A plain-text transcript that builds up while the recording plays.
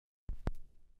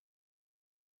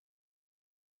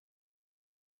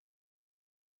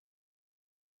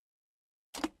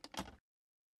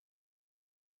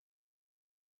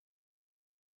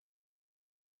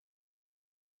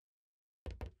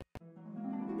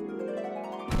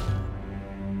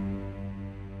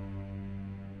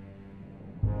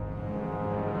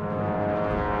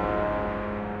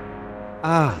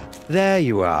Ah, there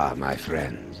you are, my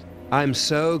friends. I'm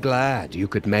so glad you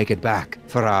could make it back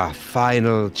for our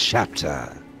final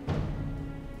chapter.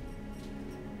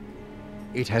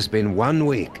 It has been 1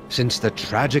 week since the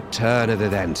tragic turn of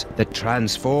events that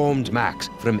transformed Max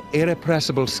from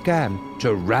irrepressible scam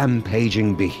to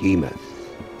rampaging behemoth.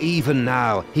 Even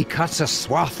now, he cuts a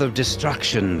swath of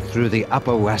destruction through the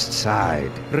Upper West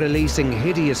Side, releasing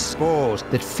hideous spores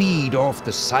that feed off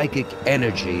the psychic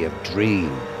energy of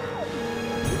Dream.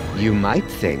 You might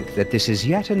think that this is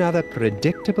yet another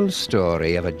predictable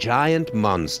story of a giant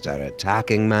monster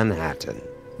attacking Manhattan.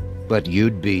 But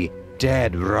you'd be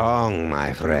dead wrong,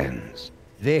 my friends.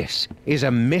 This is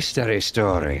a mystery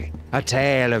story, a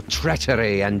tale of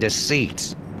treachery and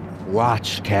deceit.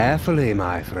 Watch carefully,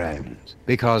 my friends,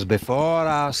 because before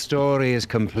our story is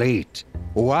complete,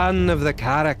 one of the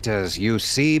characters you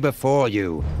see before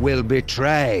you will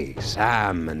betray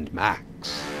Sam and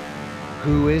Max.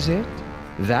 Who is it?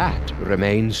 That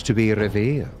remains to be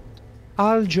revealed.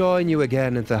 I'll join you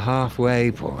again at the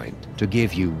halfway point to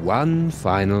give you one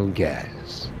final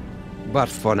guess. But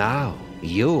for now,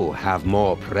 you have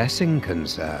more pressing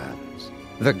concerns.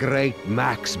 The great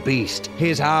Max Beast,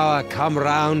 his hour come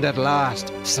round at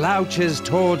last, slouches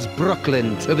towards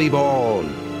Brooklyn to be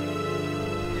born.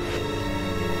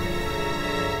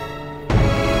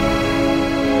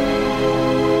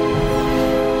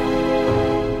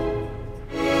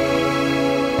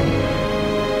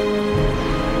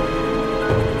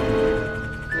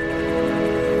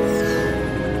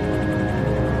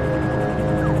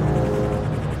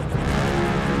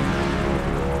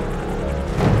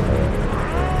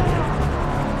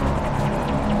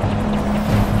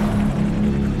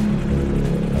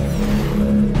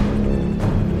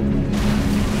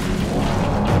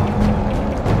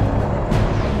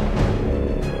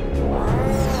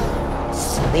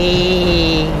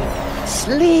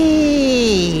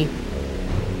 Sleep!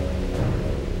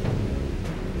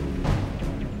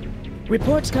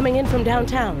 Reports coming in from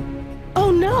downtown.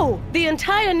 Oh no! The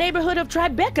entire neighborhood of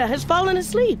Tribeca has fallen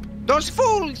asleep. Those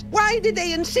fools! Why did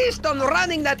they insist on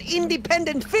running that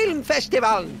independent film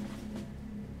festival?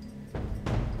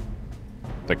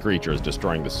 The creature is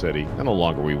destroying the city, and the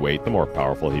longer we wait, the more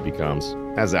powerful he becomes.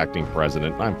 As acting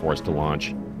president, I'm forced to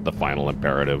launch the final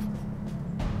imperative.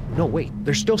 No, wait.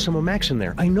 There's still some of Max in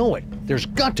there. I know it. There's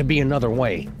got to be another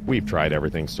way. We've tried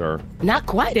everything, sir. Not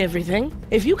quite everything.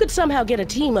 If you could somehow get a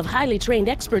team of highly trained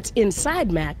experts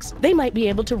inside Max, they might be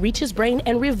able to reach his brain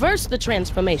and reverse the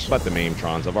transformation. But the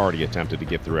Maintrons have already attempted to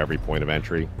get through every point of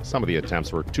entry. Some of the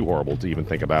attempts were too horrible to even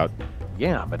think about.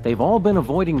 Yeah, but they've all been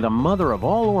avoiding the mother of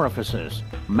all orifices,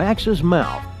 Max's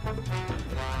mouth.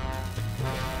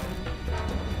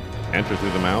 Enter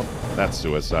through the mouth? That's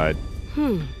suicide.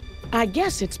 I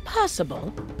guess it's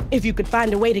possible. If you could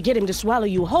find a way to get him to swallow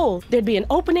you whole, there'd be an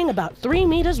opening about 3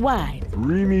 meters wide.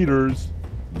 3 meters?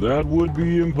 That would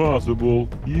be impossible,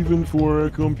 even for a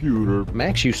computer.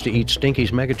 Max used to eat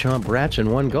Stinky's Megachomp brats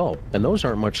in one gulp, and those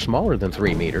aren't much smaller than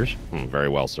 3 meters. Very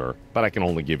well, sir. But I can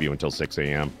only give you until 6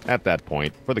 a.m. At that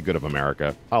point, for the good of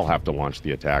America, I'll have to launch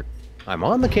the attack. I'm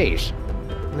on the case.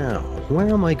 Now, where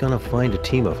am I gonna find a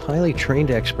team of highly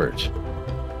trained experts?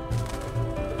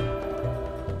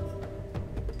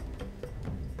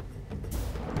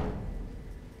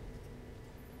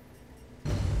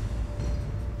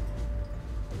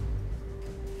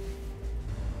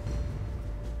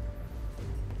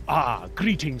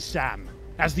 Greetings, Sam.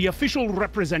 As the official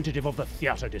representative of the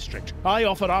theater district, I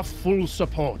offer our full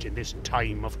support in this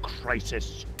time of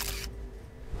crisis.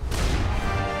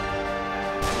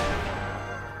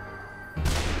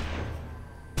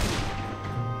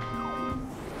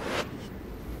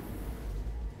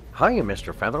 Hiya,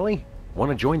 Mr. Featherly.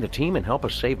 Want to join the team and help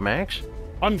us save Max?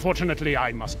 Unfortunately,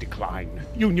 I must decline.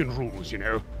 Union rules, you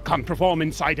know. Can't perform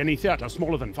inside any theater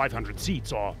smaller than 500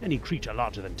 seats or any creature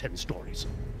larger than 10 stories.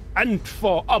 And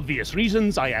for obvious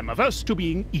reasons, I am averse to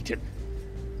being eaten.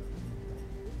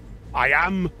 I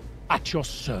am at your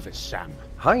service, Sam.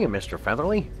 Hiya, Mr.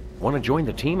 Featherly. Want to join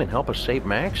the team and help us save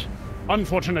Max?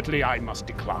 Unfortunately, I must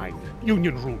decline.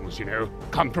 Union rules, you know.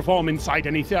 Can't perform inside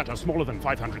any theater smaller than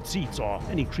 500 seats or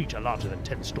any creature larger than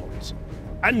 10 stories.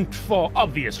 And for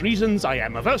obvious reasons, I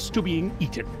am averse to being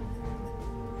eaten.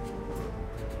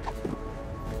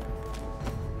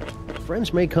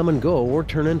 Friends may come and go or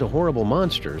turn into horrible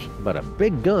monsters, but a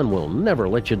big gun will never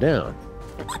let you down.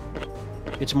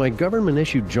 It's my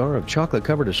government-issued jar of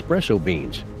chocolate-covered espresso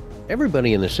beans.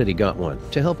 Everybody in the city got one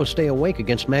to help us stay awake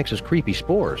against Max's creepy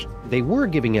spores. They were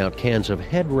giving out cans of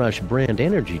Head Rush brand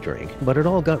energy drink, but it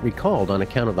all got recalled on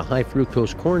account of the high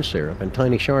fructose corn syrup and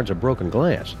tiny shards of broken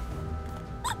glass.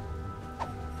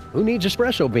 Who needs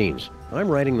espresso beans? I'm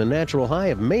riding the natural high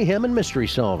of mayhem and mystery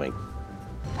solving.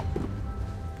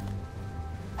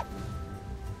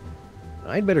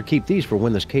 I'd better keep these for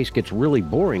when this case gets really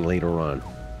boring later on.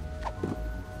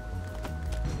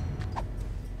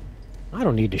 I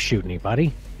don't need to shoot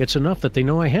anybody. It's enough that they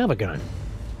know I have a gun.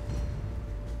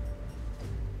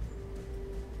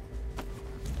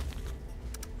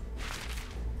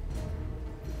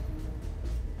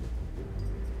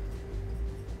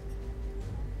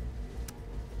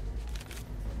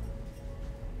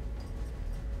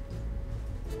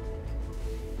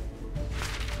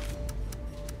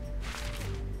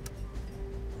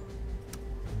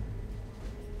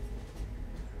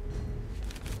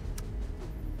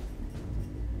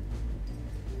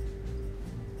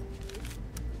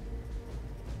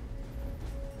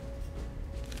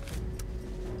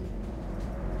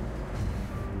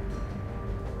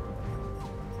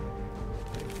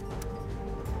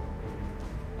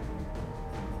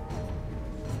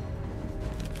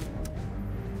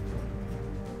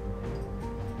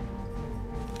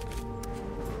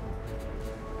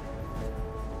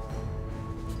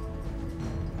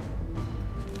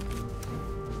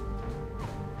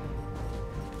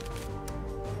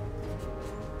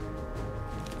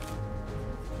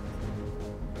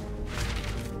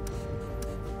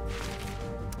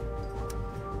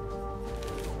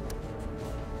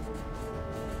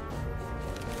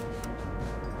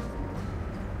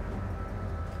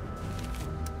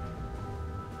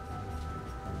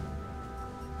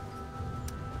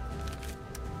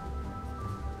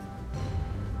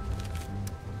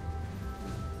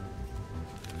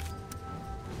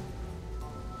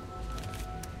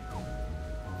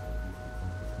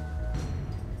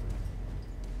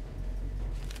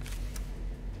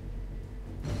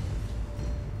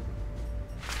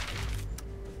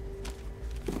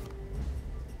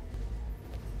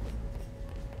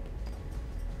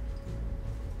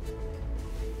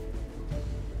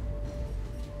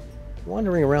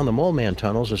 Wandering around the Mole Man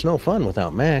tunnels is no fun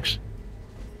without Max.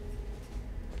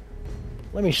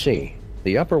 Let me see.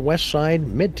 The Upper West Side,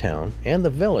 Midtown, and the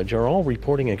Village are all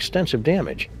reporting extensive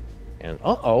damage. And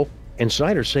uh-oh,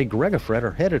 insiders say Greg and Fred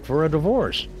are headed for a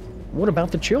divorce. What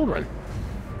about the children?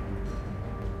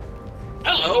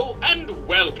 Hello, and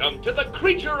welcome to the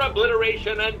Creature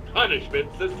Obliteration and Punishment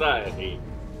Society.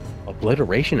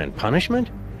 Obliteration and punishment?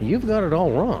 You've got it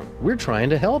all wrong. We're trying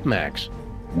to help Max.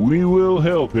 We will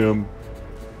help him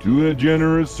to a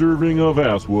generous serving of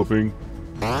ass-whooping.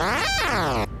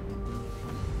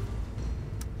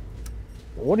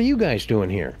 What are you guys doing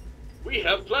here? We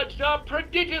have pledged our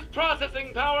prodigious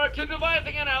processing power to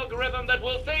devising an algorithm that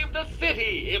will save the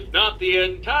city, if not the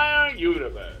entire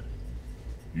universe.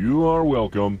 You are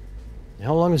welcome.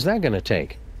 How long is that going to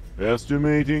take?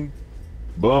 Estimating.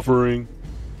 Buffering.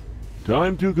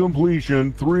 Time to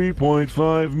completion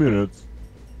 3.5 minutes.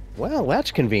 Well, that's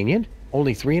convenient.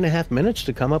 Only 3.5 minutes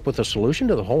to come up with a solution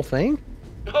to the whole thing?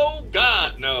 Oh,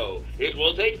 God, no. It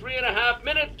will take 3.5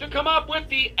 minutes to come up with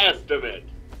the estimate.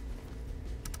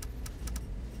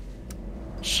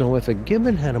 So if a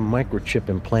Gibbon had a microchip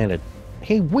implanted...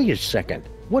 Hey, wait a second.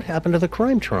 What happened to the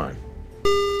Crimetron?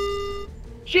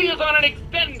 She is on an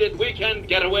extended weekend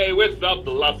getaway with the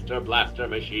Bluster Blaster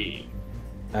machine.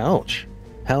 Ouch.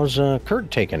 How's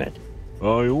Kurt taking it?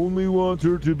 I only want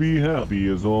her to be happy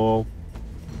is all.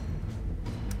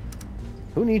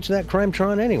 Who needs that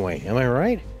Crimetron anyway, am I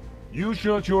right? You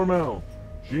shut your mouth.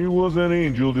 She was an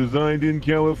angel designed in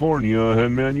California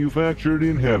and manufactured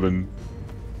in heaven.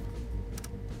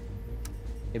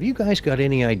 Have you guys got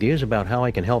any ideas about how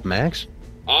I can help Max?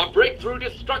 Our breakthrough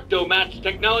Destructo-Match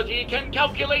technology can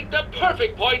calculate the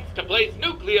perfect points to place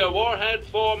nuclear warheads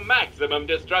for maximum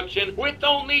destruction with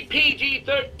only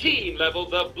PG-13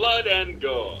 levels of blood and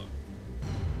gore.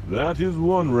 That is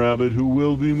one rabbit who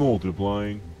will be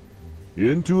multiplying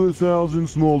into 1,000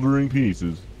 smoldering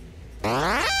pieces.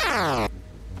 Come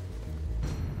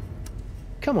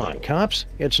on, cops.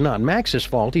 It's not Max's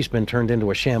fault he's been turned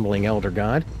into a shambling elder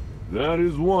god. That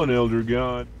is one elder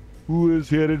god who is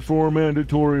headed for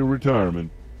mandatory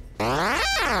retirement.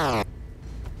 I'm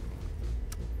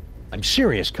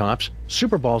serious, cops.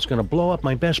 Superball's gonna blow up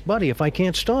my best buddy if I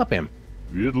can't stop him.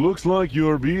 It looks like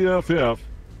your BFF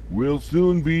will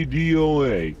soon be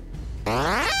DOA.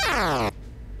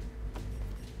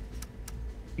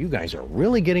 You guys are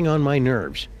really getting on my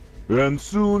nerves. And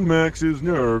soon Max's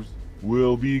nerves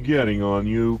will be getting on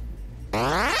you.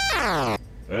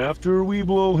 After we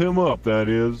blow him up, that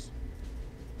is.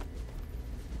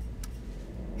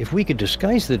 If we could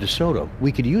disguise the DeSoto,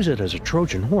 we could use it as a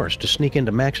Trojan horse to sneak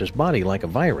into Max's body like a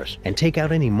virus and take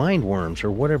out any mind worms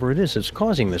or whatever it is that's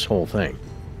causing this whole thing.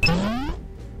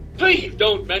 Please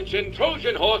don't mention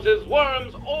Trojan horses,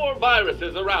 worms, or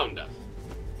viruses around us.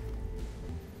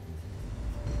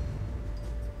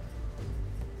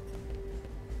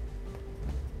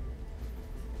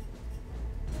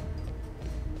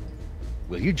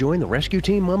 Will you join the rescue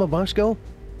team, Mama Bosco?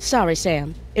 Sorry,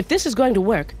 Sam. If this is going to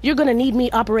work, you're going to need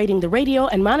me operating the radio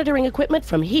and monitoring equipment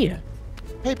from here.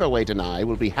 Paperweight and I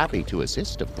will be happy to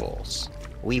assist, of course.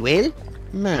 We will?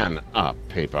 Man up,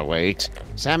 Paperweight.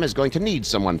 Sam is going to need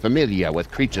someone familiar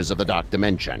with creatures of the Dark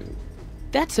Dimension.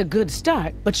 That's a good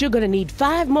start, but you're going to need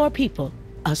 5 more people.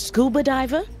 A scuba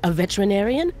diver, a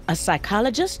veterinarian, a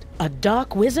psychologist, a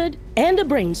dark wizard, and a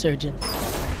brain surgeon.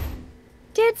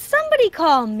 Did somebody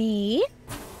call me?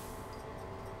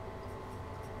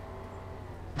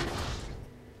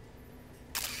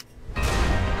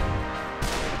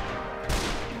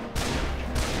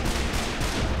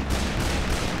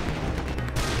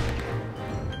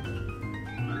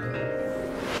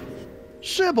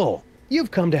 Sybil, you've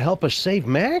come to help us save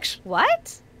Max?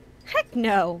 What? Heck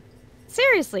no.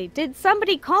 Seriously, did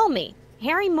somebody call me?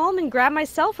 Harry Molman grabbed my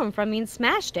cell phone from me and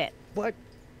smashed it. But...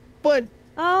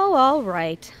 Oh, all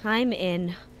right. I'm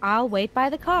in. I'll wait by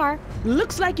the car.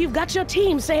 Looks like you've got your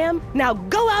team, Sam. Now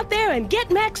go out there and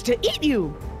get Max to eat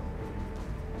you.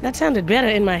 That sounded better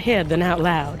in my head than out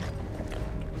loud.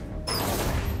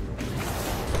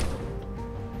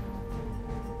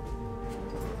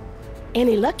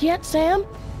 Any luck yet, Sam?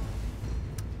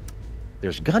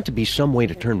 There's got to be some way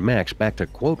to turn Max back to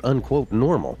quote-unquote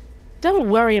normal. Don't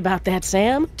worry about that,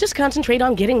 Sam. Just concentrate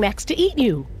on getting Max to eat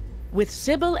you. With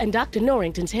Sybil and Dr.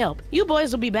 Norrington's help, you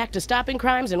boys will be back to stopping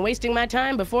crimes and wasting my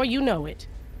time before you know it.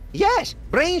 Yes,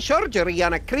 brain surgery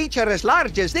on a creature as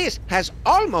large as this has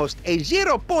almost a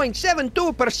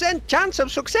 0.72% chance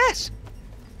of success.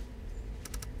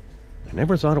 I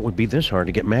never thought it would be this hard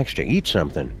to get Max to eat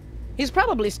something. He's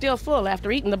probably still full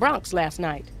after eating the Bronx last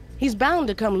night. He's bound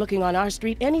to come looking on our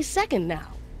street any second now.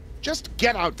 Just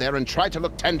get out there and try to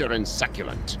look tender and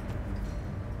succulent.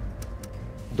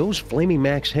 Those flaming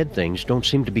Max head things don't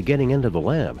seem to be getting into the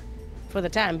lab. For the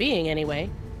time being, anyway.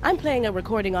 I'm playing a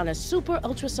recording on a super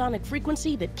ultrasonic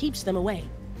frequency that keeps them away.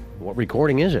 What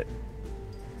recording is it?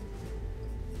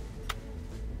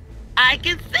 I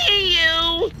can see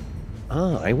you!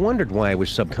 Ah, I wondered why I was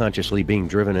subconsciously being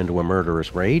driven into a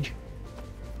murderous rage.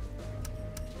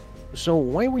 So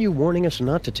why were you warning us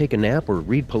not to take a nap or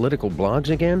read political blogs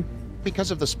again?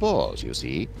 Because of the spores, you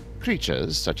see.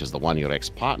 Creatures, such as the one your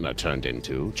ex-partner turned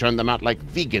into, churn them out like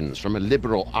vegans from a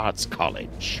liberal arts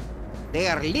college. They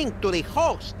are linked to the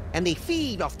host, and they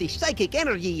feed off the psychic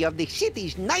energy of the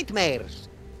city's nightmares.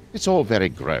 It's all very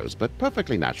gross, but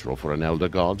perfectly natural for an elder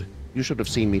god. You should have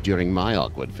seen me during my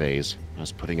awkward phase. I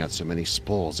was putting out so many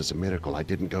spores, it's a miracle I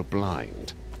didn't go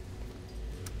blind.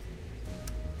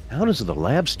 How does the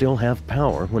lab still have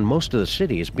power when most of the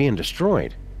city is being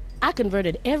destroyed? I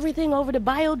converted everything over to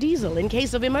biodiesel in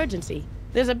case of emergency.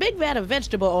 There's a big vat of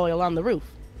vegetable oil on the roof.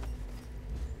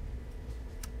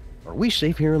 Are we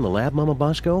safe here in the lab, Mama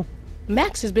Bosco?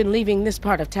 Max has been leaving this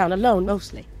part of town alone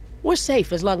mostly. We're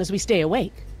safe as long as we stay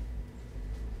awake.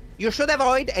 You should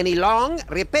avoid any long,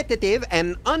 repetitive,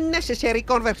 and unnecessary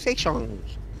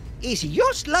conversations. It's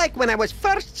just like when I was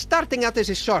first starting out as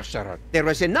a sorcerer. There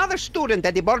was another student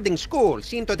at the boarding school,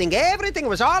 seemed to think everything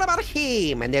was all about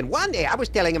him, and then one day I was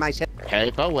telling him, I said,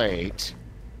 Paperweight.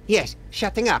 Yes,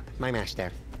 shutting up, my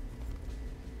master.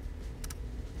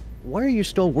 Why are you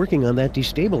still working on that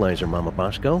destabilizer, Mama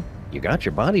Bosco? You got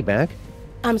your body back.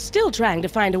 I'm still trying to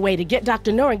find a way to get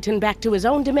Dr. Norrington back to his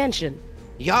own dimension.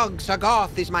 Yog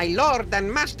Sagoth is my lord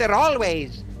and master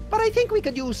always, but I think we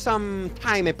could use some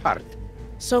time apart.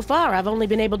 So far, I've only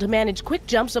been able to manage quick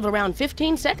jumps of around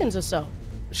 15 seconds or so.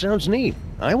 Sounds neat.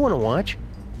 I want to watch.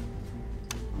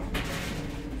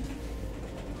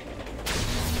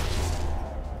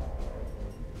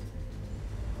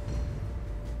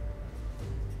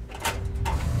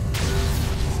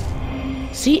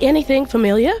 See anything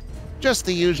familiar? Just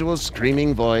the usual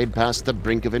screaming void past the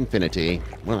brink of infinity.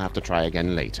 We'll have to try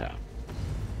again later.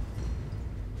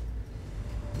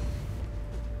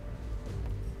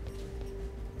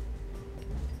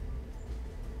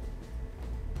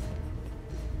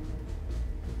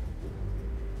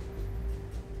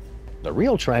 The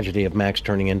real tragedy of Max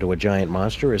turning into a giant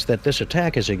monster is that this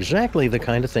attack is exactly the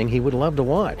kind of thing he would love to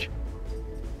watch.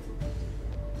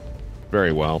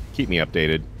 Very well. Keep me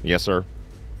updated. Yes, sir.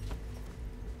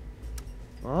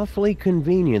 Awfully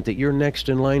convenient that you're next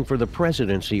in line for the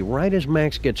presidency right as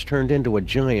Max gets turned into a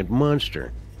giant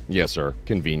monster. Yes, sir.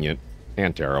 Convenient.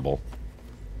 And terrible.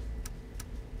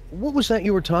 What was that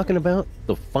you were talking about?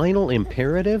 The final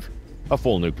imperative? A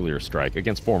full nuclear strike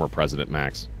against former President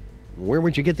Max. Where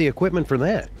would you get the equipment for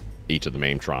that? Each of the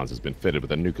Maimtrons has been fitted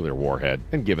with a nuclear warhead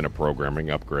and given a programming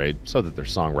upgrade so that their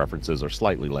song references are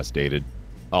slightly less dated.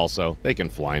 Also, they can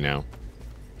fly now.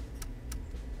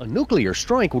 A nuclear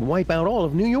strike would wipe out all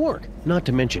of New York, not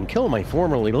to mention kill my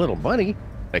formerly little buddy.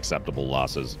 Acceptable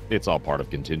losses. It's all part of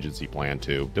contingency plan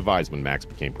 2, devised when Max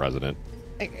became president.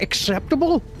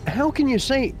 Acceptable? How can you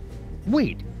say...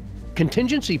 Wait,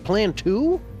 contingency plan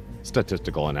 2?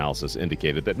 Statistical analysis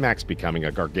indicated that Max becoming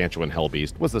a gargantuan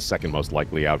hellbeast was the second most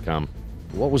likely outcome.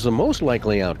 What was the most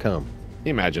likely outcome?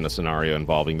 Imagine a scenario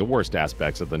involving the worst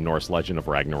aspects of the Norse legend of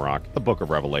Ragnarok, the Book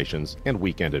of Revelations, and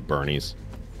Weekend at Bernie's.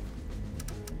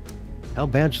 How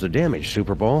bad's the damage,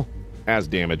 Super Bowl? As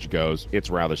damage goes, it's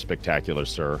rather spectacular,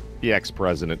 sir. The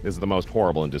ex-president is the most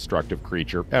horrible and destructive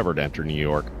creature ever to enter New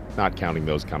York, not counting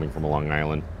those coming from Long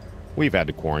Island. We've had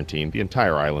to quarantine the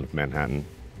entire island of Manhattan.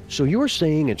 So you're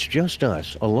saying it's just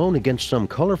us, alone against some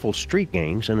colorful street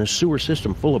gangs and a sewer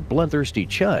system full of bloodthirsty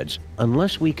chuds,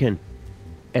 unless we can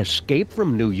escape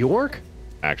from New York?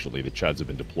 Actually, the chuds have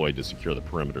been deployed to secure the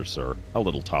perimeter, sir. A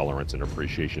little tolerance and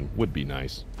appreciation would be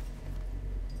nice.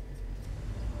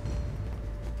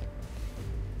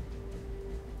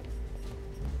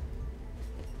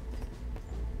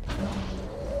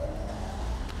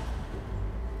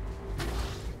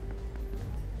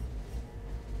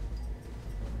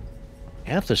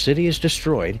 Half the city is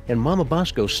destroyed, and Mama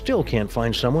Bosco still can't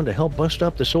find someone to help bust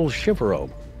up this old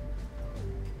chivalrobe.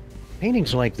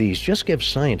 Paintings like these just give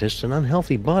scientists an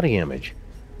unhealthy body image.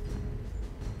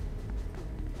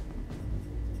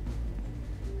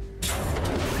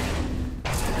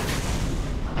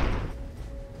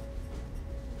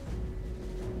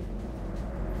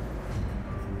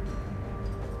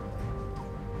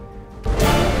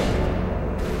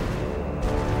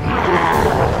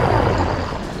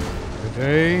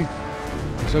 Today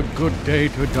is a good day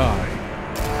to die.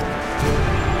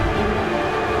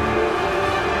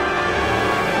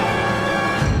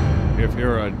 If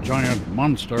you're a giant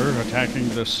monster attacking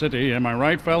the city, am I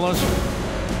right, fellas?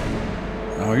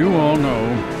 Now, you all know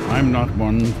I'm not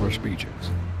one for speeches,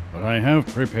 but I have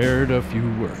prepared a few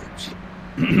words.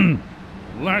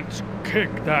 Let's kick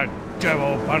that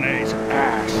devil bunny's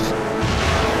ass!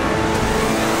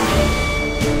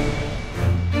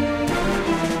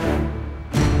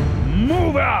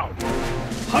 Move out!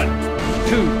 Hut!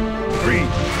 2, 3,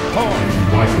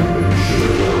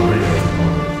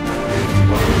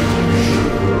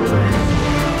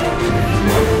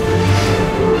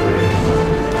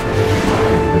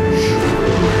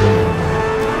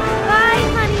 Bye,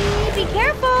 honey. Be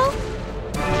careful.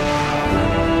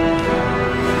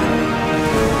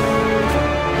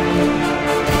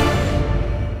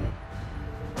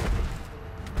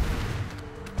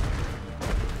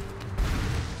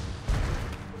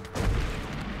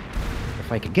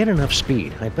 If I could get enough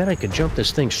speed, I bet I could jump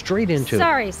this thing straight into...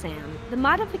 Sorry, Sam. The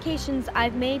modifications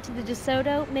I've made to the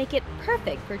DeSoto make it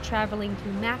perfect for traveling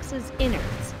through Max's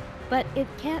innards, but it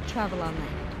can't travel on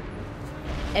land.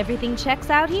 Everything checks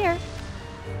out here.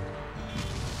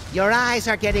 Your eyes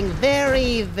are getting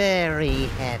very, very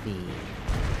heavy.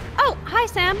 Oh, hi,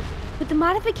 Sam. With the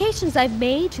modifications I've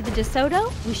made to the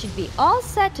DeSoto, we should be all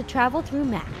set to travel through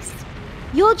Max.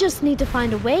 You'll just need to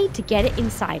find a way to get it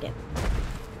inside him.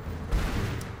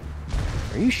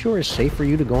 Are you sure it's safe for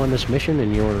you to go on this mission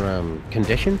in your,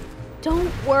 condition?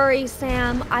 Don't worry,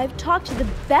 Sam. I've talked to the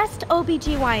best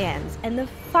OBGYNs and the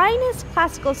finest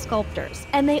classical sculptors,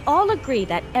 and they all agree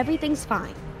that everything's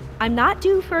fine. I'm not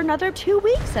due for another 2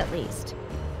 weeks at least.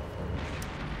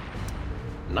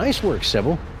 Nice work,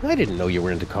 Sybil. I didn't know you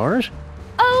were into cars.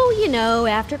 Oh, you know,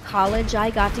 after college I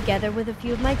got together with a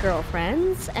few of my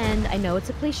girlfriends, and I know it's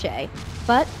a cliche,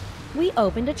 but we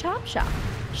opened a chop shop.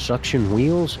 Suction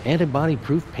wheels,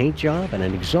 antibody-proof paint job, and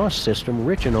an exhaust system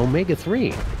rich in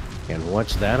omega-3. And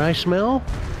what's that I smell?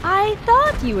 I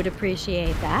thought you would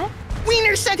appreciate that.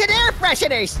 Wiener-scented air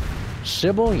fresheners!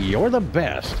 Sybil, you're the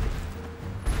best.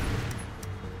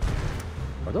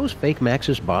 Are those fake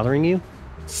Maxes bothering you?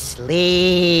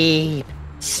 Sleep!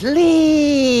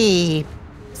 Sleep!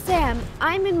 Sam,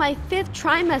 I'm in my 5th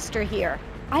trimester here.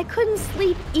 I couldn't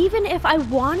sleep even if I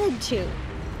wanted to.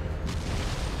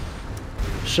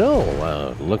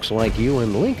 So, looks like you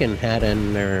and Lincoln had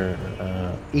an,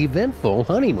 eventful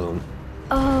honeymoon.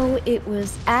 Oh, it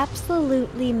was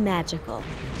absolutely magical.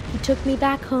 He took me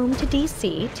back home to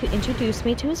D.C. to introduce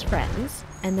me to his friends,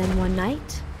 and then one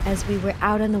night, as we were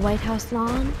out on the White House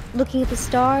lawn, looking at the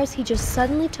stars, he just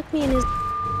suddenly took me in his...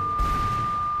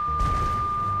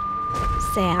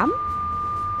 Sam?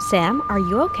 Sam, are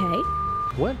you okay?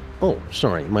 What? Oh,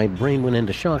 sorry, my brain went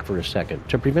into shock for a second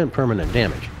to prevent permanent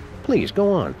damage. Please,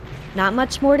 go on. Not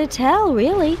much more to tell,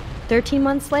 really. 13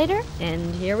 months later,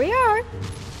 and here we are.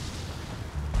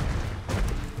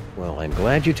 Well, I'm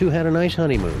glad you two had a nice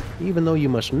honeymoon, even though you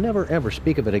must never ever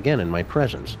speak of it again in my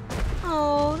presence.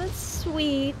 Oh, that's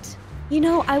sweet. You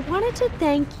know, I wanted to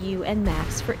thank you and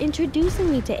Max for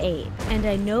introducing me to Abe, and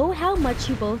I know how much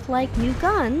you both like new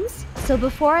guns, so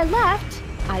before I left,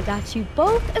 I got you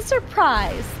both a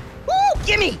surprise. Ooh,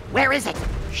 gimme! Where is it?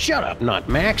 Shut up, not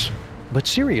Max. But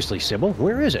seriously, Sybil,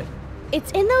 where is it?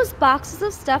 It's in those boxes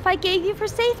of stuff I gave you for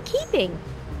safekeeping.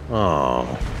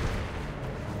 Oh.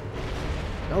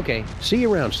 Okay, see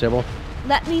you around, Sybil.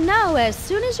 Let me know as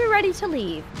soon as you're ready to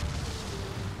leave.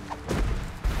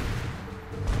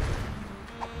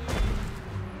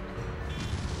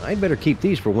 I'd better keep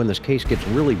these for when this case gets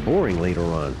really boring later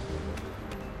on.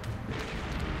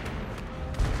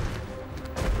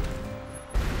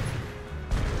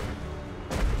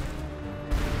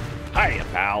 Hiya,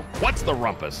 pal. What's the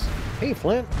rumpus? Hey,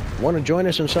 Flint. Want to join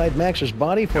us inside Max's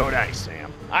body for... No dice,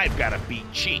 Sam. I've got to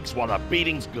beat cheeks while the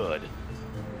beating's good.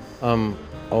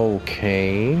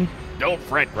 Okay. Don't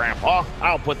fret, Grandpa.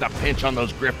 I'll put the pinch on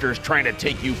those grifters trying to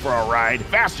take you for a ride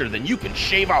faster than you can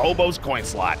shave a hobo's coin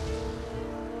slot.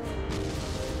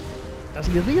 Does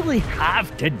he really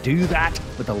have to do that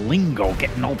with the lingo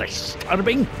getting all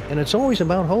disturbing? And it's always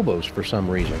about hobos for some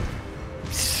reason.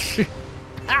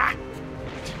 Ah!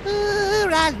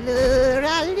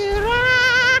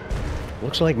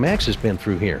 Looks like Max has been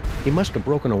through here. He must have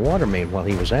broken a water main while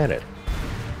he was at it.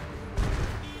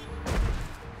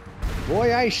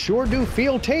 Boy, I sure do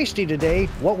feel tasty today,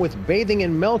 what with bathing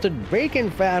in melted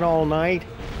bacon fat all night.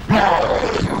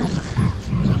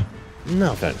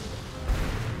 Nothing.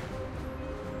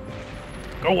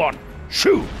 Go on,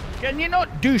 shoo! Can you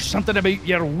not do something about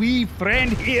your wee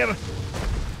friend here?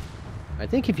 I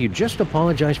think if you just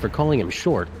apologize for calling him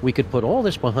short, we could put all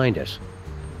this behind us.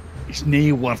 It's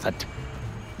nae worth it.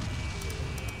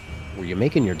 Were you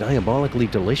making your diabolically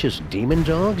delicious demon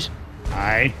dogs?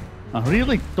 Aye. I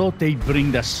really thought they'd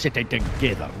bring the city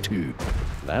together, too.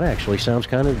 That actually sounds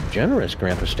kind of generous,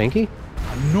 Grandpa Stinky.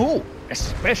 I know,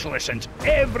 especially since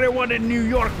everyone in New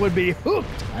York would be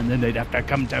hooked, and then they'd have to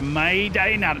come to my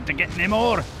diner to get any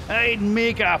more. I'd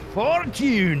make a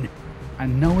fortune.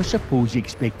 And now I suppose you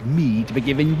expect me to be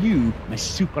giving you my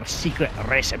super secret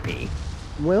recipe.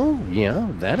 Well, yeah,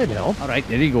 that'd help. All right,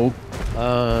 there you go.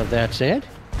 That's it?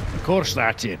 Of course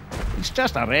that's it. It's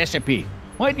just a recipe.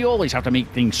 Why do you always have to make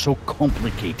things so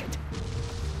complicated?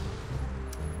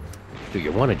 Do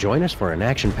you want to join us for an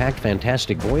action-packed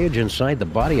fantastic voyage inside the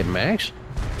body of Max?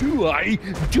 Do I?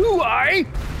 Do I?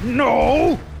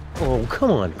 No! Oh,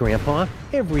 come on, Grandpa.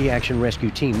 Every action rescue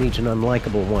team needs an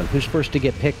unlikable one who's first to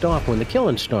get picked off when the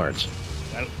killing starts.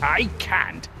 Well, I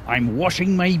can't. I'm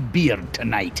washing my beard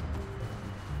tonight.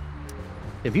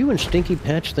 Have you and Stinky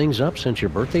patched things up since your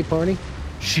birthday party?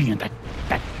 She and that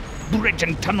bridge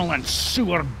and tunnel and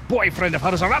sewer boyfriend of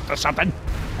hers are up to something.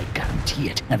 I guarantee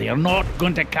it, and they are not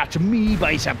going to catch me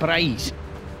by surprise.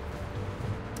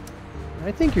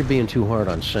 I think you're being too hard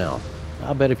on Sal.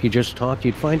 I'll bet if you just talked,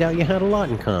 you'd find out you had a lot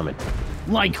in common.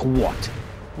 Like what?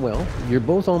 Well, you're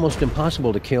both almost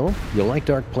impossible to kill, you like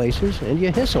dark places, and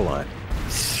you hiss a lot.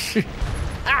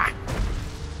 Ah!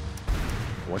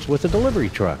 What's with the delivery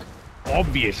truck?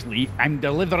 Obviously, I'm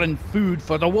delivering food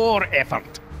for the war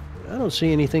effort. I don't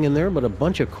see anything in there but a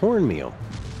bunch of cornmeal.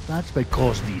 That's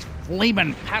because these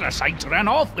flaming parasites ran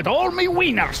off with all me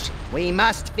wieners. We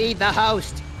must feed the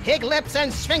host. Pig lips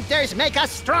and sphincters make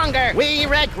us stronger. We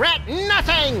regret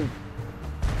nothing.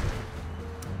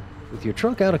 With your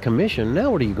truck out of commission,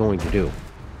 now what are you going to do?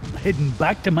 I'm heading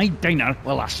back to my diner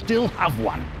while I still have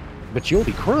one. But you'll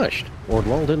be crushed, or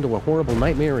lulled into a horrible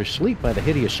nightmarish sleep by the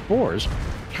hideous spores.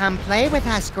 Come play with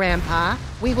us, Grandpa.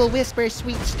 We will whisper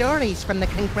sweet stories from the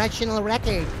congressional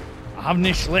record. I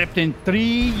haven't slept in 3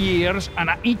 years, and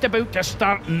I ain't about to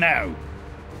start now.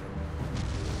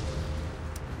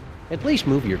 At least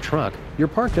move your truck. You're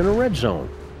parked in a red zone.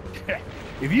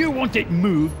 If you want it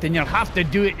moved, then you'll have to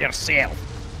do it yourself.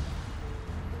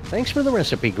 Thanks for the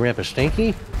recipe, Grandpa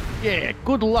Stinky. Yeah,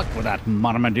 good luck with that,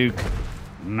 Marmaduke.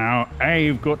 Now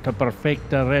I've got to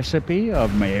perfect a recipe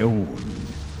of my own.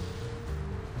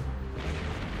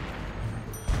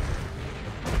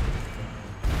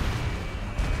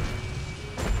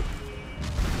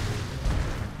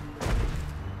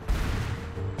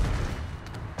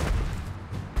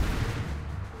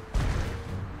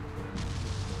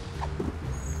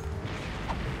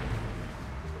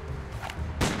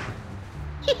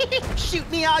 Shoot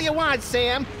me all you want,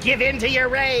 Sam. Give in to your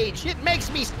rage. It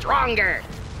makes me stronger.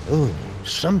 Ooh,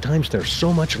 sometimes they're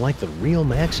so much like the real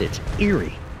Max, it's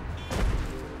eerie.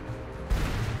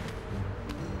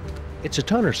 It's a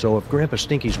ton or so of Grandpa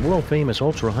Stinky's world-famous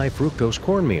ultra-high fructose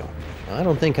cornmeal. I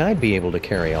don't think I'd be able to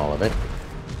carry all of it.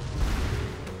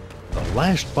 The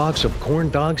last box of corn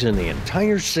dogs in the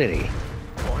entire city.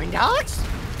 Corn dogs?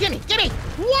 Gimme!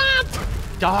 What?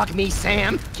 Dog me,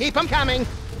 Sam. Keep 'em coming.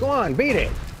 Go on, beat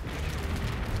it.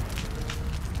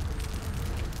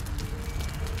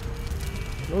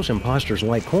 Those imposters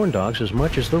like corn dogs as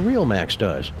much as the real Max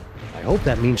does. I hope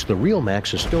that means the real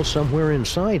Max is still somewhere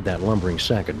inside that lumbering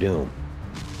sack of doom.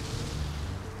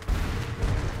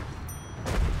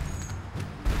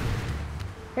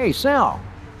 Hey, Sal!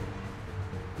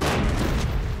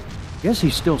 Guess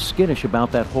he's still skittish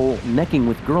about that whole necking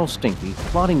with Girl Stinky,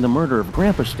 plotting the murder of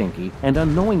Grandpa Stinky, and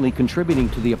unknowingly contributing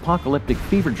to the apocalyptic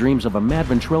fever dreams of a mad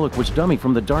ventriloquist dummy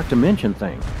from the Dark Dimension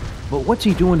thing. But what's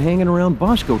he doing hanging around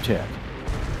Bosco Tech?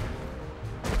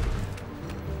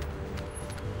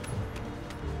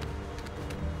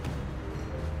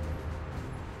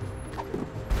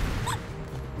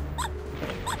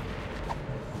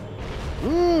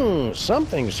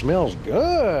 Something smells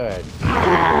good.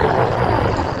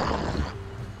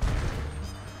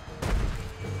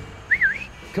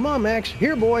 Come on, Max.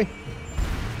 Here, boy.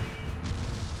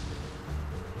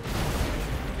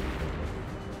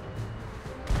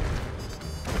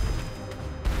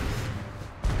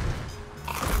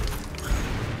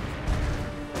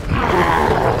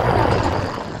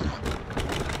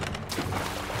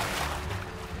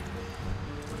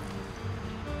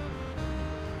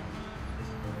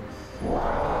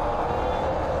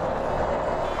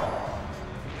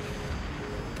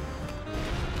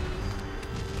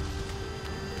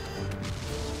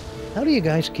 How do you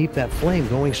guys keep that flame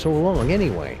going so long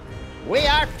anyway? We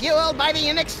are fueled by the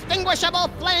inextinguishable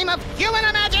flame of human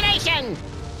imagination!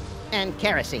 And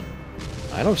kerosene.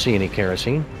 I don't see any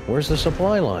kerosene. Where's the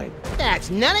supply line?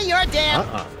 That's none of your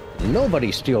damn...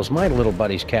 Nobody steals my little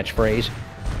buddy's catchphrase.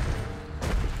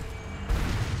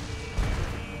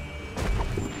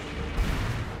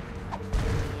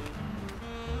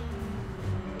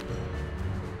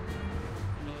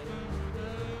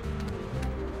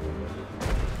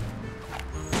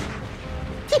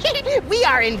 We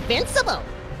are invincible!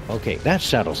 Okay, that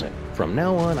settles it. From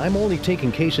now on, I'm only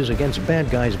taking cases against bad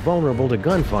guys vulnerable to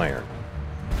gunfire.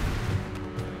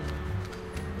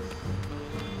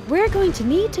 We're going to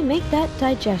need to make that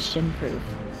digestion proof.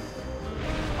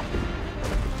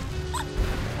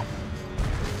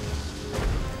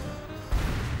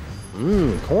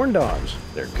 Corn dogs.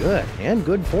 They're good, and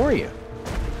good for you.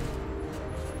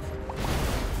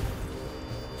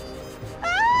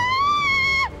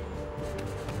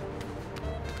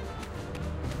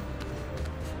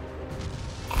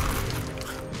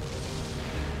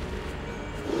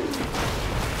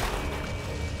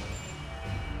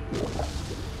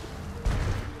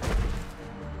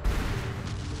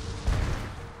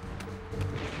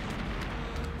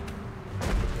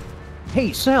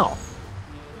 Hey, Sal!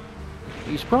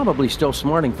 He's probably still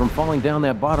smarting from falling down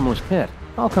that bottomless pit.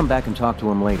 I'll come back and talk to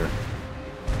him later.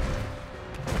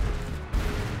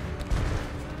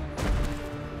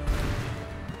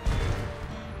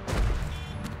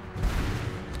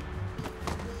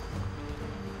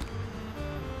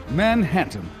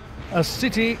 Manhattan, a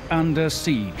city under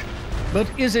siege. But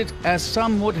is it, as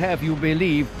some would have you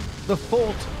believe, the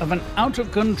fault of an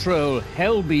out-of-control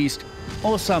hell beast,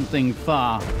 or something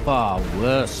far, far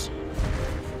worse?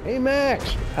 Hey,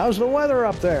 Max, how's the weather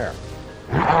up there?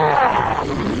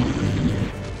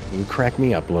 You crack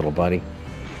me up, little buddy.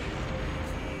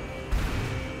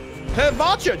 Hey,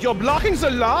 watch it! You're blocking the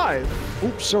live!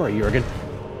 Oops, sorry, Jurgen.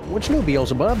 What's new,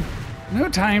 Beelzebub? No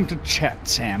time to chat,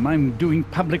 Sam. I'm doing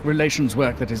public relations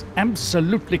work that is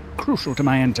absolutely crucial to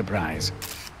my enterprise.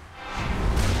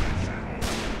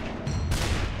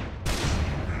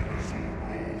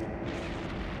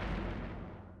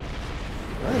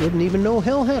 I didn't even know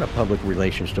hell had a public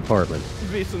relations department.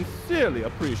 We sincerely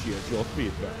appreciate your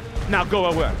feedback. Now go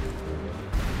away.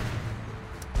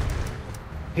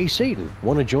 Hey, Satan,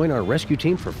 want to join our rescue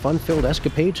team for fun-filled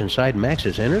escapades inside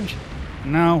Max's innards?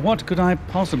 Now, what could I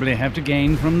possibly have to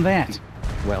gain from that?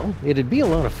 Well, it'd be a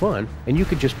lot of fun, and you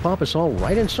could just pop us all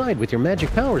right inside with your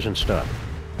magic powers and stuff.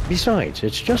 Besides,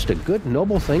 it's just a good,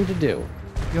 noble thing to do.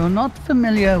 You're not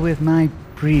familiar with my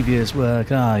previous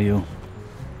work, are you?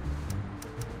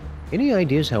 Any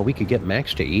ideas how we could get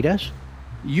Max to eat us?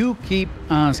 You keep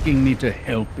asking me to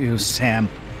help you, Sam.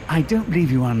 I don't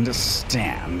believe you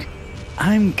understand.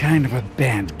 I'm kind of a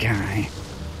bad guy.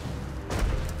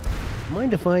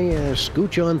 Mind if I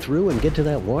scooch on through and get to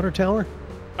that water tower?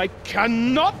 I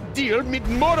cannot deal with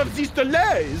more of these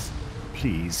delays!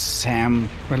 Please, Sam.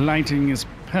 The lighting is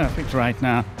perfect right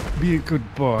now. be a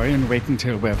good boy and wait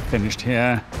until we're finished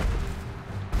here.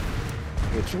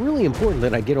 It's really important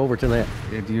that I get over to that.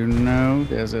 Did you know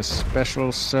there's a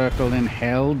special circle in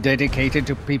hell dedicated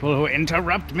to people who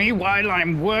interrupt me while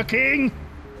I'm working?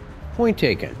 Point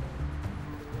taken.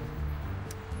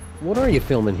 What are you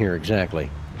filming here exactly?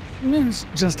 It's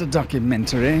just a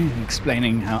documentary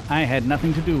explaining how I had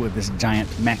nothing to do with this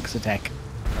giant Max attack.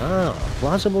 Ah,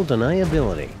 plausible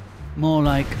deniability. More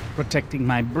like protecting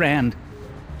my brand.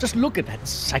 Just look at that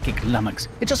psychic lummox.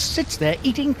 It just sits there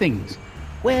eating things.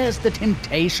 Where's the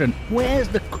temptation? Where's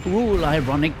the cruel,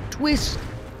 ironic twist?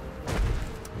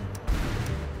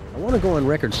 I want to go on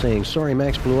record saying sorry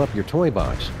Max blew up your toy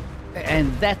box.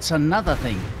 And that's another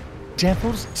thing.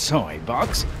 Devil's toy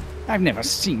box? I've never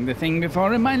seen the thing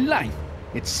before in my life.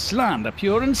 It's slander,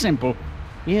 pure and simple.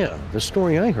 Yeah, the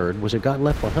story I heard was it got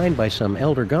left behind by some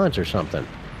elder gods or something.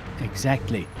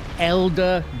 Exactly.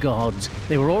 Elder gods.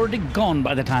 They were already gone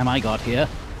by the time I got here.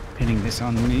 Pinning this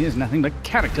on me is nothing but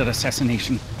character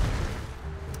assassination.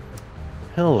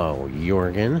 Hello,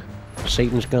 Jorgen.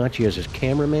 Satan's got you as his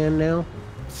cameraman now?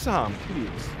 Sam,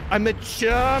 please. I'm a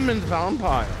German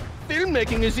vampire.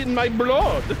 Filmmaking is in my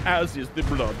blood, as is the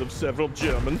blood of several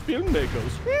German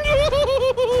filmmakers.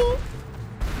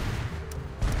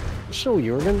 So,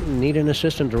 Jorgen, need an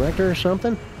assistant director or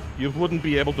something? You wouldn't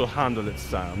be able to handle it,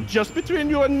 Sam. Just between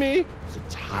you and me, the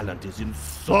talent is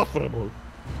insufferable.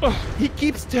 He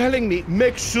keeps telling me,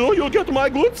 make sure you get my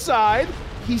good side.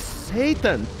 He's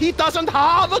Satan. He doesn't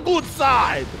have a good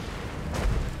side.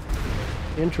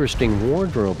 Interesting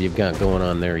wardrobe you've got going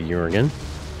on there, Jorgen.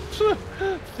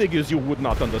 Figures you would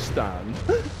not understand.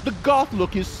 The goth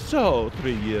look is so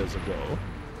 3 years ago.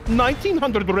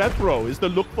 1900 retro is the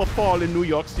look for fall in New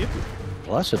York City.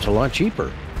 Plus, it's a lot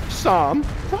cheaper. Sam,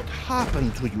 what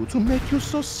happened to you to make you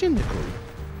so cynical?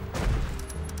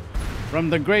 From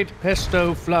the Great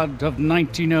Pesto Flood of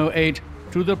 1908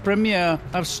 to the premiere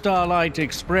of Starlight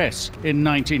Express in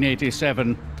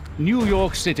 1987, New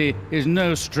York City is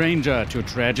no stranger to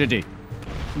tragedy.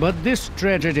 But this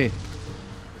tragedy...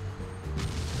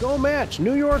 Go Mets!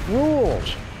 New York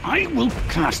rules! I will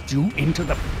cast you into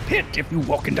the pit if you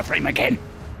walk into frame again!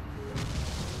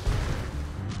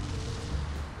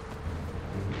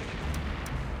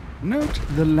 Note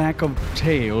the lack of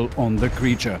tail on the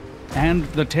creature, and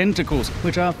the tentacles,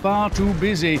 which are far too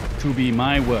busy to be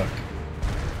my work.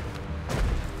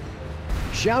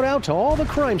 Shout out to all the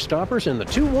Crime Stoppers in the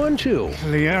 212.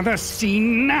 Clear the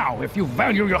scene now if you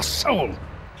value your soul!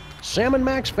 Sam and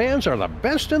Max fans are the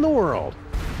best in the world.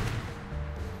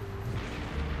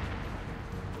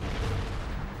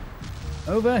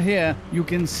 Over here, you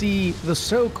can see the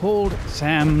so-called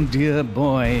Sam, dear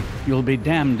boy. You'll be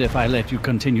damned if I let you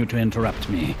continue to interrupt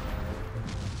me.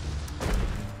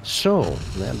 So,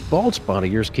 that bald spot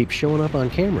of yours keeps showing up on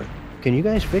camera. Can you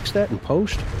guys fix that in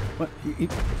post? What?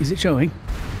 Is it showing?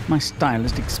 My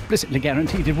stylist explicitly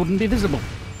guaranteed it wouldn't be visible.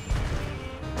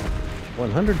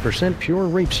 100% pure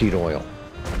rapeseed oil.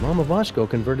 Mama Vasco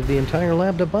converted the entire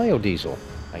lab to biodiesel.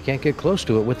 I can't get close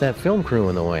to it with that film crew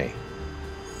in the way.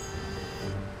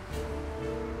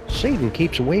 Satan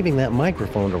keeps waving that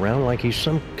microphone around like he's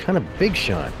some kind of big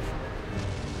shot.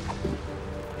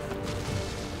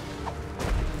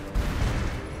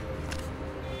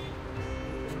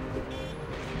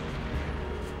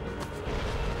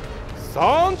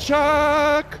 Sound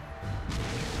check!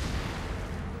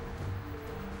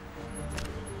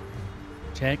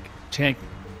 Check, check.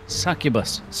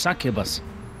 Succubus, succubus.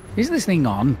 Is this thing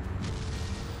on?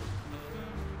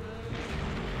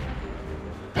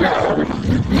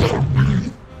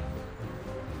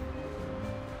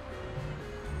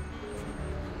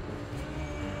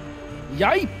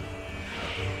 Yipe!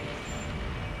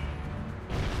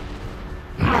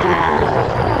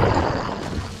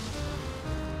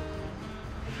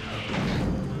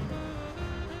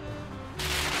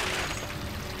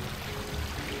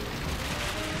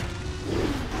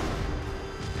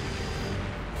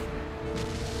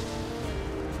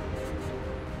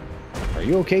 Are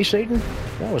you okay, Satan?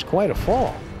 That was quite a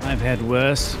fall. I've had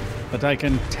worse, but I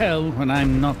can tell when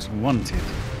I'm not wanted.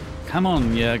 Come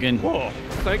on, Jurgen. Oh,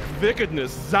 thank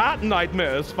wickedness, that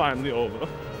nightmare is finally over.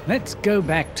 Let's go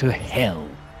back to hell.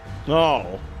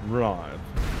 Oh, right.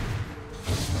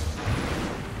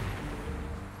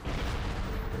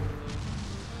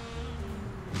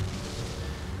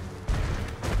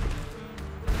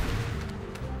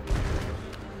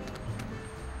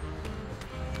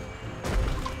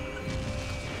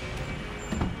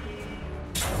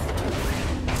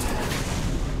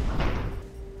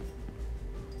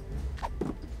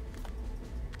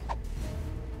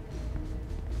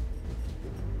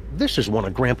 This is one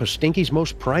of Grandpa Stinky's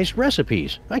most prized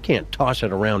recipes. I can't toss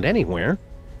it around anywhere.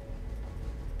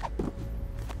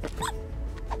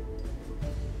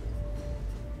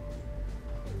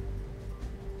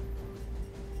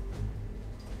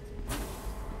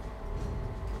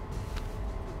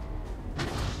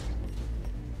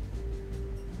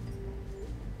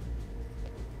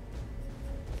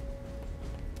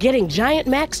 Getting Giant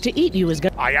Max to eat you is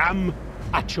gonna— I am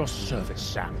at your service,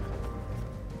 Sam.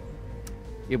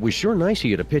 It was sure nice of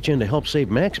you to pitch in to help save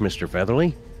Max, Mr.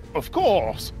 Featherly. Of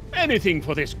course. Anything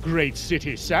for this great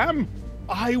city, Sam.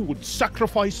 I would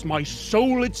sacrifice my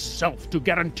soul itself to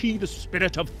guarantee the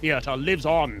spirit of theater lives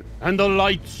on, and the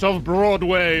lights of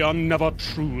Broadway are never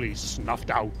truly snuffed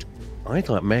out. I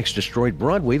thought Max destroyed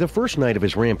Broadway the first night of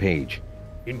his rampage.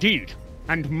 Indeed.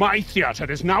 And my theater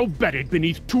is now buried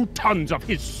beneath 2 tons of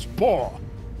his spore.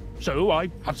 So I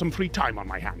have some free time on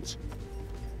my hands.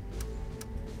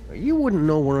 You wouldn't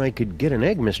know where I could get an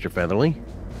egg, Mr. Featherly.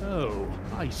 Oh,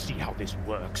 I see how this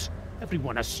works.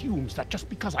 Everyone assumes that just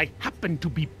because I happen to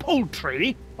be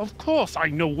poultry, of course I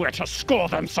know where to score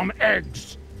them some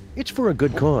eggs. It's for a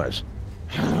good cause.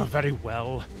 Very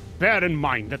well. Bear in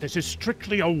mind that this is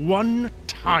strictly a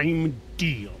one-time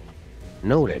deal.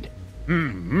 Noted.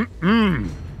 Me.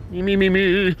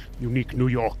 Unique New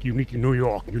York, unique New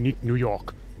York, unique New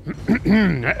York.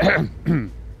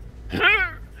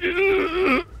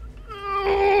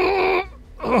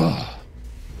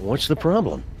 What's the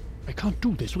problem? I can't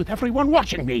do this with everyone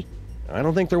watching me. I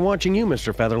don't think they're watching you,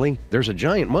 Mr. Featherly. There's a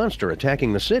giant monster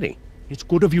attacking the city. It's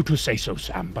good of you to say so,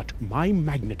 Sam, but my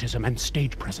magnetism and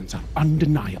stage presence are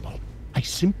undeniable. I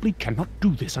simply cannot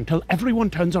do this until everyone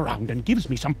turns around and gives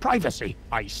me some privacy.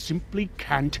 I simply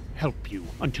can't help you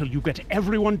until you get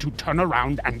everyone to turn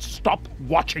around and stop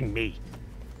watching me.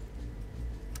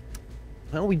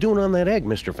 How are we doing on that egg,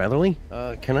 Mr. Featherly?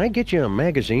 Can I get you a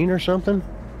magazine or something?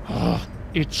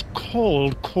 It's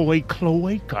called Koi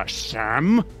Cloaca,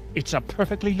 Sam. It's a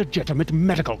perfectly legitimate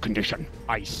medical condition.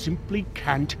 I simply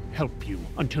can't help you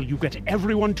until you get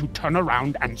everyone to turn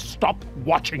around and stop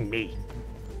watching me.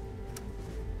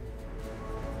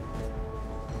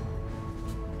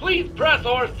 Please press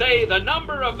or say the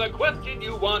number of the question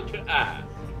you want to ask.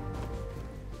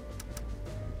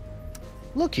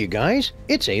 Look, you guys,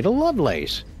 it's Ada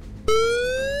Lovelace.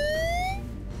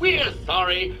 We're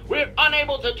sorry. We're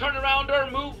unable to turn around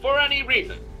or move for any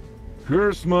reason.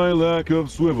 Curse my lack of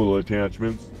swivel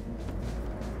attachments.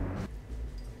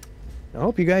 I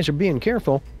hope you guys are being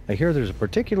careful. I hear there's a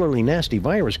particularly nasty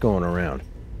virus going around.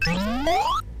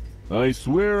 I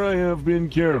swear I have been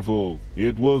careful.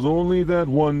 It was only that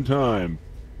one time.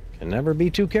 Can never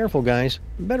be too careful, guys.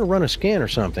 Better run a scan or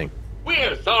something.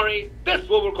 We're sorry. This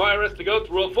will require us to go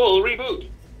through a full reboot.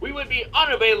 We would be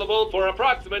unavailable for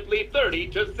approximately 30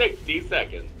 to 60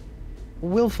 seconds.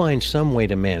 We'll find some way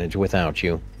to manage without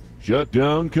you.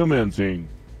 Shutdown commencing.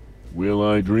 Will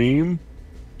I dream?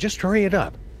 Just hurry it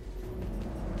up.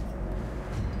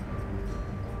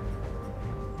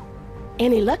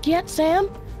 Any luck yet, Sam?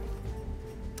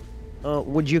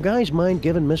 Would you guys mind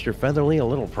giving Mr. Featherly a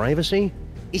little privacy?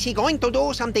 Is he going to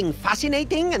do something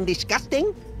fascinating and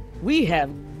disgusting? We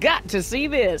have got to see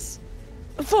this.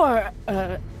 For,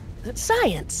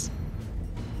 science.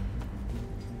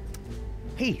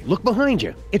 Hey, look behind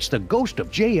you. It's the ghost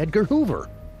of J. Edgar Hoover.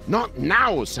 Not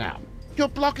now, Sam. You're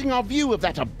blocking our view of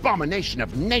that abomination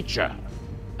of nature.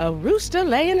 A rooster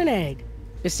laying an egg.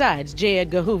 Besides, J.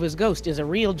 Edgar Hoover's ghost is a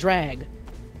real drag.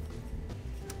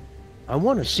 I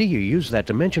want to see you use that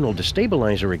dimensional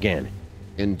destabilizer again.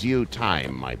 In due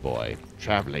time, my boy.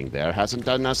 Traveling there hasn't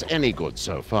done us any good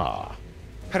so far.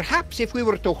 Perhaps if we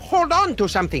were to hold on to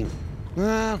something.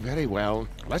 Ah, very well.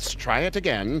 Let's try it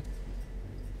again.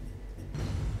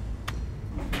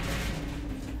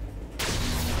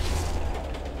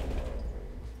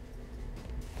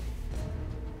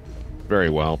 Very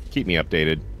well. Keep me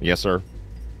updated. Yes, sir.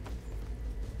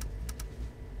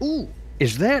 Ooh,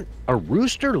 is that a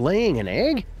rooster laying an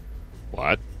egg?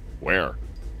 What? Where?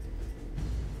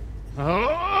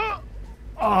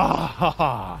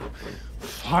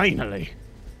 Finally.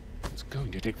 It's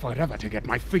going to take forever to get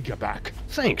my figure back.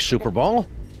 Thanks, Superball.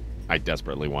 I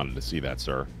desperately wanted to see that,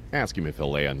 sir. Ask him if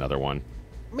he'll lay another one.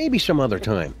 Maybe some other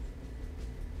time.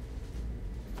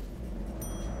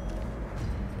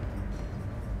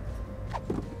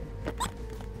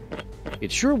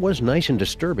 It sure was nice and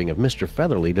disturbing of Mr.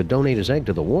 Featherly to donate his egg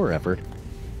to the war effort.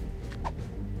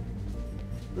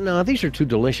 No, these are too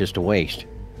delicious to waste.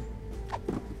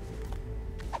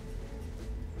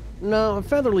 No,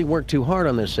 Featherly worked too hard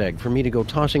on this egg for me to go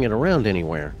tossing it around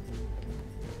anywhere.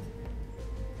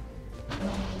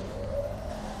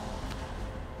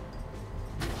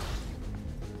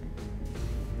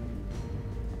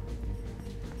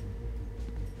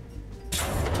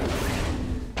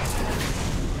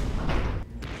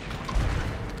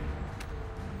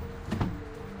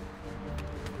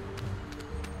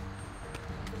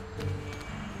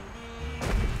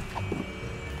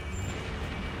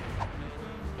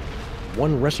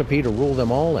 one recipe to rule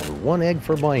them all and one egg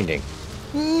for binding.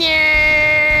 Nerd!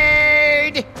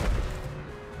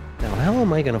 Now how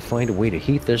am I going to find a way to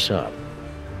heat this up?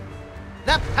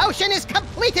 The potion is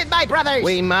completed, my brothers!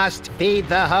 We must feed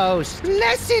the host.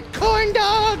 Blessed corn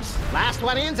dogs! Last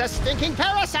one in's a stinking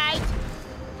parasite!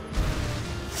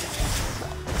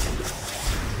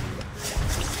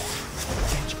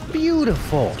 It's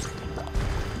beautiful!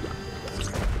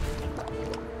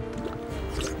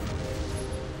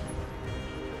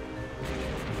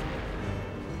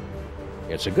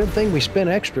 It's a good thing we spent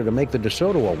extra to make the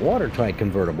DeSoto a watertight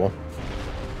convertible.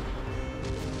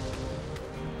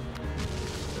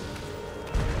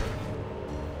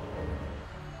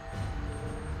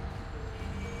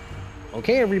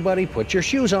 Okay, everybody, put your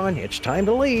shoes on. It's time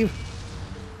to leave.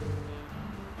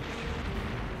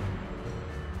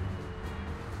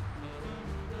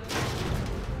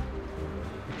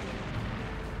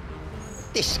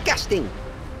 Disgusting!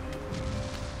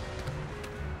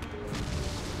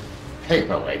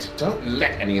 Paperweight, don't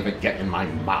let any of it get in my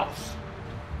mouth.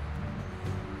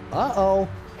 Uh-oh.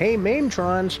 Hey,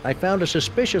 Mametrons, I found a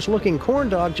suspicious-looking corn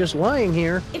dog just lying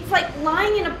here. It's like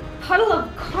lying in a puddle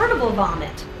of carnival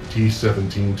vomit.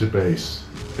 T-17 to base.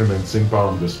 Commencing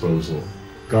bomb disposal.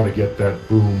 Gotta get that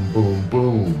boom, boom,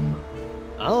 boom.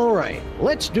 All right,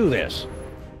 let's do this.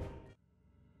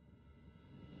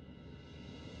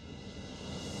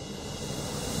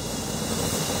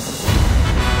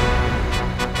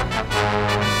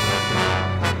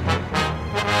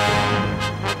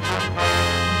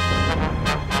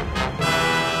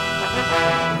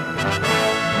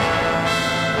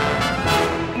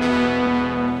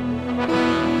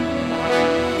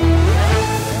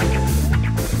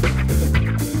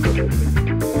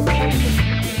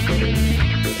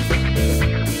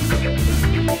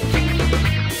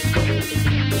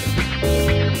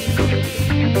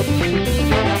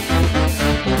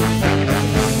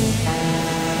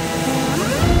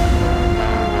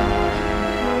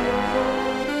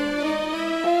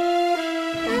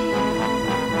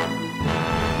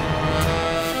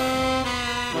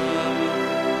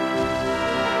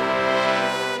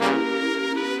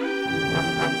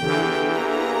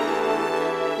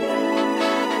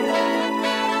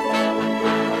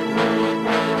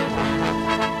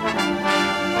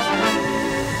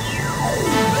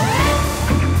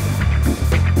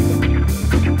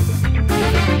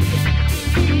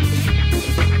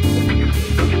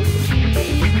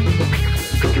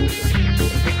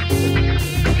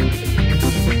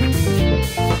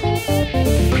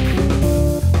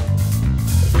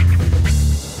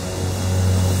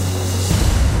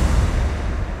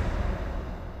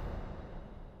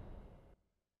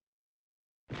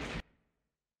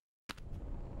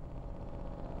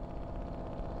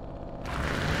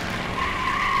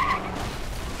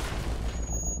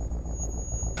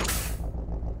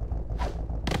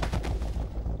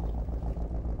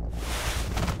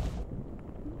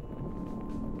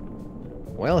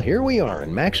 Well, here we are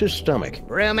in Max's stomach.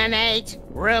 Ruminate!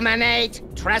 Ruminate!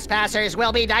 Trespassers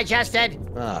will be digested!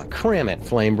 Ah, cram it,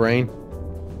 Flame Brain.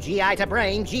 GI to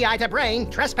brain, GI to brain,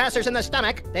 trespassers in the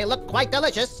stomach. They look quite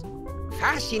delicious.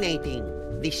 Fascinating.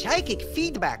 The psychic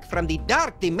feedback from the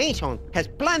dark dimension has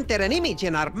planted an image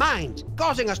in our minds,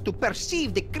 causing us to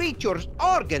perceive the creature's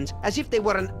organs as if they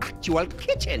were an actual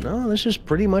kitchen. No, this is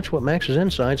pretty much what Max's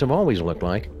insides have always looked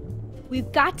like.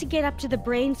 We've got to get up to the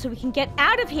brain so we can get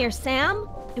out of here, Sam.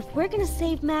 If we're gonna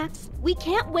save Max, we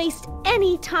can't waste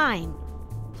any time.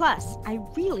 Plus, I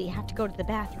really have to go to the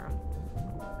bathroom.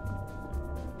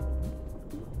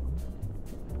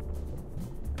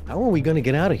 How are we going to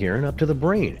get out of here and up to the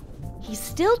brain? He's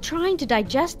still trying to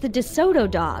digest the DeSoto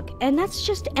dog, and that's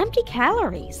just empty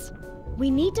calories.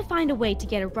 We need to find a way to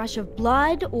get a rush of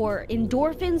blood or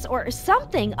endorphins or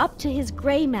something up to his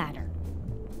gray matter.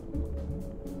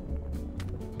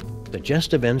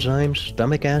 Digestive enzymes,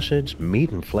 stomach acids,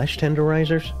 meat and flesh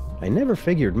tenderizers? I never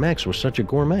figured Max was such a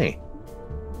gourmet.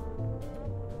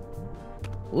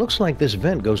 Looks like this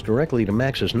vent goes directly to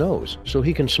Max's nose, so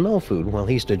he can smell food while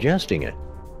he's digesting it.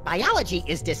 Biology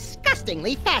is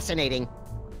disgustingly fascinating.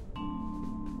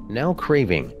 Now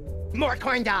craving. More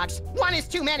corn dogs. One is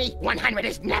too many. 100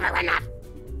 is never enough.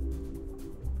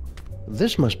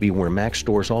 This must be where Max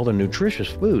stores all the nutritious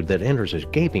food that enters his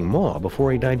gaping maw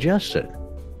before he digests it.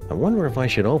 I wonder if I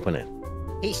should open it.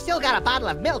 He's still got a bottle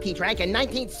of milk he drank in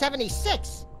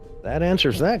 1976. That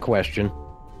answers that question.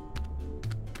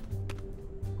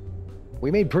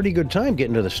 We made pretty good time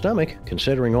getting to the stomach,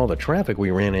 considering all the traffic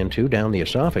we ran into down the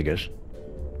esophagus.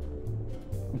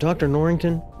 Dr.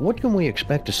 Norrington, what can we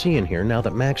expect to see in here now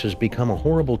that Max has become a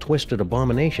horrible, twisted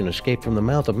abomination escaped from the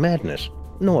mouth of madness?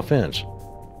 No offense.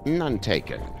 None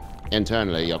taken.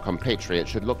 Internally, your compatriot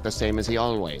should look the same as he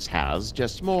always has,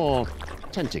 just more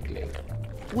tentacly.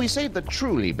 We save the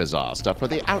truly bizarre stuff for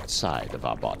the outside of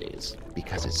our bodies,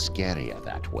 because it's scarier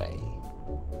that way.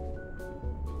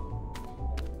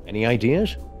 Any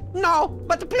ideas? No,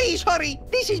 but please hurry.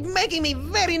 This is making me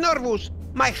very nervous.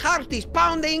 My heart is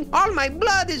pounding, all my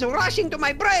blood is rushing to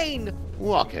my brain.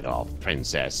 Walk it off,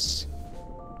 princess.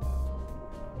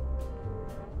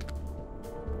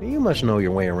 You must know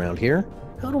your way around here.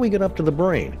 How do we get up to the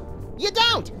brain? You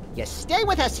don't! You stay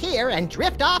with us here and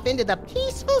drift off into the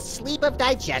peaceful sleep of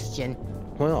digestion.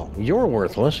 Well, you're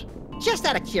worthless. Just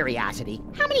out of curiosity,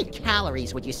 how many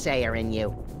calories would you say are in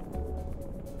you?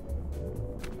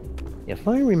 If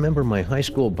I remember my high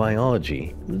school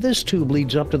biology, this tube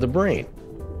leads up to the brain.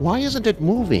 Why isn't it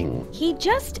moving? He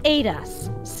just ate us,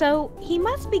 so he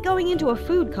must be going into a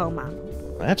food coma.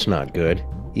 That's not good.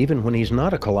 Even when he's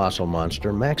not a colossal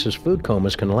monster, Max's food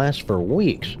comas can last for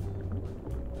weeks.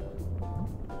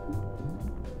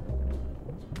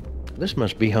 This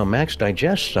must be how Max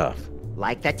digests stuff.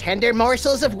 Like the tender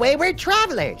morsels of wayward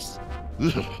travelers.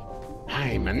 Ugh.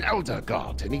 I'm an elder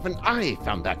god, and even I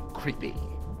found that creepy.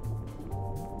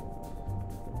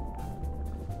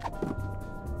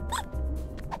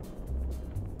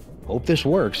 Hope this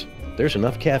works. There's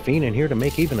enough caffeine in here to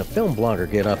make even a film blogger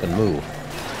get up and move.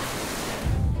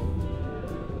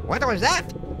 What was that?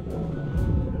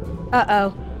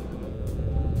 Uh-oh.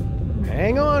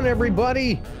 Hang on,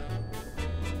 everybody!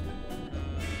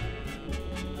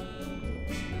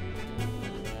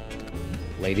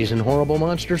 Ladies and horrible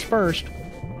monsters first.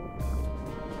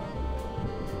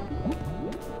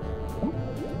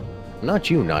 Not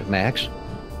you, not Max.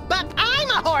 But I'm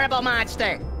a horrible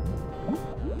monster!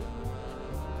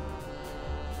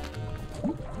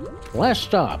 Last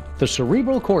stop, the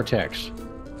cerebral cortex.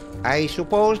 I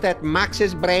suppose that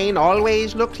Max's brain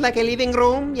always looks like a living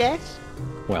room, yes?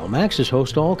 Well, Max is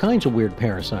host to all kinds of weird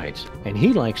parasites, and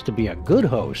he likes to be a good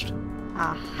host.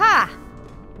 Aha!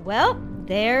 Well,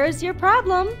 there's your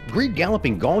problem. Greed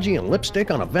galloping Golgi and lipstick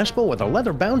on a Vespa with a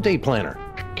leather-bound day planner.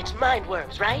 It's mind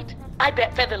worms, right? I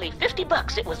bet Featherly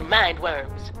 $50 it was mind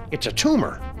worms. It's a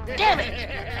tumor. Damn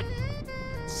it!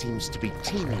 Seems to be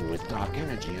teeming with dark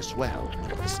energy as well.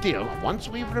 Still, once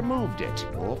we've removed it,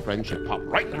 your friend should pop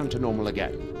right down to normal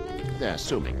again. They're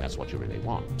assuming that's what you really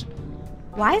want.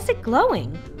 Why is it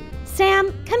glowing?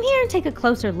 Sam, come here and take a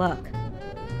closer look.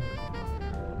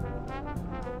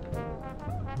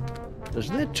 Does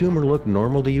that tumor look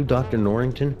normal to you, Dr.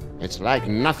 Norrington? It's like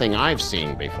nothing I've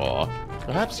seen before.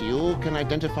 Perhaps you can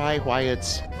identify why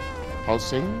it's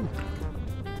pulsing?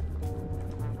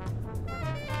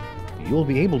 You'll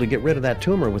be able to get rid of that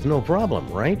tumor with no problem,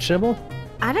 right, Sybil?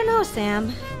 I don't know,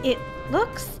 Sam. It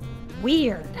looks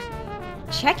weird.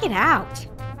 Check it out.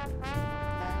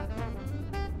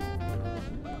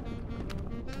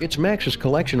 It's Max's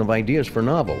collection of ideas for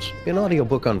novels, in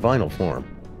audiobook on vinyl form.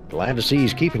 Glad to see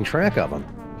he's keeping track of them.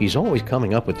 He's always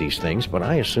coming up with these things, but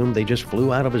I assumed they just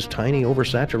flew out of his tiny,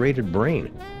 oversaturated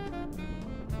brain.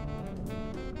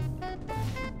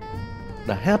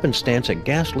 The Happenstance at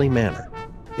Ghastly Manor.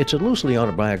 It's a loosely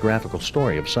autobiographical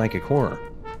story of psychic horror.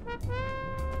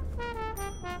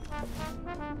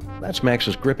 That's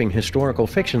Max's gripping historical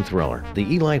fiction thriller, The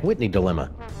Eli Whitney Dilemma.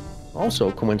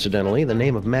 Also, coincidentally, the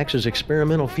name of Max's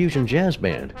experimental fusion jazz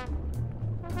band.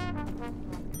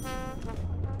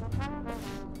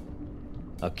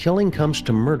 A Killing Comes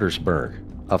to Murdersburg,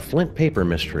 a Flint paper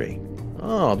mystery.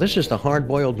 Oh, this is the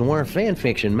hard-boiled noir fan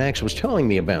fiction Max was telling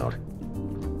me about.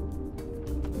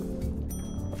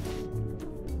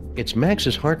 It's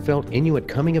Max's heartfelt Inuit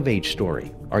coming-of-age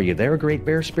story. Are you there, Great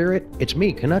Bear Spirit? It's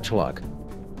me, Canuchlug.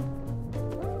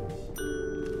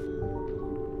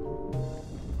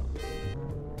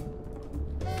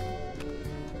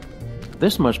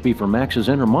 This must be for Max's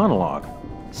inner monologue.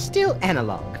 Still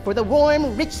analog, for the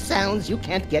warm, rich sounds you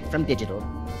can't get from digital.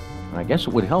 I guess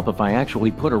it would help if I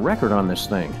actually put a record on this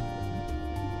thing.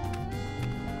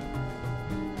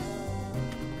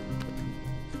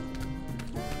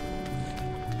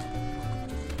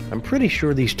 I'm pretty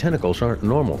sure these tentacles aren't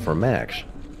normal for Max.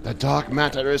 The dark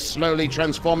matter is slowly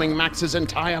transforming Max's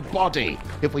entire body.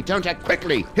 If we don't act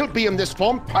quickly, he'll be in this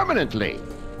form permanently.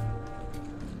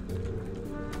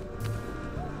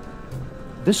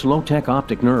 This low-tech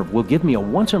optic nerve will give me a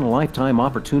once-in-a-lifetime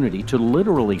opportunity to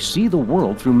literally see the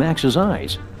world through Max's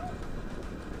eyes.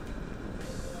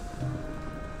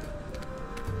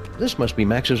 This must be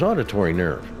Max's auditory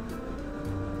nerve.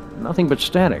 Nothing but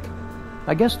static.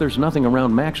 I guess there's nothing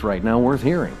around Max right now worth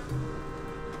hearing.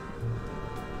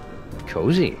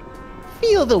 Cozy.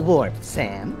 Feel the warmth,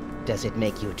 Sam. Does it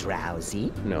make you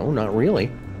drowsy? No, not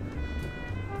really.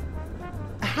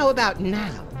 how about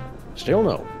now? Still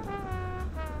no.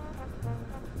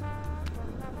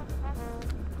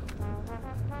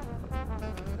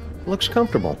 Looks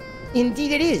comfortable.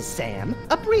 Indeed it is, Sam.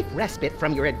 A brief respite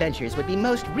from your adventures would be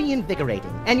most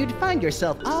reinvigorating, and you'd find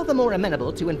yourself all the more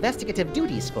amenable to investigative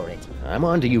duties for it. I'm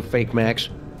on to you, Fake Max.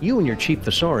 You and your cheap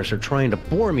thesaurus are trying to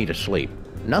bore me to sleep.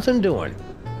 Nothing doing.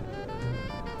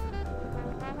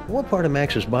 What part of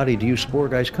Max's body do you spore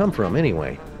guys come from,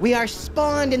 anyway? We are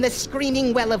spawned in the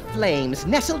screaming well of flames,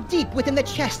 nestled deep within the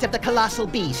chest of the colossal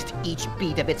beast, each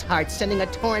beat of its heart sending a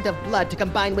torrent of blood to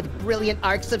combine with brilliant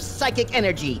arcs of psychic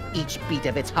energy, each beat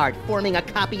of its heart forming a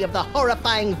copy of the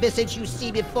horrifying visage you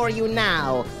see before you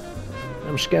now.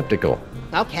 I'm skeptical.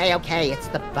 Okay, it's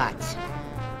the butt.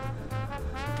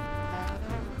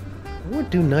 What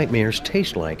do nightmares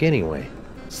taste like, anyway?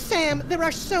 Sam, there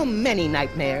are so many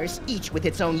nightmares, each with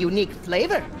its own unique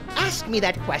flavor. Ask me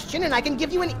that question and I can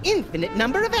give you an infinite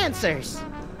number of answers.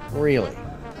 Really?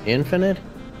 Infinite?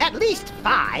 At least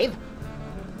 5.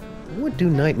 What do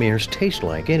nightmares taste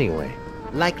like, anyway?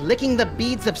 Like licking the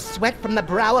beads of sweat from the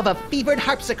brow of a fevered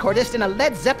harpsichordist in a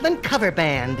Led Zeppelin cover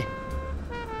band.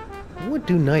 What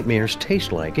do nightmares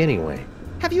taste like, anyway?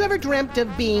 Have you ever dreamt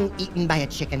of being eaten by a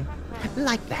chicken?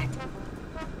 Like that.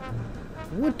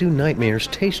 What do nightmares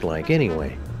taste like,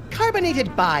 anyway?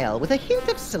 Carbonated bile with a hint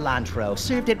of cilantro,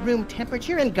 served at room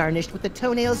temperature and garnished with the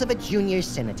toenails of a junior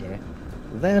senator.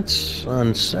 That's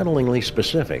unsettlingly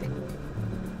specific.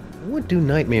 What do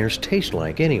nightmares taste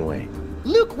like, anyway?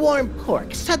 Lukewarm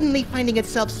pork suddenly finding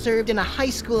itself served in a high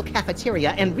school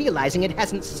cafeteria and realizing it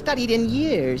hasn't studied in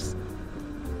years.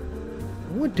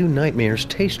 What do nightmares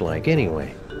taste like,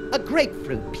 anyway? A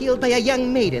grapefruit peeled by a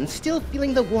young maiden still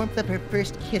feeling the warmth of her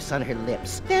first kiss on her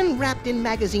lips, then wrapped in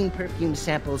magazine perfume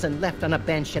samples and left on a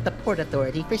bench at the Port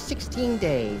Authority for 16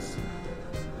 days.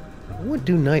 What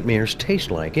do nightmares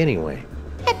taste like, anyway?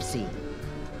 Pepsi.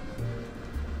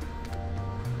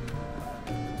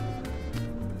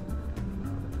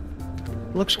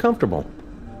 Looks comfortable.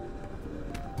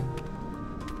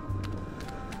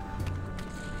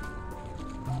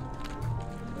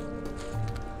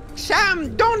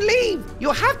 Sam, don't leave!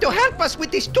 You have to help us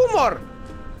with this tumor!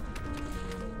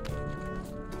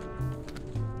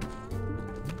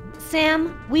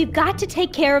 Sam, we've got to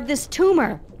take care of this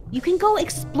tumor. You can go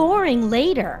exploring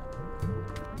later.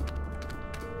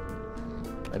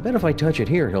 I bet if I touch it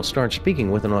here, he'll start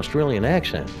speaking with an Australian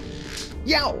accent.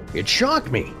 Yow! It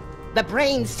shocked me! The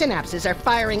brain's synapses are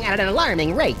firing at an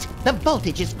alarming rate. The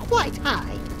voltage is quite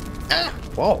high.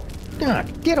 Whoa!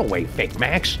 Get away, Fake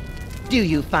Max! Do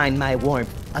you find my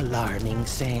warmth alarming,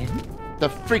 Sam? The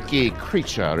freaky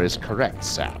creature is correct,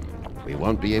 Sam. We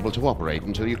won't be able to operate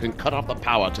until you can cut off the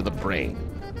power to the brain.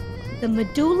 The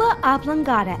medulla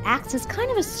oblongata acts as kind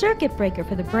of a circuit breaker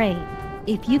for the brain.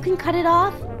 If you can cut it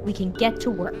off, we can get to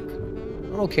work.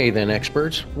 Okay then,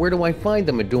 experts. Where do I find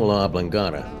the medulla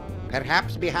oblongata?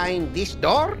 Perhaps behind this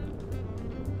door?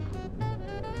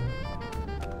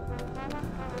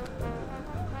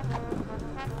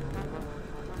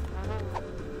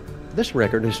 This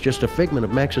record is just a figment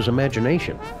of Max's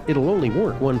imagination. It'll only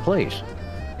work one place.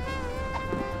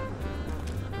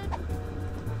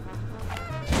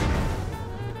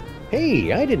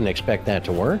 Hey, I didn't expect that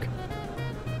to work.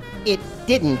 It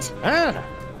didn't.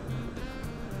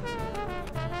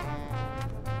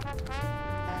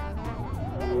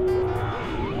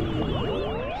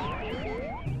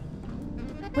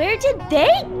 Where did they?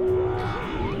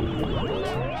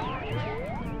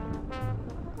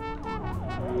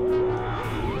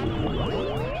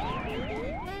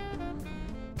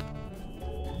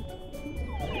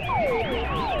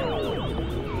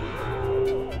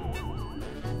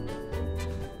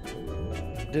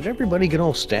 Did everybody get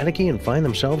all staticky and find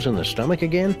themselves in the stomach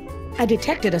again? I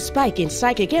detected a spike in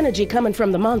psychic energy coming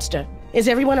from the monster. Is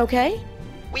everyone okay?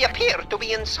 We appear to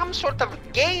be in some sort of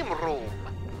game room.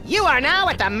 You are now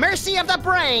at the mercy of the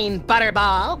brain,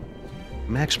 Butterball.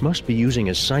 Max must be using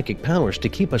his psychic powers to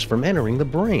keep us from entering the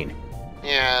brain.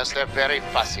 Yes, they're very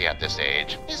fussy at this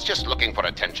age. He's just looking for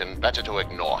attention. Better to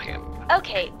ignore him.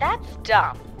 Okay, that's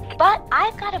dumb. But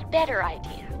I've got a better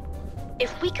idea.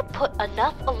 If we could put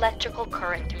enough electrical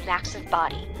current through Max's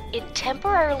body, it'd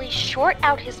temporarily short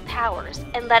out his powers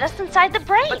and let us inside the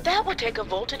brain. But that would take a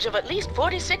voltage of at least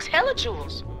 46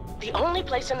 hellijoules. The only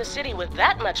place in the city with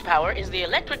that much power is the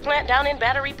electric plant down in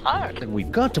Battery Park. Then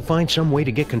we've got to find some way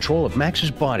to get control of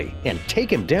Max's body and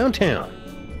take him downtown.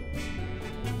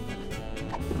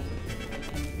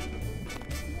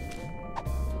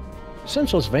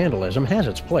 Senseless vandalism has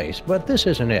its place, but this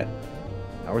isn't it.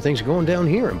 How are things going down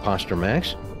here, Imposter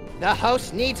Max? The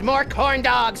host needs more corn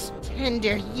dogs.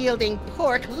 tender, yielding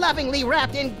pork lovingly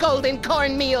wrapped in golden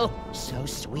cornmeal. So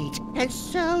sweet and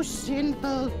so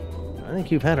sinful. I think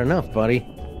you've had enough, buddy.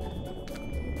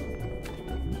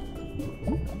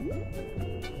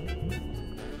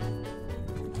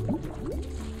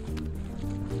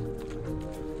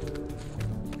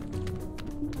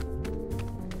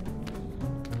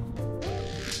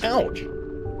 Ouch!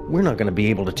 We're not going to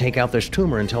be able to take out this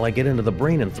tumor until I get into the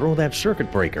brain and throw that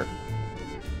circuit breaker.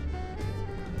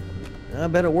 I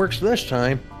bet it works this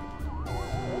time.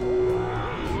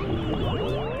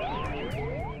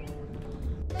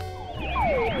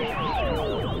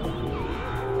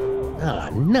 Ah,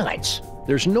 nuts!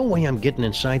 There's no way I'm getting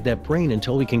inside that brain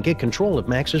until we can get control of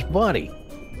Max's body.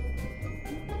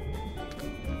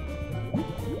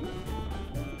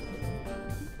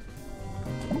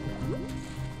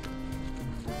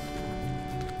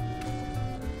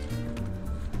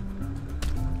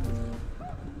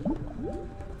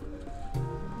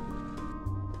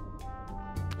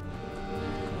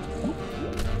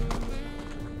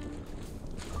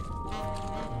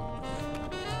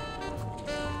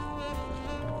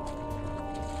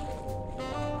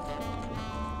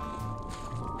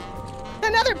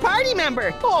 Another party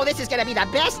member! Oh, this is gonna be the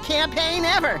best campaign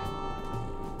ever!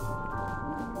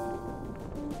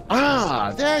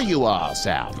 Ah, there you are,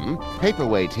 Sam.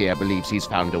 Paperweight here believes he's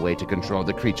found a way to control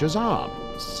the creature's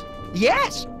arms.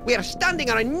 Yes, we're standing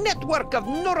on a network of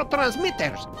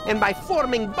neurotransmitters, and by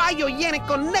forming biogenic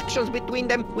connections between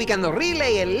them, we can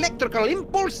relay electrical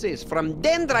impulses from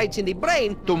dendrites in the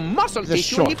brain to muscle The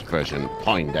tissue. short version,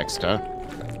 Poindexter.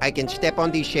 I can step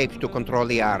on these shapes to control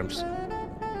the arms.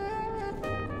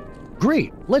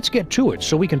 Great, let's get to it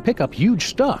so we can pick up huge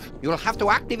stuff. You'll have to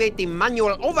activate the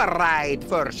manual override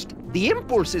first. The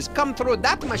impulses come through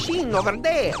that machine over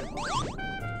there.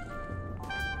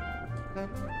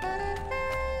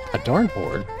 A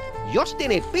dartboard? Just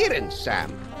in appearance,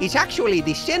 Sam. It's actually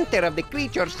the center of the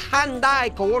creature's hand-eye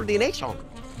coordination.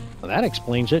 Well, that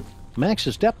explains it.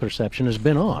 Max's depth perception has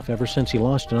been off ever since he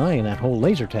lost an eye in that whole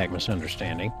laser tag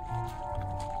misunderstanding.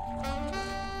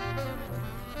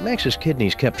 Max's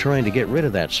kidneys kept trying to get rid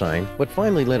of that sign, but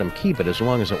finally let him keep it as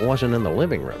long as it wasn't in the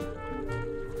living room.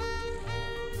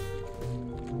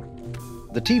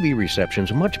 The TV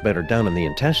reception's much better down in the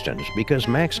intestines because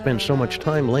Max spends so much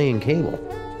time laying cable.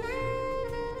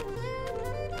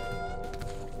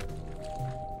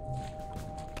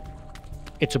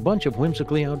 It's a bunch of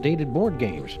whimsically outdated board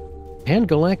games.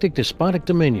 Pan-Galactic Despotic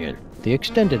Dominion, the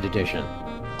extended edition.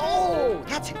 Oh,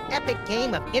 that's an epic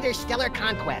game of interstellar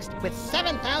conquest with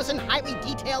 7,000 highly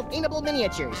detailed paintable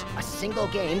miniatures. A single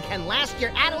game can last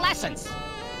your adolescence.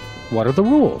 What are the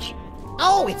rules?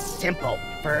 Oh, it's simple.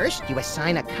 First, you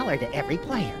assign a color to every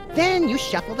player. Then you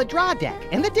shuffle the draw deck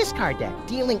and the discard deck,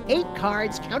 dealing 8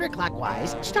 cards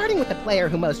counterclockwise, starting with the player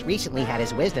who most recently had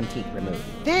his wisdom teeth removed.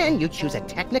 Then you choose a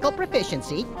technical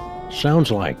proficiency. Sounds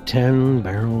like 10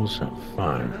 barrels of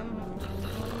fun.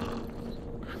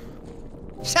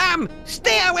 Sam,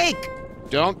 stay awake!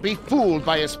 Don't be fooled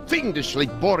by his fiendishly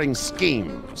boring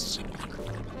schemes.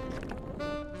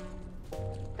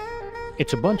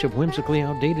 It's a bunch of whimsically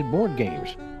outdated board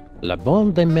games. La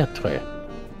Bonne de Maître.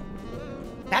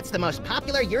 That's the most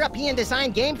popular European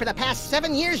design game for the past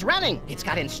 7 years running. It's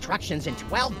got instructions in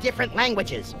 12 different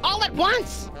languages, all at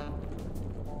once!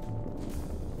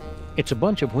 It's a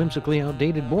bunch of whimsically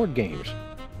outdated board games.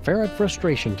 Ferret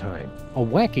Frustration Time, a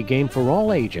wacky game for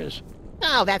all ages.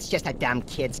 Oh, that's just a dumb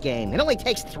kid's game. It only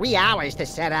takes 3 hours to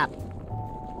set up.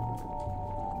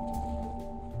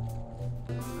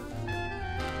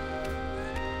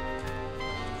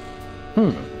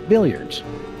 Billiards.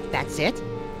 That's it?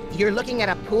 You're looking at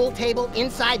a pool table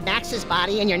inside Max's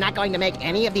body and you're not going to make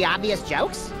any of the obvious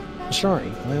jokes?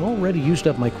 Sorry, I already used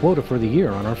up my quota for the year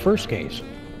on our first case.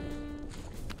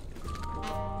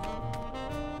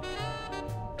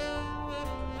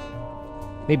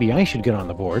 Maybe I should get on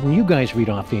the board and you guys read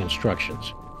off the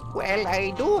instructions. Well,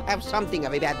 I do have something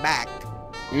of that back.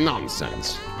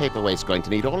 Nonsense. Paperweight's going to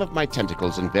need all of my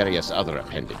tentacles and various other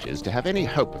appendages to have any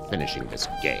hope of finishing this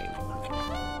game.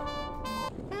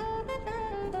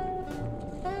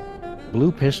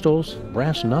 Blue pistols,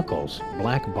 brass knuckles,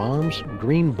 black bombs,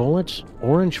 green bullets,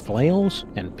 orange flails,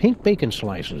 and pink bacon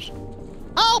slices.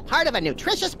 All part of a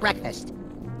nutritious breakfast.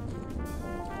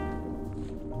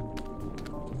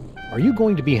 Are you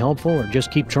going to be helpful or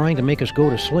just keep trying to make us go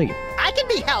to sleep? I can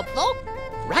be helpful.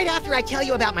 Right after I tell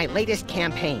you about my latest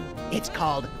campaign. It's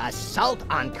called Assault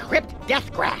on Crypt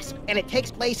Death Grasp, and it takes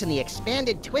place in the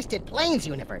expanded Twisted Plains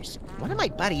universe. One of my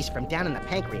buddies from down in the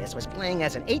Pancreas was playing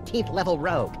as an 18th level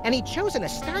rogue, and he'd chosen a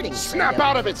starting... Snap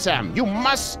out of it, Sam! You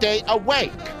must stay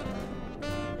awake!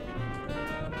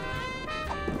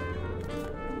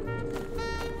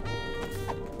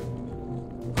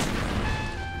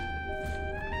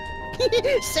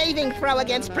 Saving throw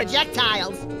against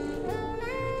projectiles.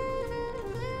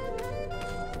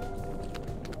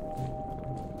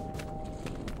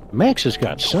 Max has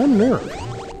got some nerve.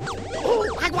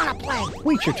 Ooh, I want to play.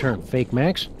 Wait your turn, Fake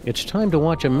Max. It's time to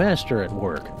watch a master at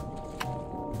work.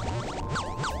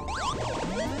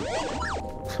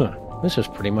 Huh, this is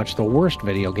pretty much the worst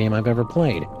video game I've ever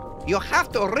played. You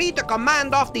have to read the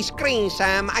command off the screen,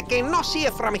 Sam. I cannot see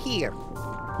it from here.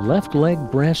 Left leg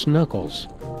brass knuckles.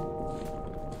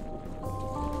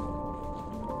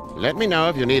 Let me know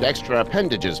if you need extra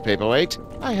appendages, Paperweight.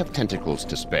 I have tentacles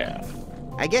to spare.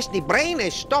 I guess the brain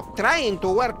has stopped trying to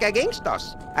work against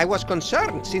us. I was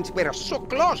concerned since we're so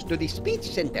close to the speech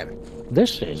center.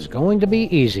 This is going to be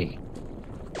easy.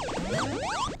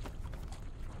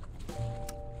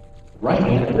 Right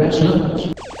hand brass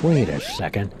knuckles. Wait a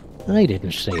second. I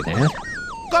didn't say that.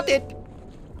 Got it!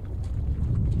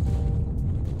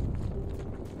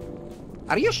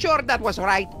 Are you sure that was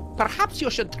right? Perhaps you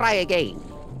should try again.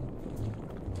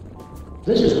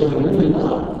 This is going really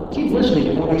loud. Keep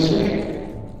listening to what I say.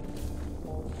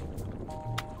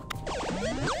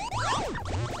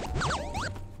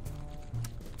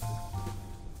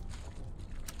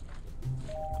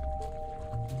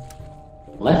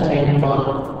 Left hand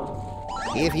bottom.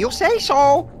 If you say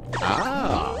so.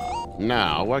 Ah,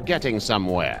 now we're getting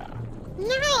somewhere.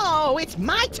 No, it's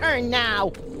my turn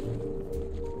now.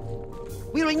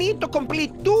 We'll need to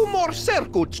complete 2 more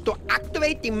circuits to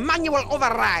activate the manual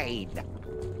override.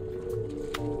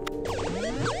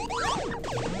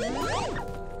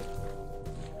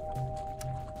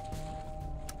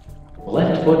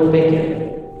 Left foot bacon.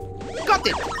 Got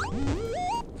it!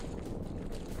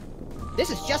 This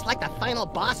is just like the final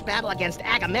boss battle against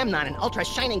Agamemnon in Ultra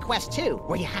Shining Quest 2,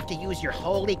 where you have to use your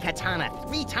holy katana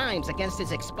 3 times against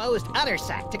his exposed other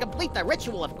sack to complete the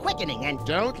ritual of quickening and—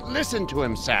 Don't listen to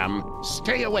him, Sam.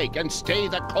 Stay awake and stay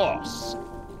the course.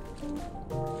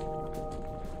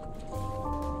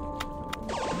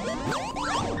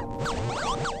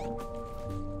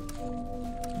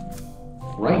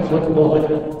 Right foot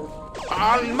bullet.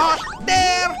 Almost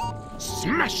there!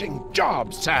 Smashing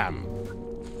job, Sam.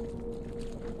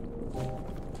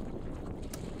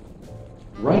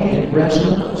 Right hand brass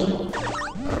knuckles.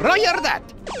 Roger that!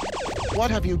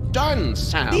 What have you done,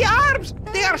 Sam? The arms!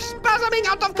 They are spasming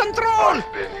out of control!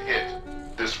 I've been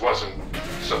hit. This wasn't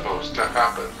supposed to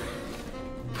happen.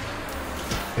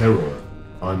 Error.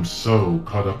 I'm so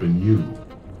caught up in you.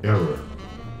 Error.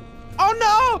 Oh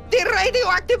no! The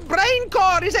radioactive brain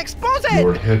core is exposed!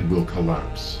 Your head will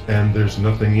collapse, and there's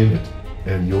nothing in it.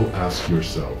 And you'll ask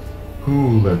yourself,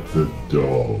 who let the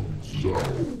dogs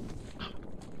out?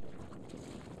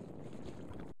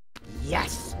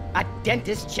 Yes! A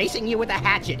dentist chasing you with a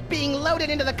hatchet, being loaded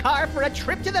into the car for a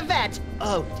trip to the vet!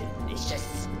 Oh,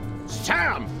 delicious.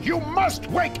 Sam, you must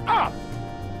wake up!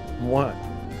 What?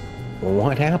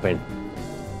 What happened?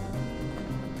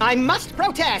 I must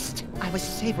protest! I was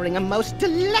savoring a most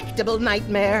delectable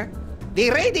nightmare.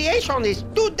 The radiation is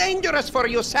too dangerous for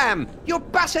you, Sam. You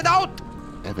pass it out.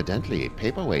 Evidently,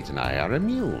 Paperweight and I are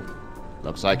immune.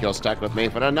 Looks like you're stuck with me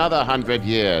for another 100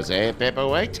 years, eh,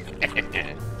 Paperweight?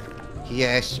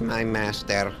 Yes, my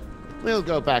master. We'll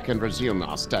go back and resume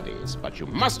our studies, but you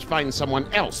must find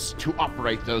someone else to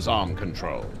operate those arm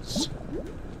controls.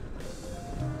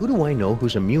 Who do I know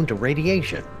who's immune to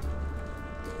radiation?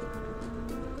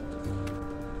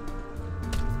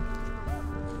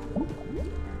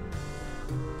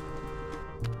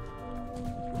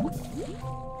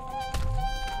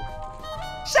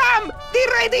 Sam!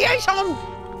 The radiation!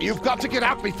 You've got to get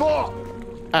out before...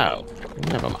 Oh,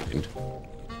 never mind.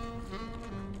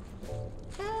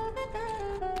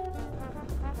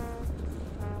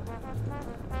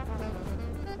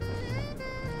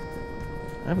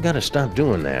 I've got to stop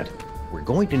doing that. We're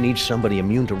going to need somebody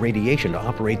immune to radiation to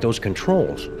operate those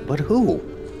controls. But who?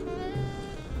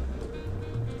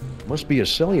 Must be a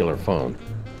cellular phone.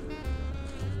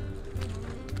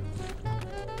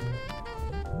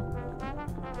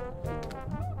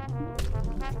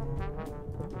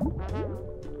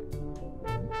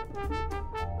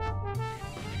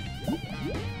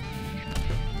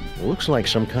 Looks like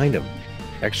some kind of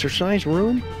exercise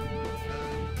room?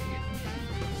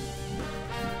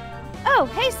 Oh,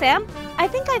 hey Sam. I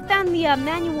think I found the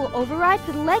manual override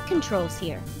for the leg controls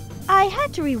here. I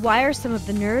had to rewire some of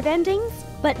the nerve endings,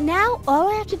 but now all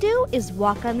I have to do is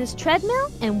walk on this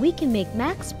treadmill and we can make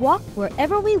Max walk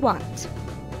wherever we want.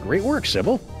 Great work,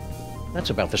 Sybil.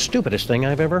 That's about the stupidest thing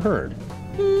I've ever heard.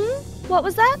 What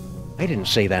was that? I didn't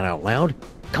say that out loud.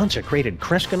 Consecrated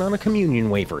Kreskin on a communion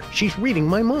wafer. She's reading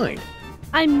my mind.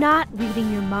 I'm not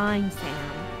reading your mind,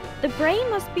 Sam. The brain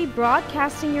must be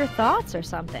broadcasting your thoughts or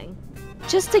something.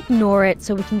 Just ignore it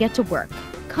so we can get to work.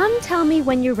 Come tell me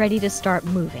when you're ready to start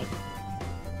moving.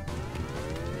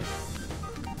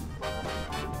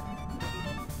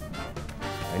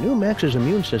 I knew Max's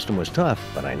immune system was tough,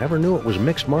 but I never knew it was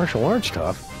mixed martial arts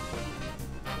tough.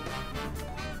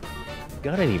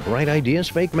 Got any bright ideas,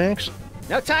 Fake Max?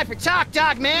 No time for talk,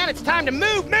 dog man. It's time to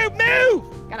move, move,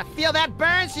 move! Gotta feel that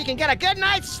burn so you can get a good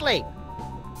night's sleep.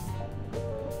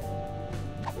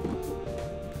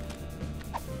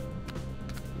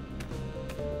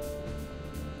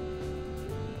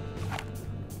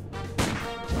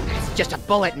 It's just a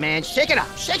bullet, man. Shake it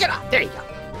off, shake it off. There you go.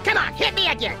 Come on, hit me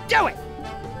again. Do it!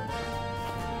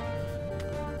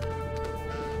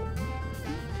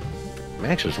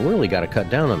 Max has really got to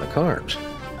cut down on the carbs.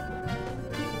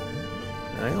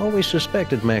 I always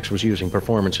suspected Max was using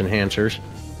performance enhancers.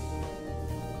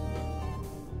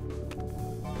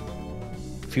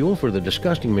 Fuel for the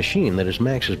disgusting machine that is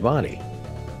Max's body.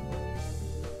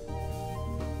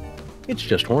 It's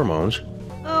just hormones.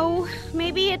 Oh,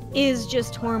 maybe it is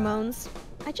just hormones.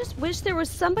 I just wish there was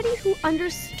somebody who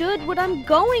understood what I'm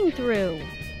going through.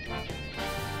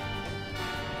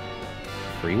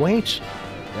 Free weights?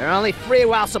 They're only free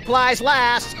while supplies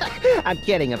last. I'm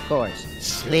kidding, of course.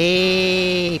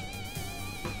 Sleep.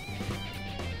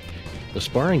 The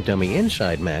sparring dummy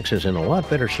inside Max is in a lot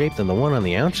better shape than the one on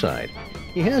the outside.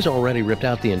 He has already ripped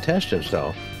out the intestines,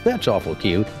 though. That's awful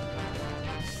cute.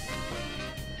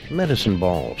 Medicine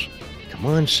balls. Come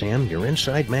on, Sam, you're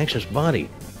inside Max's body.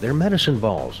 They're medicine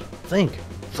balls. Think.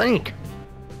 Think!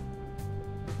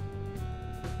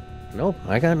 Nope,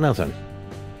 I got nothing.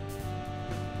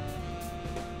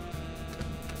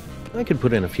 I could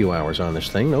put in a few hours on this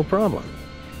thing, no problem.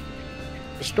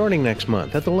 Starting next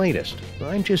month, at the latest.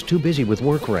 I'm just too busy with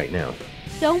work right now.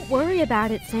 Don't worry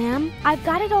about it, Sam. I've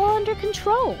got it all under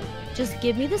control. Just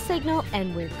give me the signal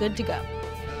and we're good to go.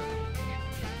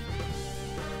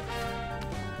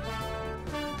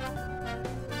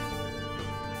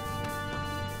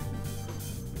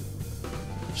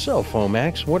 So,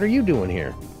 Fomax, what are you doing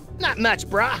here? Not much,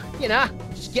 brah. You know,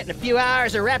 just getting a few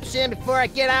hours of reps in before I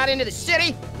get out into the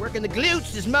city. Working the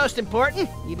glutes is most important,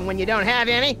 even when you don't have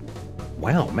any.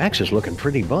 Wow, Max is looking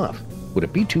pretty buff. Would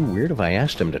it be too weird if I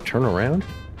asked him to turn around?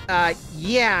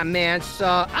 Yeah, man,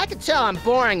 so I can tell I'm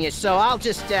boring you, so I'll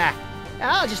just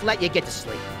let you get to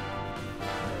sleep.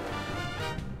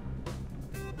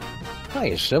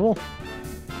 Hiya, Sybil.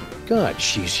 God,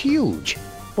 she's huge.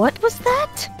 What was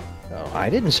that? Oh, I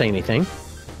didn't say anything.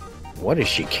 What is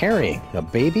she carrying? A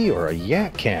baby or a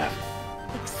yak calf?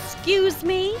 Excuse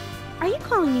me? Are you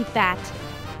calling me fat?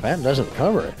 Fat doesn't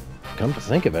cover it. Come to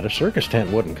think of it, a circus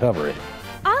tent wouldn't cover it.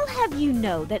 I'll have you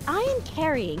know that I am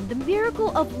carrying the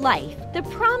miracle of life, the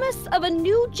promise of a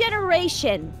new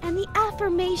generation, and the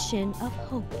affirmation of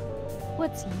hope.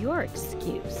 What's your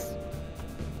excuse?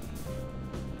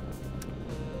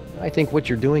 I think what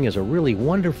you're doing is a really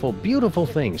wonderful, beautiful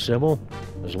thing, Sybil.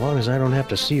 As long as I don't have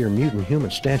to see your mutant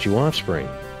human statue offspring.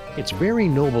 It's very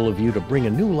noble of you to bring a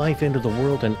new life into the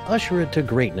world and usher it to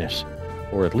greatness.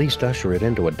 Or at least usher it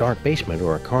into a dark basement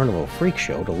or a carnival freak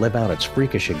show to live out its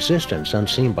freakish existence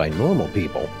unseen by normal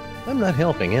people. I'm not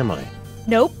helping, am I?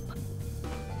 Nope.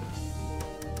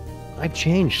 I've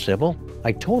changed, Sybil.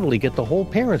 I totally get the whole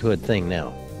parenthood thing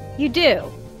now. You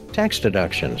do? Tax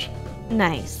deductions.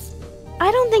 Nice.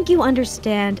 I don't think you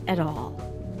understand at all.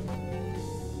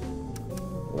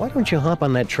 Why don't you hop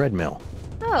on that treadmill?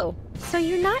 Oh, so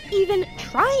you're not even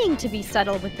trying to be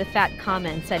subtle with the fat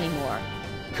comments anymore.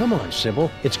 Come on, Sybil.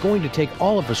 It's going to take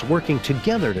all of us working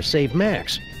together to save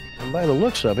Max. And by the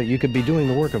looks of it, you could be doing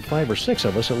the work of 5 or 6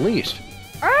 of us at least.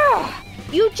 Ugh!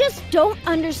 You just don't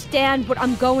understand what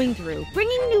I'm going through,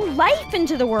 bringing new life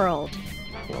into the world.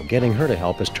 Well, getting her to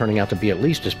help is turning out to be at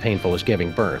least as painful as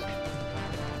giving birth.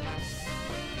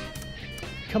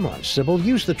 Come on, Sybil,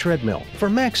 use the treadmill, for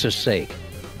Max's sake.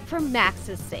 For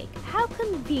Max's sake, how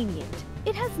convenient.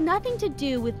 It has nothing to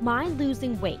do with my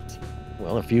losing weight.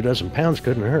 Well, a few dozen pounds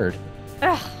couldn't hurt.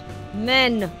 Ugh,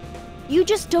 men. You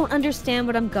just don't understand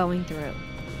what I'm going through.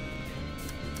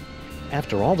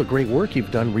 After all the great work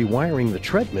you've done rewiring the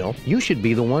treadmill, you should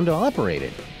be the one to operate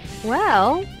it.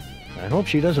 Well... I hope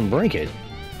she doesn't break it.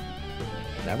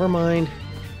 Never mind.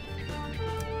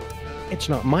 It's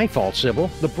not my fault, Sybil.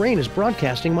 The brain is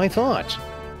broadcasting my thoughts.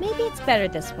 Maybe it's better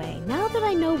this way, now that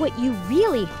I know what you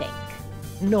really think.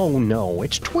 No,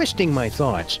 it's twisting my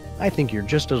thoughts. I think you're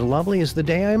just as lovely as the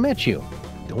day I met you.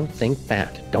 Don't think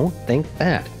that. Don't think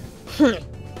that.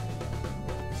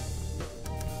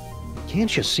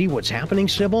 Can't you see what's happening,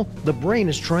 Sybil? The brain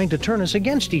is trying to turn us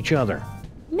against each other.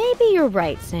 Maybe you're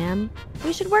right, Sam.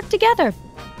 We should work together.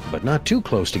 But not too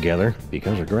close together,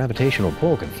 because her gravitational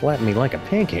pull could flatten me like a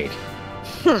pancake.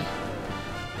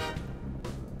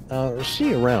 See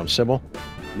you around, Sybil.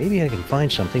 Maybe I can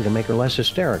find something to make her less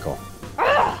hysterical.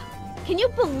 Ugh! Can you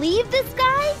believe this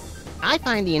guy? I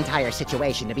find the entire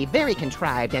situation to be very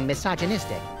contrived and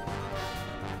misogynistic.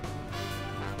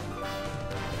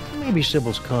 Maybe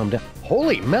Sybil's calmed down.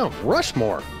 Holy Mount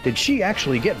Rushmore! Did she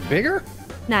actually get bigger?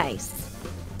 Nice.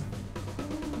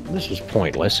 This is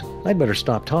pointless. I'd better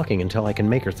stop talking until I can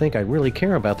make her think I really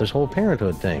care about this whole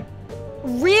parenthood thing.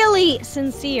 Really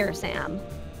sincere, Sam.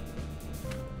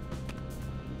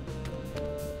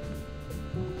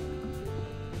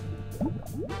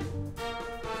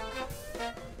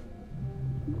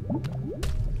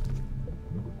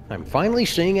 I'm finally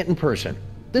seeing it in person.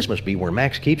 This must be where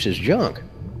Max keeps his junk.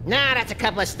 Nah, that's a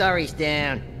couple of stories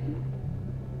down.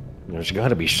 There's got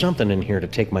to be something in here to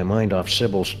take my mind off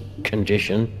Sybil's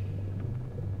condition.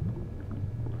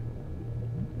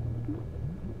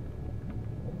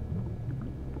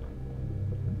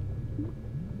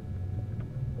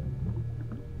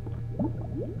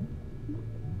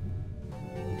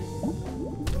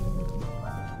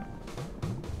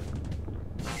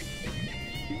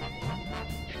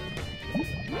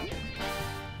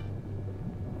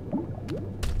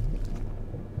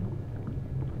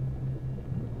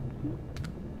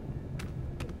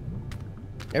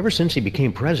 Ever since he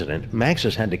became president, Max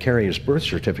has had to carry his birth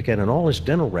certificate and all his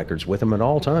dental records with him at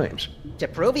all times. To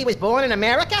prove he was born in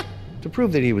America? To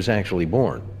prove that he was actually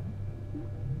born.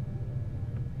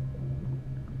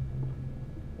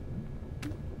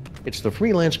 It's the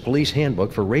Freelance Police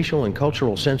Handbook for Racial and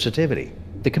Cultural Sensitivity.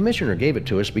 The commissioner gave it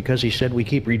to us because he said we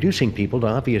keep reducing people to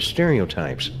obvious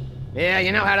stereotypes. Yeah,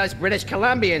 you know how those British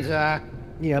Columbians are.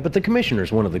 Yeah, but the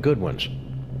commissioner's one of the good ones.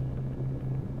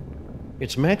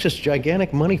 It's Max's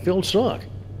gigantic money-filled sock.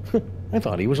 I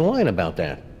thought he was lying about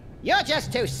that. You're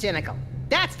just too cynical.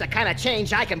 That's the kind of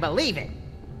change I can believe in.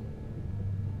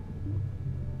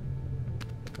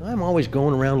 I'm always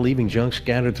going around leaving junk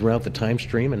scattered throughout the time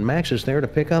stream, and Max is there to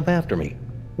pick up after me.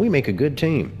 We make a good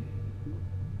team.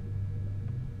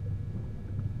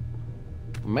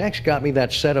 Max got me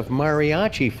that set of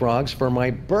mariachi frogs for my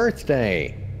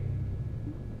birthday.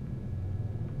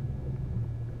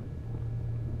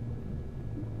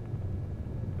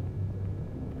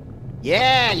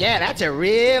 Yeah, that's a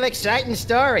real exciting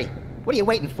story. What are you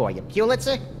waiting for, you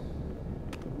Pulitzer?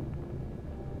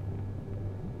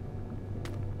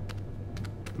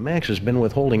 Max has been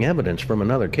withholding evidence from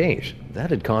another case.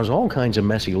 That'd cause all kinds of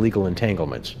messy legal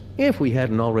entanglements, if we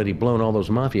hadn't already blown all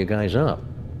those Mafia guys up.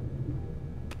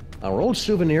 Our old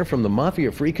souvenir from the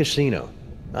Mafia-free casino.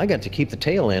 I got to keep the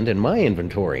tail end in my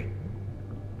inventory.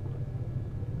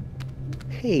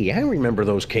 Hey, I remember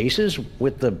those cases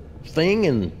with the thing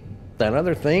and that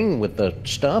other thing with the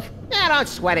stuff. Nah, don't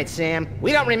sweat it, Sam.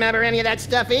 We don't remember any of that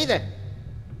stuff either.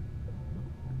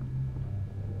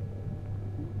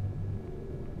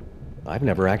 I've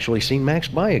never actually seen Max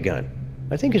buy a gun.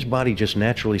 I think his body just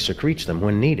naturally secretes them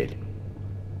when needed.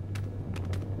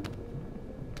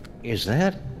 Is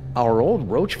that our old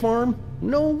roach farm?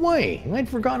 No way! I'd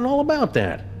forgotten all about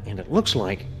that. And it looks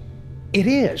like it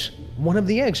is. One of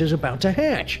the eggs is about to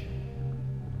hatch.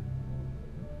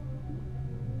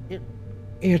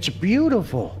 It's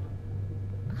beautiful.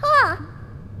 Huh?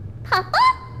 Papa?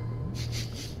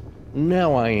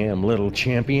 Now I am, little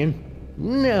champion.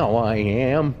 Now I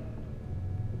am.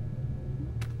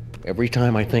 Every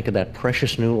time I think of that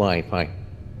precious new life, I...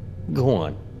 Go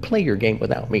on, play your game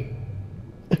without me.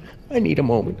 I need a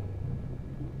moment.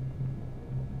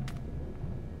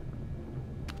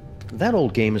 That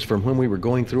old game is from when we were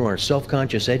going through our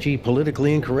self-conscious, edgy,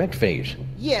 politically incorrect phase.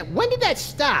 Yeah, when did that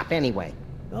stop, anyway?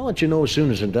 I'll let you know as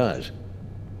soon as it does.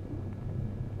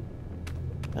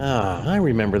 Ah, I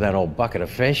remember that old bucket of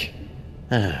fish.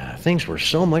 Ah, things were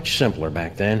so much simpler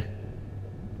back then.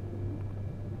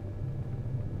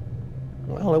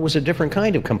 Well, it was a different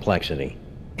kind of complexity.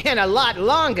 And a lot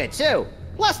longer, too.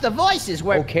 Plus the voices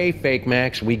were... Okay, Fake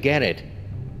Max, we get it.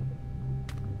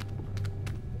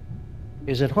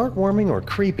 Is it heartwarming or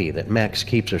creepy that Max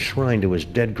keeps a shrine to his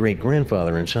dead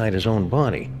great-grandfather inside his own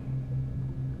body?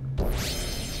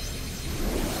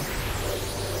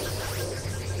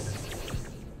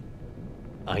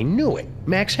 I knew it!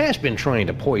 Max has been trying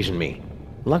to poison me.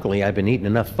 Luckily, I've been eating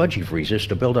enough fudgy freezes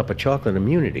to build up a chocolate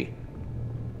immunity.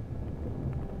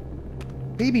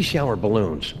 Baby shower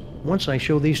balloons. Once I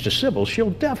show these to Sybil,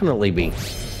 she'll definitely be...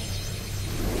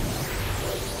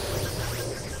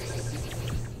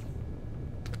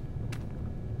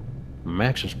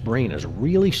 Max's brain is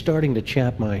really starting to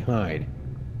chap my hide.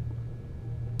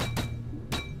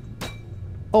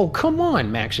 Oh, come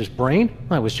on, Max's brain.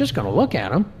 I was just gonna look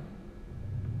at him.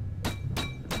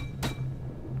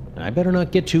 I better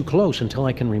not get too close until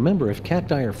I can remember if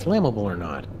cacti are flammable or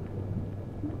not.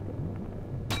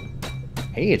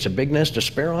 Hey, it's a big nest of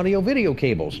spare audio-video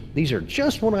cables. These are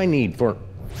just what I need for...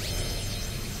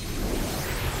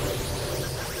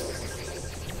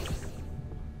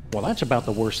 Well, that's about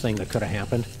the worst thing that could have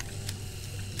happened.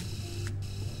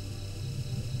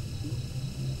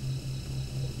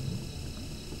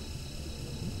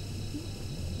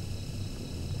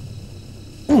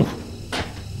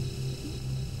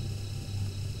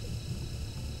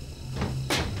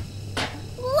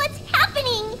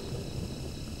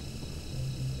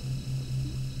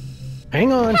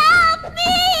 Hang on. Help me!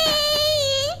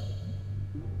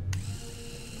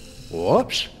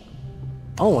 Whoops.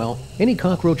 Oh well, any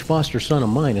cockroach foster son of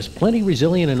mine is plenty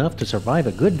resilient enough to survive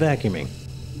a good vacuuming.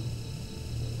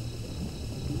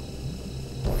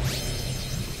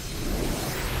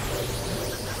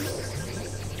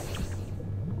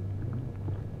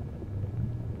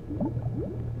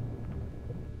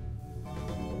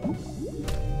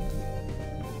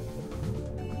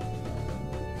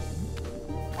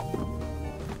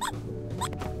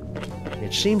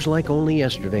 It seems like only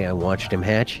yesterday I watched him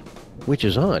hatch, which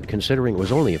is odd considering it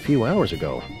was only a few hours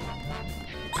ago.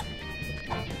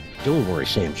 Don't worry,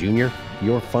 Sam Jr.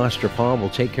 Your foster paw will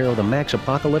take care of the Max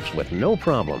apocalypse with no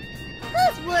problem.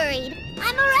 Who's worried?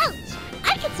 I'm a roach.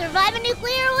 I could survive a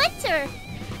nuclear winter.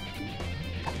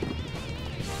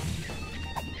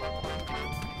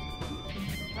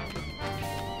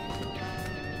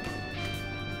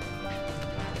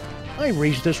 I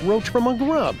raised this roach from a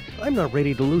grub. I'm not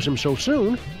ready to lose him so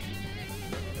soon.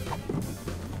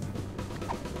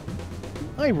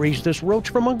 I raised this roach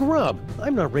from a grub.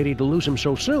 I'm not ready to lose him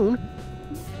so soon.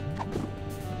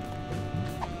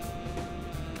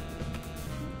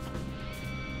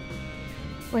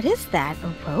 What is that,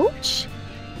 a roach?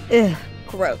 Ugh,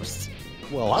 gross.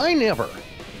 Well, I never.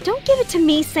 Don't give it to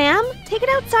me, Sam. Take it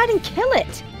outside and kill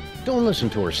it. Don't listen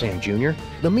to her, Sam Jr.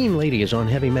 The mean lady is on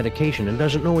heavy medication and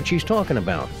doesn't know what she's talking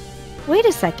about. Wait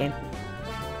a second.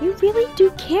 You really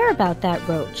do care about that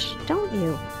roach, don't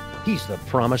you? He's the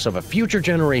promise of a future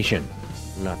generation.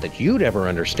 Not that you'd ever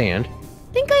understand.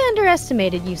 Think I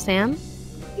underestimated you, Sam.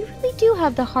 You really do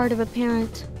have the heart of a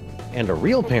parent. And a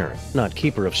real parent, not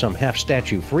keeper of some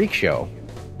half-statue freak show.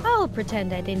 I'll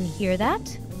pretend I didn't hear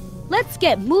that. Let's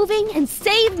get moving and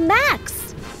save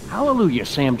Max! Hallelujah,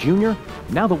 Sam Jr.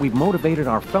 Now that we've motivated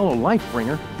our fellow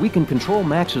Lifebringer, we can control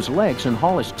Max's legs and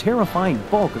haul his terrifying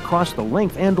bulk across the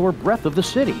length and/or breadth of the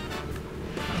city.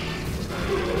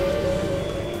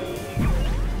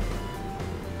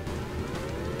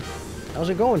 How's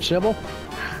it going, Sybil?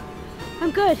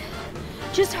 I'm good.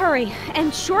 Just hurry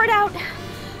and short out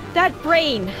that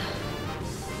brain.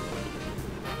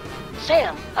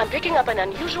 Sam, I'm picking up an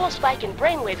unusual spike in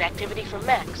brainwave activity from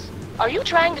Max. Are you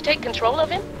trying to take control of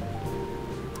him?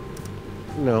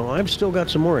 No, I've still got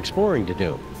some more exploring to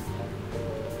do.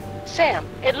 Sam,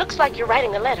 it looks like you're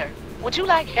writing a letter. Would you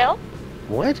like help?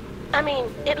 What? I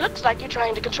mean, it looks like you're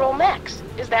trying to control Max.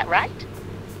 Is that right?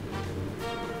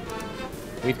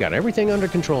 We've got everything under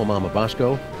control, Mama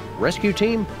Bosco. Rescue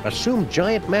team, assume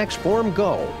giant Max form,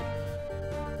 go.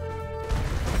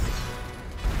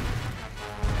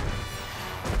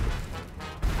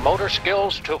 Motor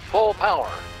skills to full power.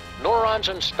 Neurons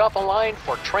and stuff aligned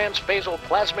for transphasal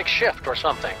plasmic shift or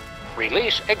something.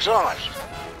 Release exhaust.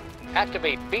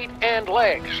 Activate feet and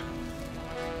legs.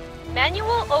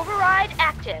 Manual override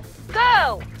active.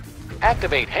 Go!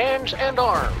 Activate hands and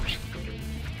arms.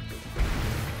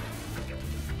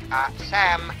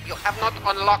 Sam, you have not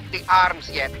unlocked the arms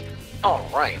yet. All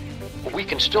right. We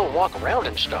can still walk around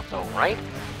and stuff though, right?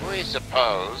 We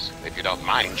suppose, if you don't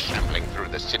mind shambling through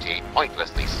the city,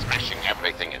 pointlessly smashing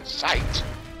everything in sight.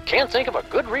 Can't think of a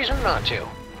good reason not to.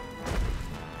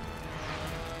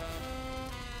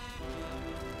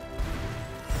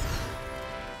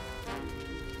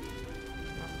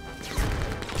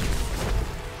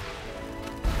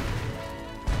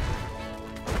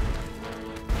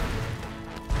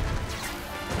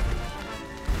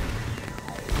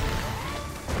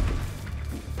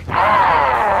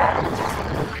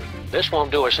 This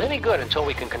won't do us any good until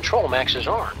we can control Max's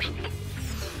arms.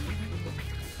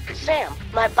 Sam,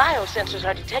 my biosensors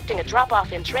are detecting a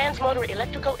drop-off in transmotor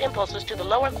electrical impulses to the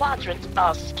lower quadrants.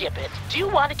 I'll skip it. Do you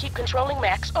want to keep controlling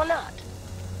Max or not?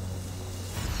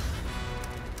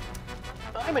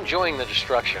 I'm enjoying the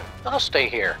destruction. I'll stay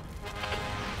here.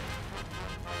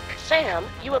 Sam,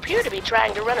 you appear to be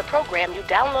trying to run a program you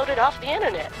downloaded off the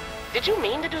internet. Did you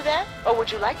mean to do that, or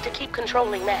would you like to keep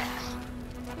controlling Max?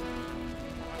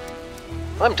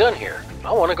 I'm done here.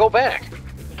 I want to go back.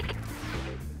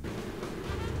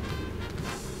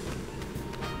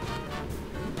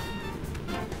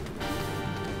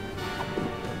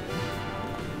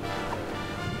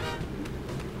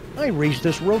 I raised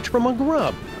this roach from a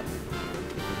grub.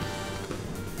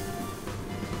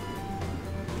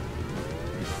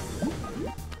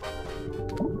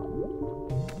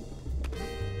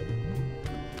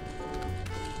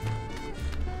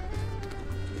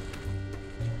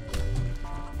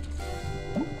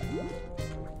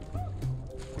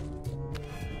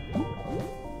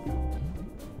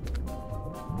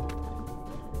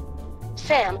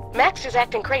 Sam, Max is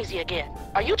acting crazy again.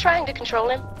 Are you trying to control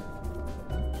him?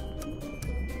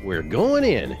 We're going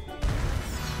in.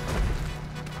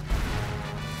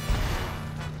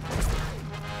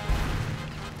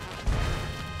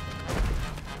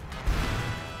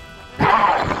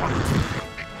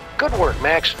 Good work,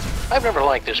 Max. I've never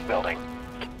liked this building.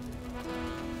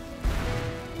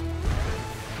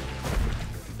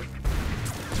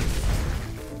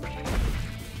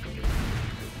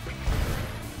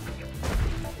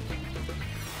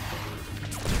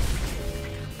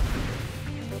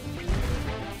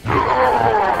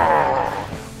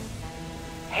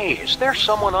 Hey, is there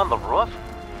someone on the roof?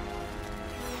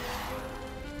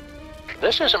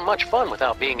 This isn't much fun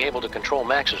without being able to control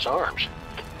Max's arms.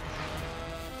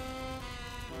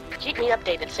 Keep me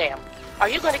updated, Sam. Are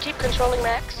you going to keep controlling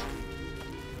Max?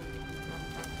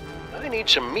 I need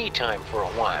some me time for a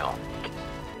while.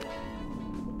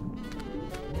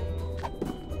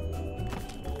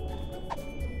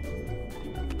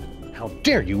 How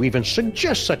dare you even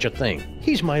suggest such a thing?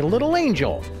 He's my little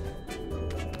angel.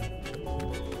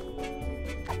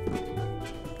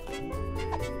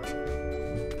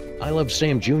 I love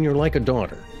Sam Jr. like a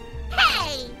daughter.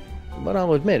 Hey! But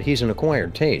I'll admit he's an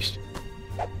acquired taste.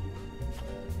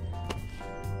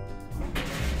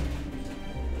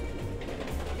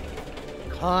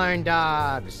 Corn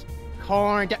dogs.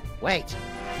 Wait.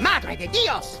 Madre de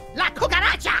Dios! La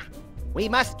cucaracha! We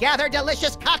must gather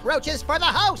delicious cockroaches for the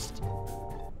host!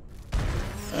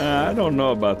 I don't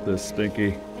know about this,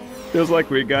 Stinky. Feels like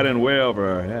we got in way over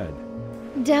our head.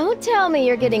 Don't tell me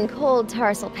you're getting cold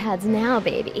tarsal pads now,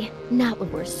 baby. Not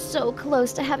when we're so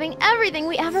close to having everything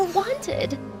we ever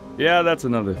wanted. Yeah, that's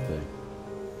another thing.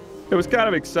 It was kind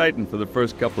of exciting for the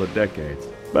first couple of decades,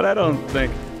 but I don't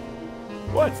think...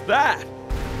 What's that?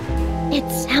 It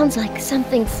sounds like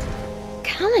something's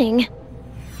coming.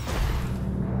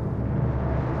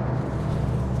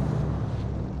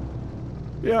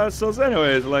 Yeah, so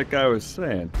anyways, like I was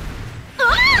saying...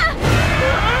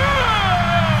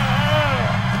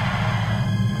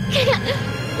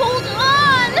 Hold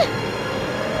on!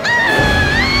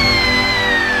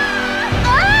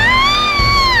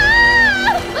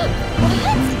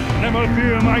 Never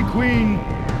fear, my queen.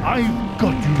 I've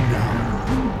got you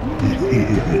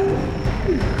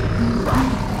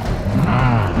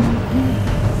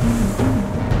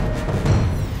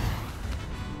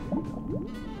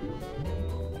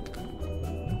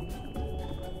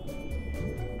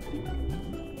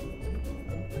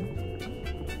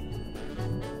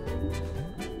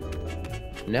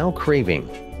Now craving.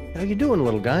 How you doing,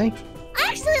 little guy? I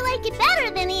actually like it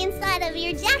better than the inside of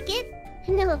your jacket.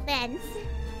 No offense.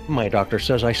 My doctor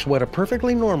says I sweat a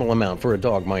perfectly normal amount for a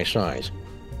dog my size.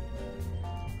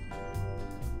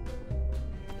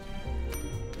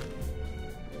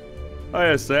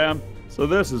 Hiya, Sam. So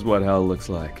this is what hell looks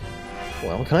like.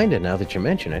 Well, kinda, now that you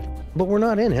mention it. But we're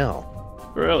not in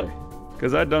hell. Really?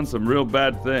 Because I'd done some real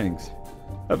bad things.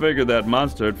 I figured that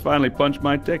monster had finally punched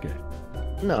my ticket.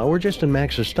 No, we're just in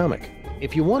Max's stomach.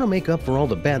 If you want to make up for all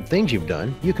the bad things you've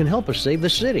done, you can help us save the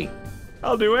city.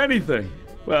 I'll do anything.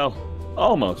 Well,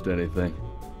 almost anything.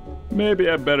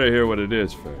 Maybe I better hear what it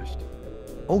is first.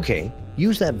 Okay,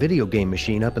 use that video game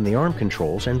machine up in the arm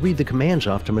controls and read the commands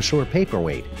off to Monsieur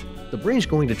Paperweight. The brain's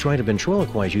going to try to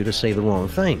ventriloquize you to say the wrong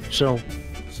thing, so...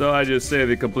 So I just say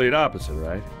the complete opposite,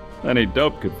 right? Any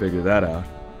dope could figure that out.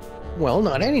 Well,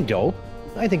 not any dope.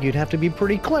 I think you'd have to be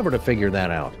pretty clever to figure that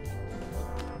out.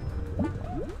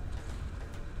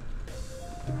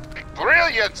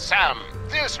 Brilliant, Sam!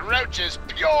 This roach is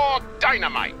pure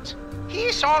dynamite!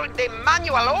 He solved the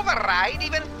manual override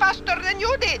even faster than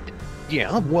you did.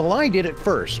 Yeah, well, I did it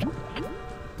first.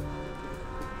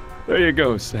 There you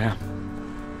go, Sam.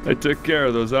 I took care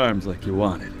of those arms like you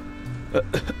wanted.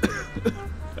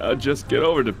 I'll just get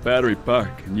over to Battery Park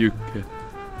and you can...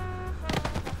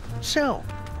 So,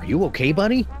 are you okay,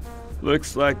 buddy?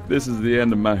 Looks like this is the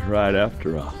end of my ride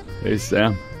after all. Hey,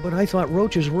 Sam. But I thought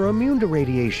roaches were immune to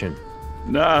radiation.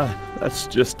 Nah, that's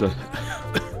just a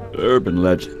urban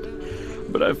legend.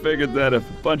 But I figured that if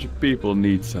a bunch of people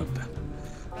need something,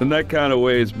 then that kind of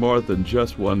weighs more than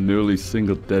just one newly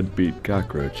single deadbeat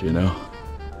cockroach, you know?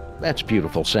 That's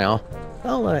beautiful, Sal.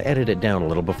 I'll edit it down a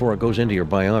little before it goes into your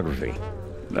biography.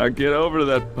 Now get over to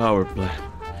that power plant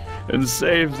and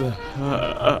save the...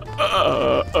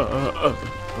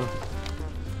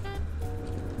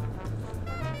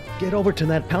 Get over to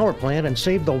that power plant and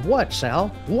save the what, Sal?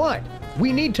 What?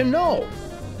 We need to know!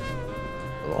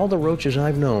 Of all the roaches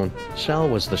I've known, Sal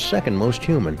was the second most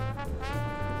human.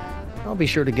 I'll be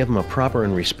sure to give him a proper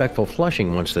and respectful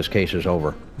flushing once this case is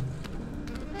over.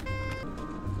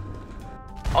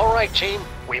 All right, team.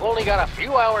 We've only got a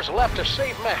few hours left to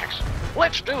save Max.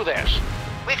 Let's do this.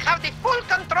 We have the full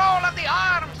control of the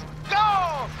arms!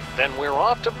 Go! Then we're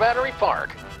off to Battery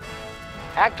Park.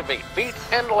 Activate feet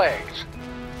and legs.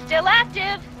 Still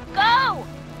active. Go!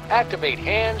 Activate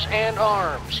hands and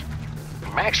arms.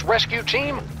 Max Rescue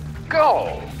Team,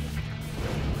 go!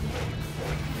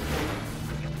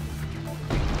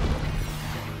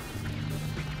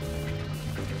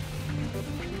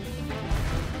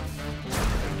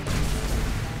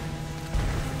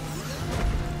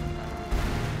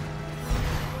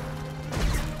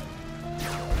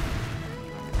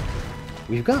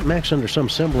 We've got Max under some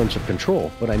semblance of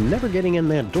control, but I'm never getting in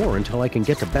that door until I can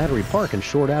get to Battery Park and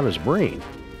short out his brain.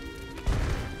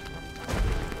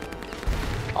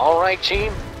 All right,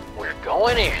 team. We're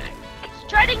going in.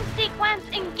 Strutting sequence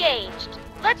engaged.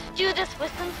 Let's do this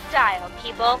with some style,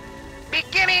 people.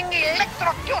 Beginning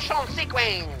electrocution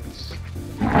sequence!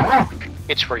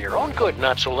 It's for your own good,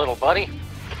 not so little buddy.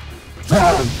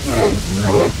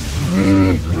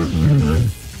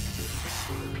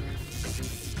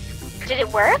 Did it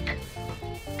work?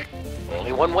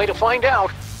 Only one way to find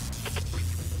out.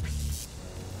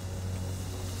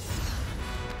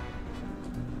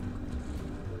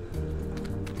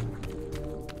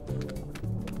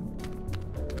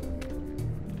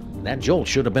 That jolt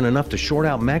should have been enough to short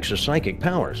out Max's psychic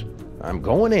powers. I'm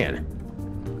going in.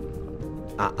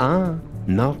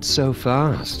 Not so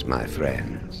fast, my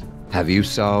friends. Have you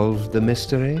solved the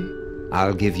mystery?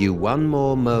 I'll give you one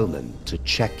more moment to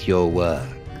check your work.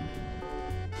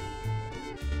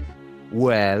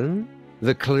 Well,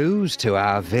 the clues to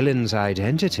our villain's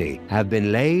identity have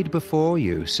been laid before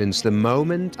you since the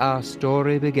moment our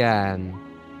story began.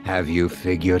 Have you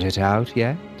figured it out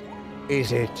yet?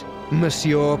 Is it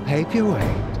Monsieur Paperweight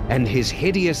and his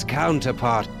hideous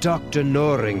counterpart, Dr.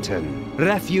 Norrington,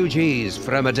 refugees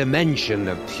from a dimension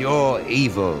of pure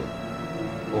evil?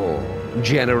 Or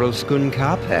General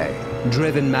Skunkape,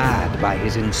 driven mad by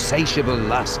his insatiable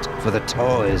lust for the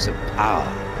toys of power?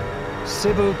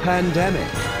 Sybil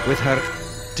Pandemic, with her...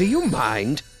 Do you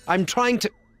mind? I'm trying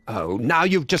to... Oh, now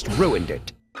you've just ruined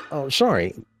it. Oh,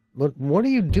 sorry, but what are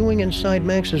you doing inside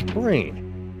Max's brain?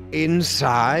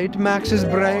 Inside Max's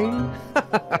brain?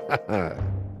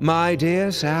 My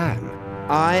dear Sam,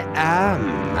 I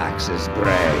am Max's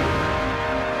brain.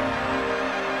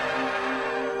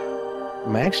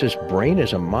 Max's brain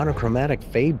is a monochromatic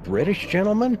fade British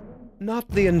gentleman? Not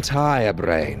the entire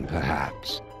brain,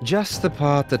 perhaps. Just the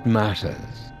part that matters.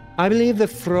 I believe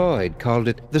that Freud called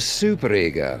it the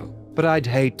superego, but I'd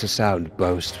hate to sound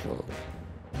boastful.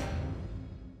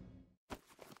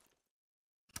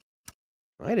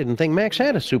 I didn't think Max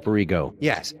had a superego.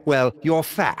 Yes, well, you're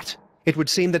fat. It would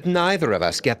seem that neither of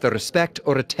us get the respect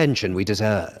or attention we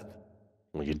deserve.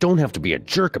 Well, you don't have to be a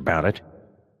jerk about it.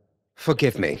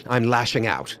 Forgive me, I'm lashing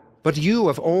out. But you,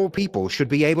 of all people, should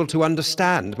be able to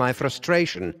understand my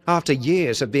frustration after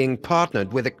years of being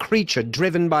partnered with a creature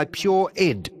driven by pure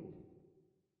id.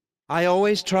 I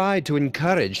always tried to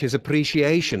encourage his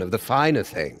appreciation of the finer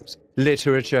things.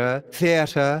 Literature,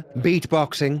 theater,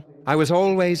 beatboxing. I was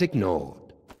always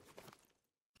ignored.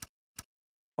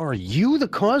 Are you the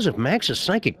cause of Max's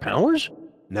psychic powers?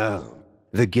 No.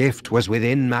 The gift was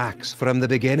within Max from the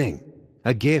beginning.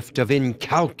 A gift of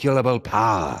incalculable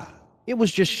power. It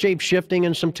was just shape-shifting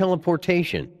and some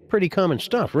teleportation. Pretty common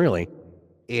stuff, really.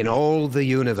 In all the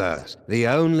universe, the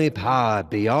only power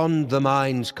beyond the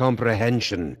mind's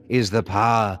comprehension is the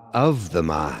power of the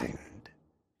mind.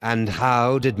 And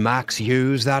how did Max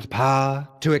use that power?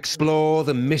 To explore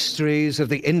the mysteries of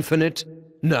the infinite?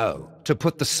 No, to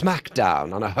put the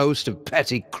smackdown on a host of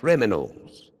petty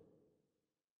criminals.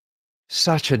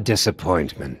 Such a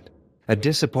disappointment. A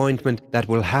disappointment that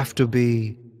will have to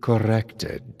be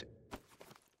corrected.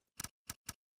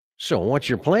 So what's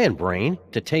your plan, Brain?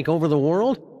 To take over the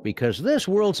world? Because this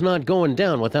world's not going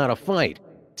down without a fight.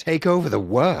 Take over the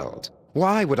world?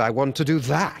 Why would I want to do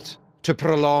that? To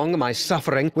prolong my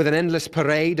suffering with an endless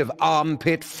parade of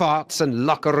armpit farts and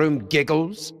locker room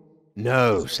giggles?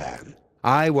 No, Sam.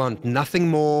 I want nothing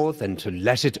more than to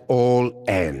let it all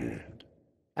end.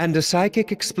 And a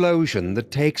psychic explosion that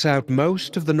takes out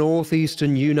most of the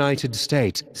northeastern United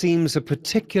States seems a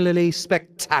particularly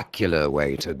spectacular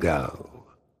way to go.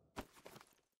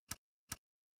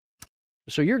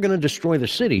 So you're gonna destroy the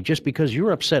city just because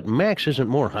you're upset Max isn't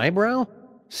more highbrow?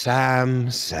 Sam.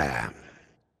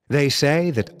 They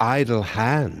say that idle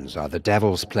hands are the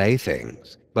devil's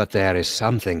playthings, but there is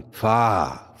something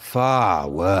far, far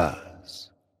worse.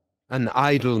 An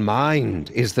idle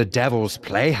mind is the devil's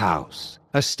playhouse,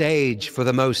 a stage for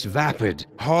the most vapid,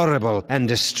 horrible, and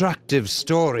destructive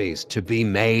stories to be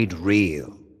made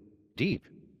real. Deep.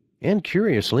 And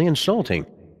curiously insulting.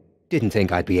 Didn't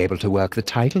think I'd be able to work the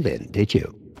title in, did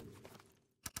you?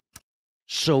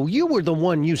 So you were the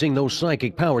one using those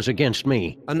psychic powers against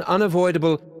me? An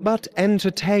unavoidable but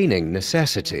entertaining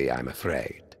necessity, I'm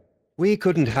afraid. We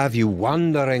couldn't have you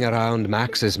wandering around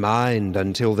Max's mind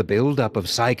until the buildup of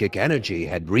psychic energy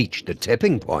had reached a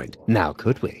tipping point, now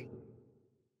could we?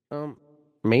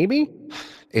 Maybe?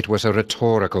 It was a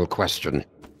rhetorical question.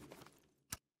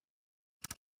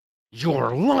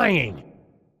 You're lying!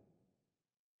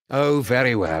 Oh,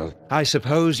 very well. I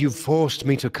suppose you've forced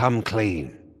me to come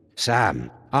clean. Sam,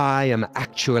 I am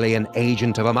actually an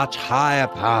agent of a much higher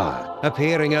power,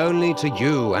 appearing only to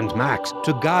you and Max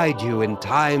to guide you in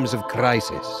times of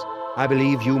crisis. I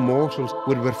believe you mortals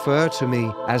would refer to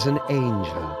me as an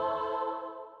angel.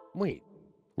 Wait,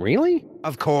 really?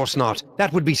 Of course not.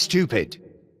 That would be stupid.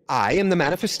 I am the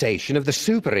manifestation of the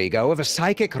superego of a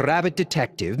psychic rabbit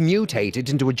detective mutated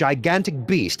into a gigantic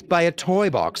beast by a toy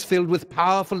box filled with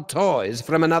powerful toys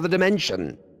from another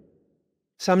dimension.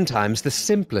 Sometimes the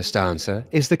simplest answer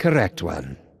is the correct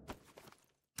one.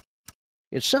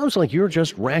 It sounds like you're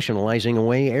just rationalizing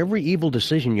away every evil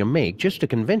decision you make just to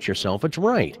convince yourself it's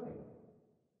right.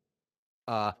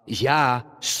 Yeah,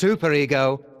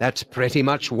 superego. That's pretty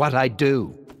much what I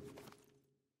do.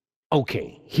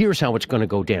 Okay, here's how it's gonna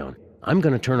go down. I'm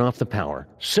gonna turn off the power.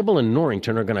 Sybil and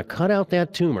Norrington are gonna cut out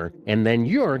that tumor, and then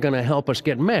you're gonna help us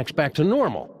get Max back to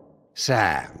normal.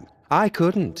 Sam, I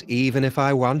couldn't, even if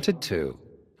I wanted to.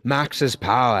 Max's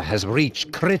power has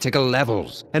reached critical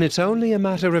levels, and it's only a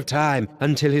matter of time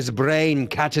until his brain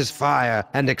catches fire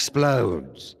and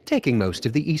explodes, taking most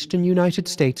of the eastern United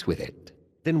States with it.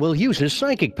 Then we'll use his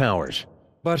psychic powers.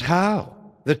 But how?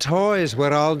 The toys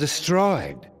were all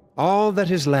destroyed. All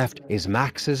that is left is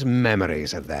Max's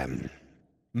memories of them.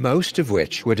 Most of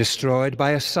which were destroyed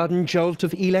by a sudden jolt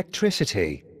of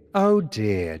electricity. Oh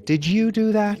dear, did you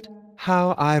do that?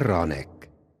 How ironic.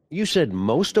 You said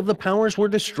most of the powers were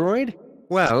destroyed?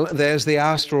 Well, there's the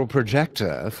astral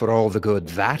projector for all the good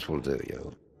that will do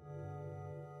you.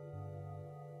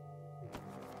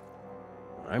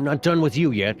 I'm not done with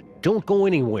you yet. Don't go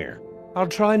anywhere. I'll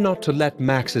try not to let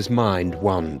Max's mind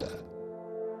wander.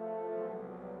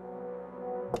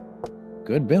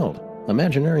 Good build.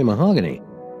 Imaginary mahogany.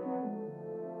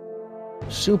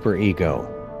 Super ego.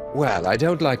 Well, I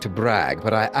don't like to brag,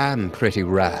 but I am pretty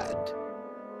rad.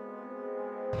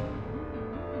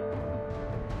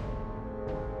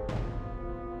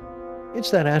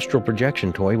 It's that astral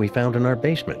projection toy we found in our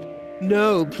basement.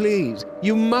 No, please.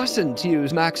 You mustn't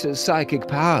use Max's psychic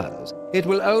powers. It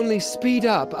will only speed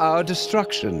up our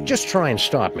destruction. Just try and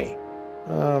stop me.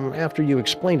 After you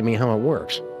explain to me how it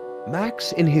works.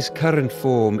 Max in his current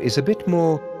form is a bit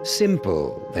more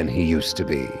simple than he used to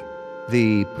be.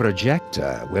 The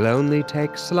projector will only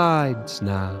take slides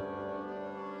now.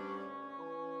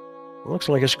 Looks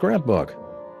like a scrapbook.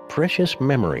 Precious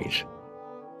memories.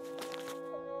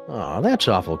 Aw, that's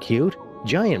awful cute.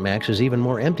 Giant Max is even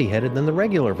more empty-headed than the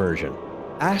regular version.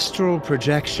 Astral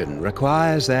projection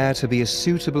requires there to be a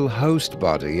suitable host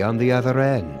body on the other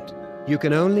end. You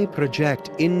can only project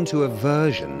into a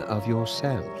version of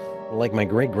yourself. Like my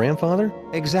great-grandfather?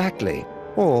 Exactly.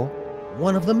 Or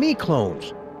one of the me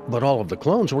clones. But all of the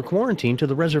clones were quarantined to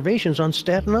the reservations on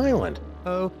Staten Island.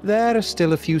 Oh, there are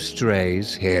still a few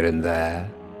strays here and there.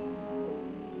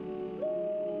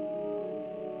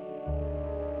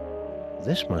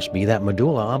 This must be that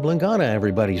medulla oblongata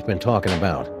everybody's been talking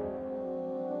about.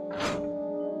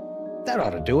 That ought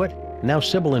to do it. Now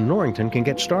Sybil and Norrington can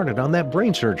get started on that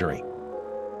brain surgery.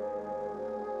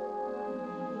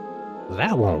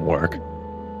 That won't work.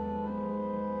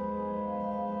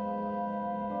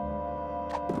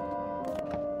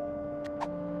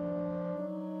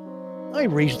 I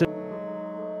raised it.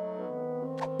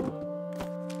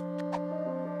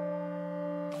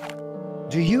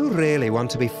 Do you really want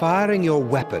to be firing your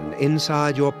weapon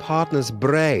inside your partner's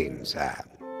brain, Sam?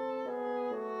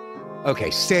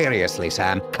 Okay, seriously,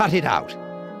 Sam, cut it out.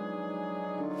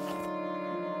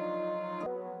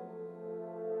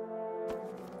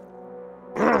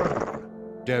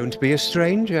 Don't be a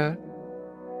stranger.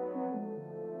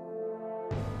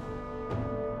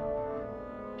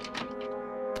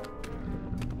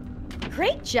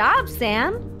 Great job,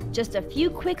 Sam. Just a few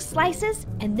quick slices,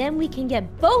 and then we can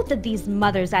get both of these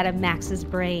mothers out of Max's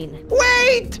brain.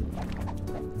 Wait!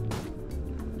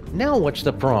 Now what's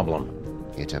the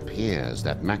problem? It appears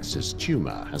that Max's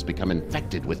tumor has become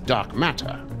infected with dark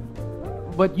matter.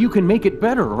 But you can make it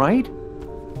better, right?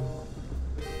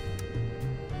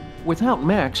 Without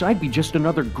Max, I'd be just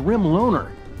another grim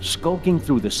loner, skulking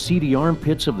through the seedy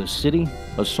armpits of the city,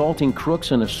 assaulting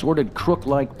crooks and assorted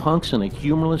crook-like punks in a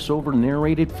humorless,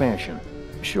 over-narrated fashion.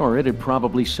 Sure, it'd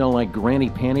probably sell like granny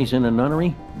panties in a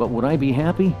nunnery, but would I be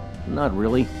happy? Not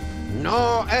really.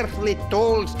 No earthly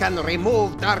tools can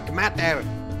remove dark matter.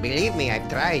 Believe me, I've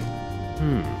tried.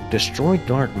 Destroy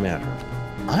dark matter.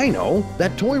 I know,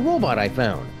 that toy robot I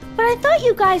found. But I thought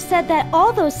you guys said that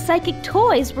all those psychic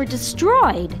toys were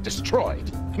destroyed.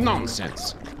 Destroyed?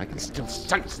 Nonsense! I can still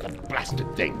sense the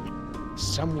blasted thing.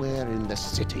 Somewhere in the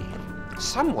city.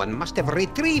 Someone must have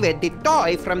retrieved the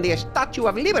toy from the Statue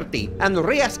of Liberty and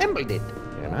reassembled it.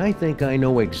 And I think I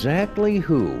know exactly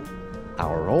who.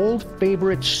 Our old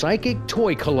favorite psychic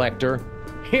toy collector,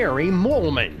 Harry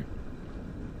Moleman.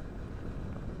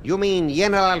 You mean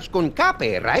General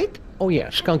Skunkape, right? Oh yeah,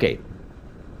 Skunkape.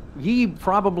 He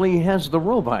probably has the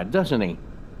robot, doesn't he?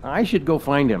 I should go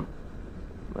find him.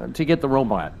 To get the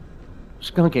robot.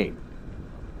 Skunkape.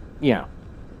 Yeah.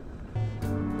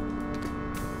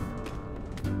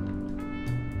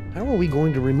 How are we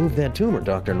going to remove that tumor,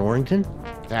 Dr. Norrington?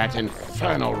 That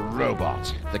infernal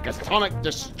robot, the Chthonic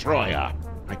Destroyer.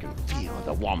 I can feel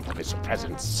the warmth of his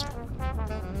presence.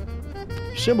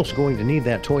 Sybil's going to need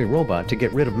that toy robot to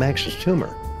get rid of Max's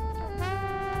tumor.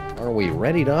 Are we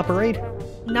ready to operate?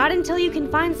 Not until you can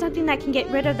find something that can get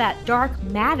rid of that dark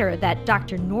matter that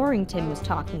Dr. Norrington was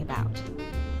talking about.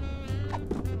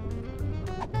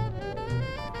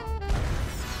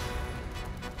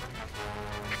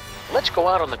 Let's go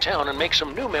out on the town and make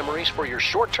some new memories for your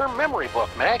short-term memory book,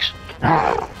 Max.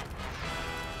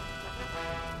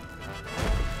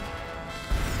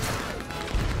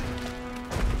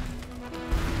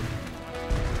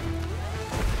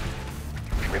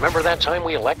 Remember that time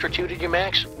we electrocuted you,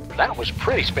 Max? That was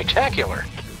pretty spectacular.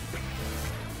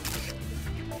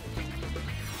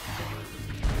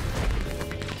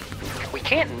 We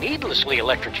can't needlessly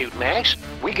electrocute Max.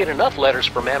 We get enough letters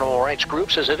from animal rights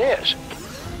groups as it is.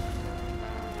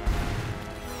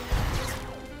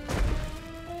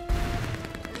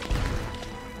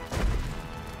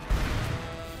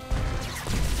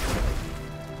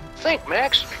 Think,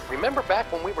 Max. Remember back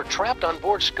when we were trapped on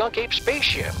board Skunkape's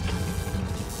spaceship?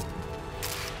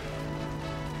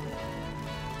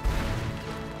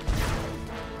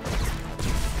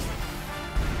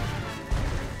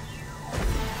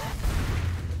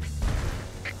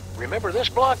 Remember this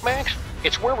block, Max?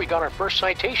 It's where we got our first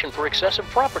citation for excessive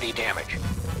property damage.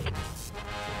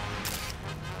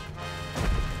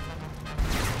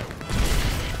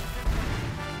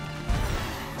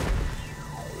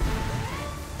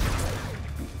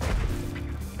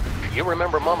 You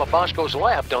remember Mama Bosco's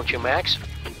lab, don't you, Max?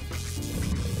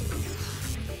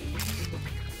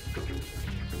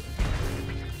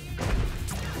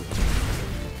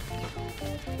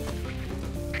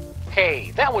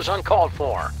 Hey, that was uncalled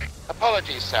for.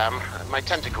 Apologies, Sam. My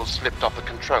tentacles slipped off the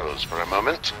controls for a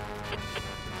moment.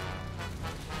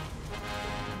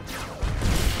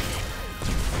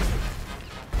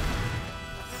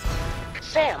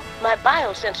 Sam, my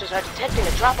biosensors are detecting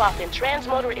a drop-off in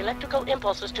transmotor electrical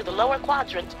impulses to the lower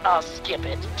quadrant. I'll skip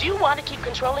it. Do you want to keep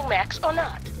controlling Max or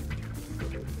not?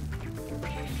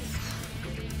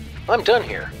 I'm done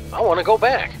here. I want to go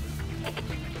back.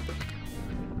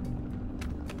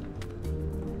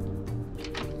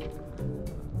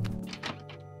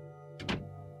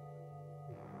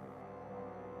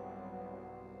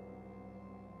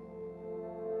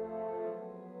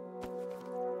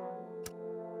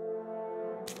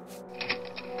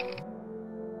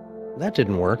 That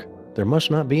didn't work. There must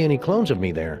not be any clones of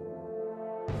me there.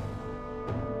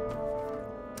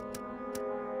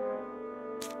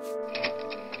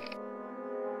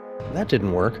 That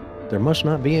didn't work. There must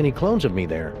not be any clones of me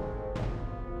there.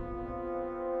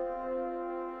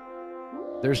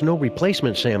 There's no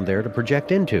replacement Sam there to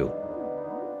project into.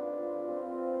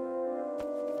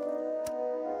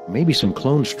 Maybe some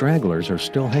clone stragglers are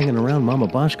still hanging around Mama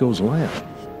Bosco's lab.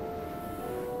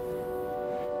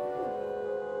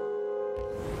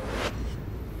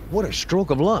 What a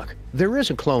stroke of luck. There is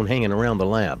a clone hanging around the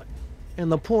lab.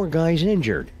 And the poor guy's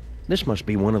injured. This must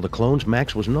be one of the clones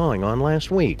Max was gnawing on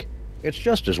last week. It's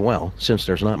just as well, since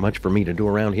there's not much for me to do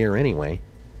around here anyway.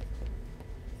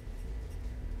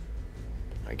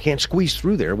 I can't squeeze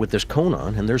through there with this cone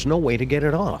on, and there's no way to get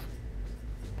it off.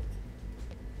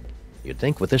 You'd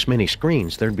think with this many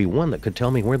screens, there'd be one that could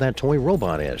tell me where that toy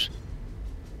robot is.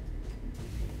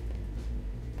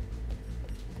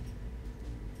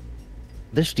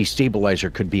 This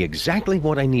destabilizer could be exactly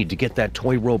what I need to get that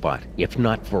toy robot, if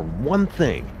not for one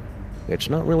thing. It's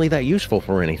not really that useful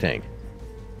for anything.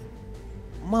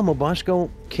 Mama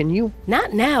Bosco, can you?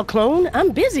 Not now, clone.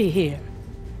 I'm busy here.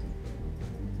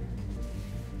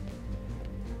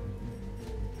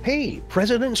 Hey,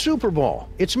 President Super Bowl.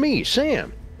 It's me,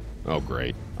 Sam. Oh,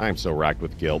 great. I'm so racked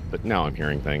with guilt that now I'm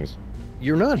hearing things.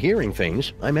 You're not hearing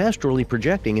things. I'm astrally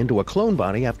projecting into a clone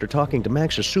body after talking to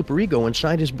Max's superego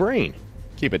inside his brain.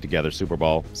 Keep it together, Super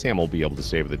Bowl. Sam will be able to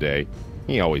save the day.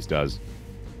 He always does.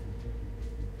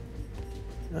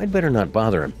 I'd better not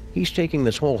bother him. He's taking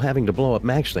this whole having to blow up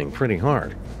Max thing pretty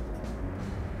hard.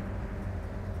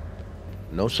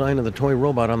 No sign of the toy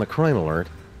robot on the crime alert.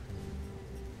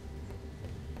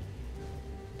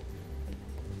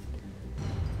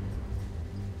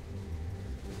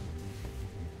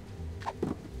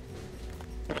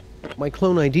 My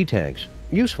clone ID tags.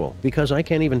 Useful, because I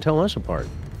can't even tell us apart.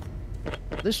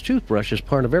 This toothbrush is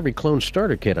part of every clone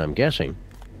starter kit, I'm guessing.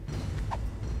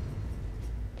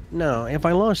 No, if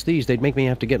I lost these, they'd make me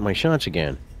have to get my shots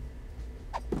again.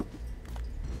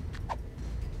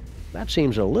 That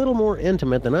seems a little more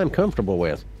intimate than I'm comfortable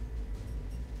with.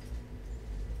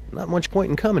 Not much point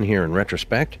in coming here in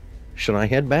retrospect. Should I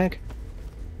head back?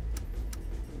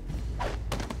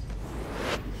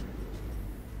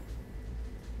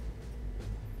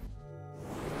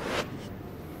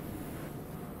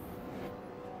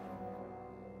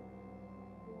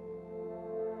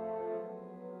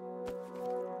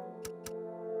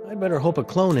 I'd better hope a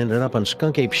clone ended up on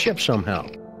Skunkape's ship somehow.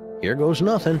 Here goes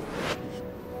nothing.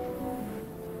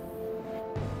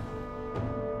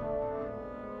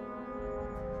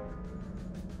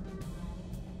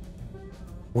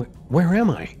 Where am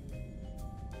I?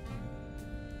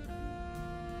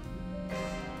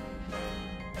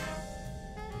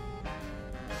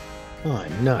 Oh,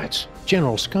 nuts.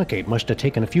 General Skunkape must have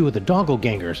taken a few of the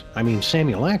doppelgangers, I mean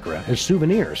Samuel Acra, as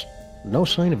souvenirs. No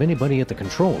sign of anybody at the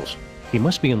controls. He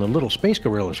must be in the little Space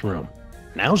Gorilla's room.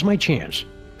 Now's my chance.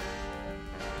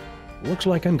 Looks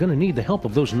like I'm gonna need the help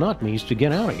of those not-me's to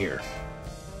get out of here.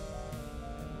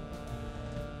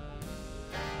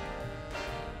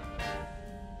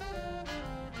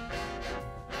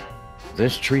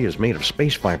 This tree is made of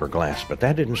space fiberglass, but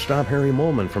that didn't stop Harry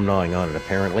Molman from gnawing on it,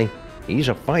 apparently. He's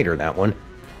a fighter, that one.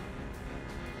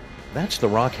 That's the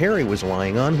rock Harry was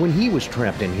lying on when he was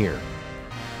trapped in here.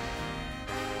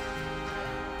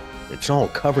 It's all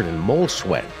covered in mole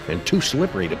sweat and too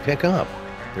slippery to pick up.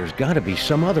 There's got to be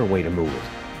some other way to move it.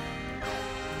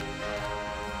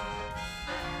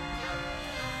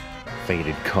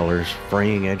 Faded colors,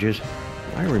 fraying edges.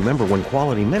 I remember when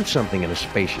quality meant something in a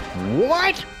spaceship.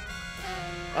 What?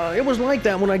 It was like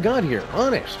that when I got here,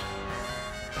 honest.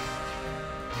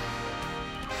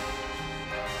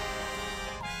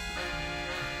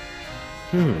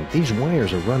 These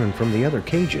wires are running from the other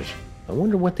cages. I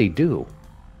wonder what they do.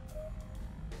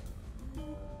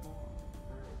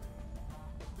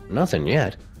 Nothing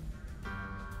yet.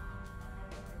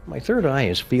 My third eye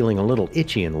is feeling a little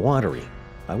itchy and watery.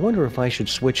 I wonder if I should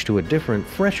switch to a different,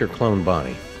 fresher clone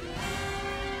body.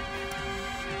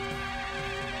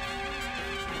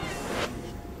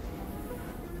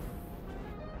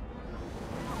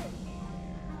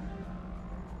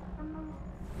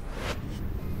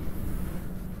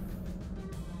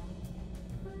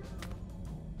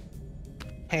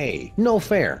 Hey, no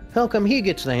fair. How come he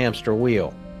gets the hamster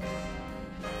wheel?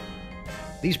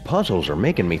 These puzzles are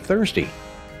making me thirsty.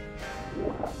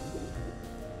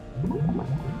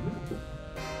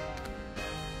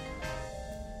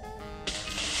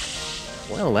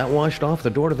 Well, that washed off the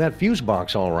door to that fuse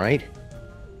box all right.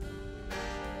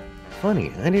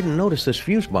 Funny, I didn't notice this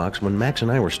fuse box when Max and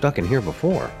I were stuck in here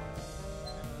before.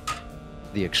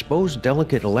 The exposed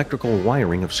delicate electrical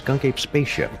wiring of Skunkape's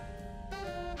spaceship.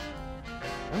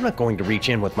 I'm not going to reach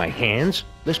in with my hands.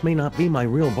 This may not be my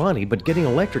real body, but getting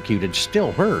electrocuted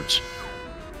still hurts.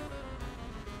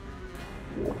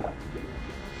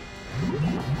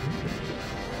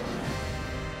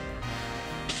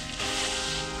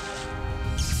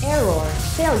 Error.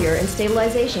 Failure in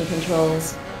stabilization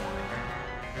controls.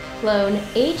 Clone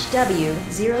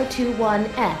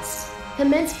HW021S.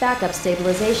 Commence backup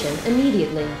stabilization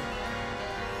immediately.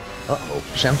 Uh-oh,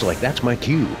 sounds like that's my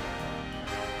cue.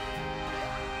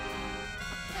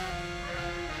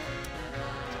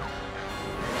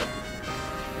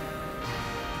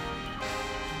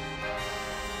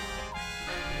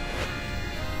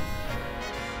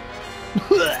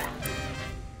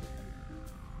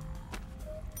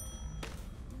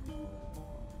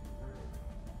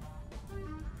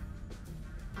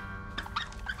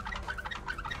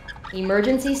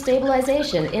 Emergency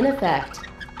stabilization in effect.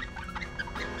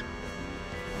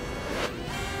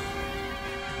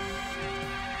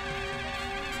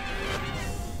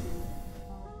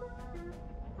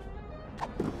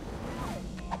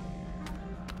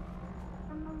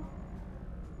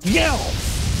 Yo!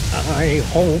 I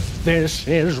hope this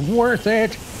is worth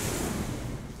it.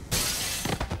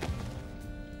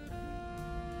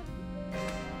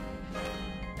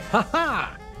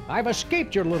 Ha-ha! I've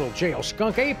escaped your little jail,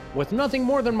 Skunkape, with nothing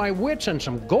more than my wits and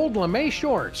some gold lame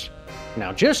shorts.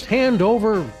 Now just hand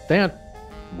over that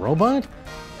robot?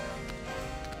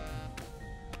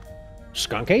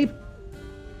 Skunkape?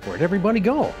 Where'd everybody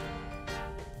go?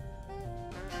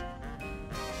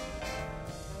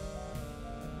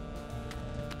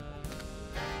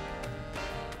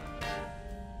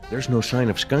 There's no sign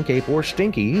of Skunkape or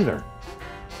Stinky either.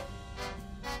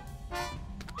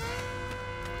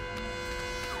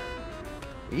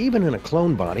 Even in a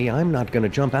clone body, I'm not going to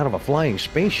jump out of a flying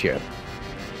spaceship.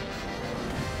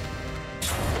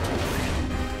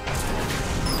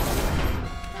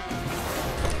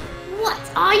 What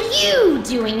are you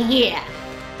doing here?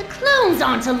 The clones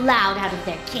aren't allowed out of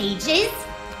their cages.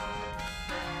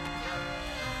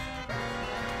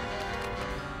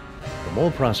 The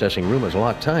mold processing room is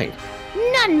locked tight.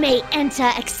 None may enter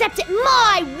except at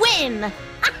my whim.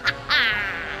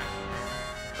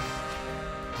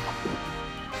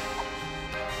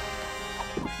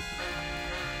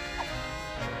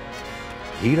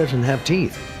 He doesn't have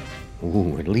teeth.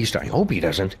 Ooh, at least I hope he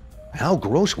doesn't. How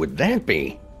gross would that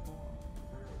be?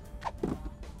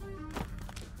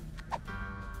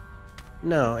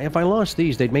 No, if I lost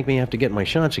these, they'd make me have to get my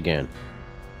shots again.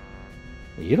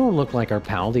 You don't look like our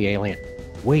pal, the alien.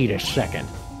 Wait a second.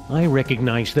 I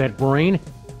recognize that brain.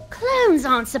 Clones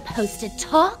aren't supposed to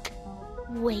talk.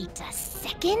 Wait a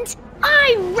second.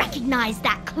 I recognize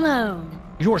that clone.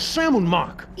 You're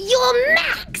Samunmak. You're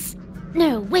Max.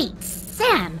 No, wait,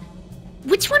 Sam.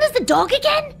 Which one is the dog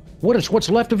again? What is what's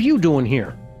left of you doing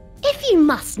here? If you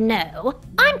must know,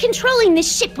 I'm controlling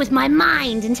this ship with my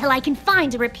mind until I can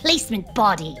find a replacement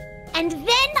body. And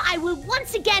then I will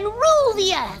once again rule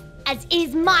the Earth, as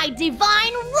is my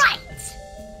divine right.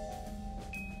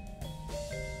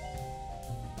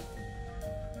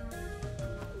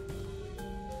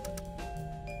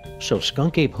 So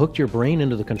Skunkape hooked your brain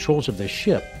into the controls of this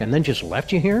ship and then just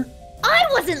left you here? I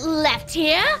wasn't left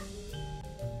here!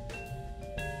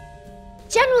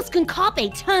 General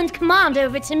Skunkape turned command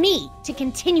over to me to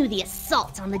continue the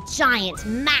assault on the giant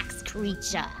Max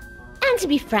creature. And to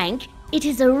be frank, it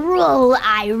is a role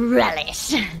I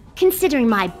relish, considering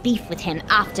my beef with him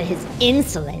after his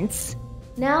insolence.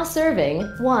 Now serving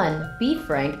 1 beef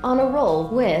frank on a roll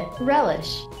with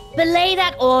relish. Belay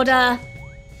that order.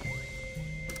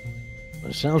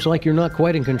 It sounds like you're not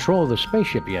quite in control of the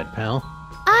spaceship yet, pal.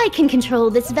 I can control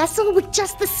this vessel with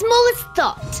just the smallest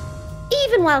thought.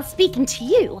 Even while speaking to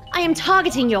you, I am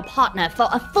targeting your partner for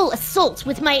a full assault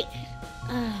with my...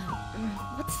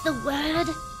 what's the word?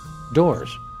 Doors.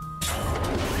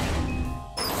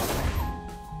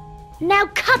 Now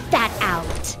cut that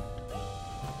out!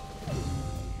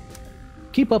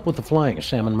 Keep up with the flying,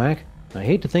 Samunmak. I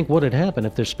hate to think what had happened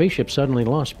if this spaceship suddenly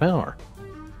lost power.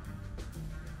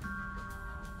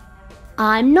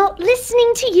 I'm not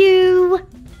listening to you!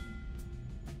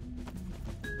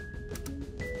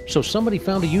 So somebody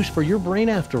found a use for your brain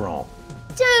after all.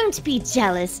 Don't be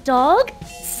jealous, dog.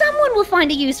 Someone will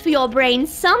find a use for your brain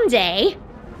someday.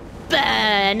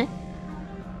 Burn!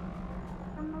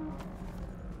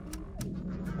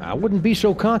 I wouldn't be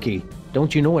so cocky.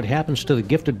 Don't you know what happens to the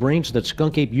gifted brains that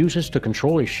Skunkape uses to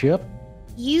control his ship?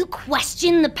 You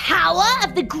question the power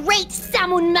of the great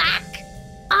Samunmak?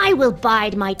 I will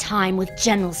bide my time with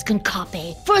General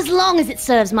Skunkape for as long as it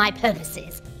serves my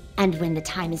purposes. And when the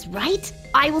time is right,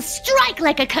 I will strike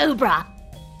like a cobra.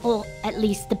 Or at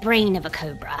least the brain of a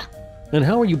cobra. And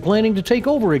how are you planning to take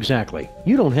over exactly?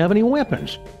 You don't have any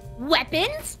weapons.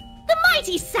 Weapons? The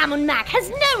mighty Samunmak has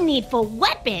no need for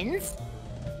weapons!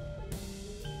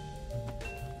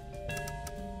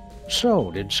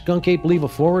 So, did Skunkape leave a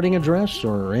forwarding address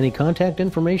or any contact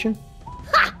information?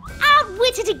 Ha!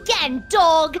 Outwitted again,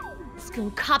 dog!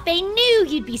 Skunkape knew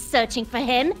you'd be searching for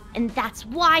him, and that's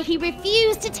why he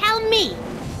refused to tell me.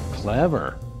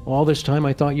 Clever. All this time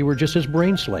I thought you were just his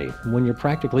brain slave, when you're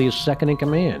practically his second in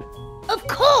command. Of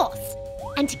course!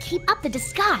 And to keep up the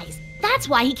disguise, that's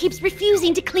why he keeps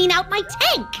refusing to clean out my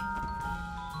tank.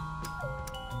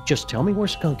 Just tell me where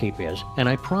Skunkape is, and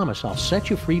I promise I'll set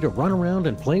you free to run around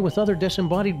and play with other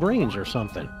disembodied brains or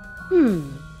something.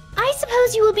 I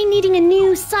suppose you will be needing a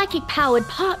new psychic-powered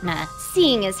partner,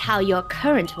 seeing as how your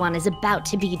current one is about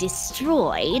to be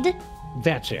destroyed.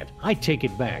 That's it. I take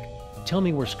it back. Tell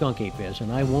me where Skunkape is,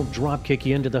 and I won't drop-kick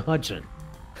you into the Hudson.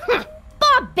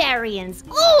 Barbarians!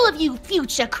 All of you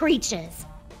future creatures!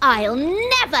 I'll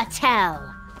never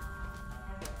tell!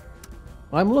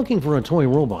 I'm looking for a toy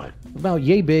robot. About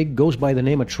yay big, goes by the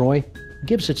name of Troy,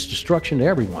 gives its destruction to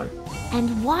everyone.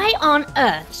 And why on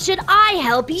earth should I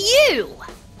help you?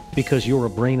 Because you're a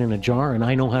brain in a jar and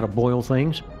I know how to boil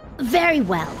things? Very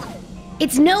well.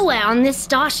 It's nowhere on this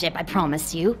starship, I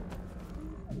promise you.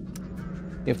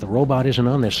 If the robot isn't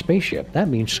on this spaceship, that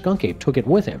means Skunkape took it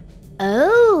with him.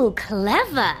 Oh,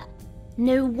 clever.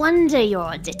 No wonder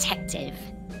you're a detective.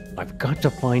 I've got to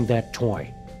find that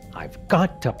toy. I've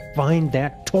got to find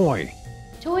that toy.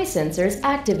 Toy sensors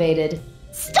activated.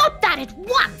 Stop that at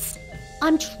once!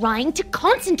 I'm trying to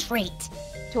concentrate.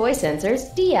 Toy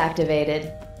sensors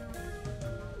deactivated.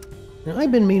 Now,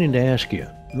 I've been meaning to ask you,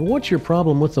 what's your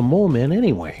problem with the mole men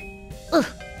anyway? Ugh,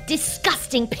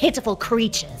 disgusting, pitiful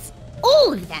creatures.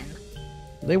 All of them.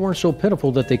 They weren't so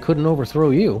pitiful that they couldn't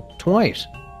overthrow you twice.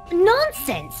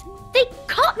 Nonsense! They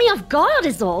caught me off guard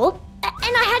is all,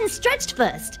 and I hadn't stretched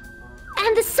first.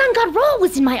 And the sun god roll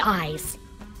was in my eyes.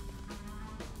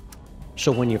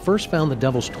 So when you first found the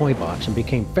Devil's Toy Box and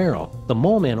became feral, the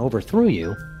mole man overthrew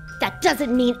you. That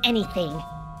doesn't mean anything.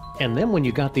 And then when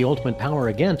you got the ultimate power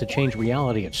again to change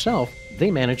reality itself, they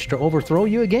managed to overthrow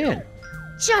you again.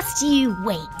 Just you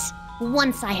wait.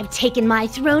 Once I have taken my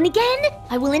throne again,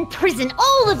 I will imprison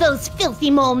all of those filthy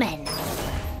mole men.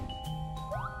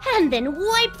 And then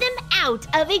wipe them out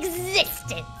of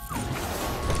existence.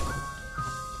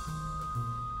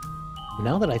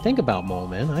 Now that I think about mole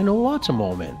men, I know lots of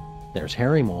mole men. There's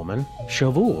Harry Moleman,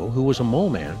 Shavul, who was a mole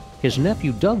man, his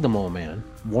nephew Doug the Mole Man,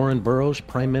 Warren Burroughs,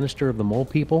 Prime Minister of the Mole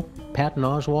People, Patton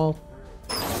Oswalt.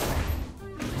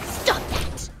 Stop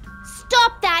that!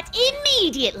 Stop that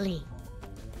immediately!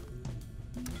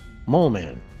 Mole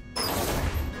Man.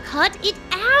 Cut it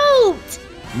out!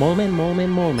 Mole Man, Mole Man,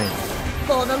 Mole Man.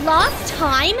 For the last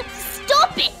time,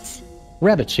 stop it!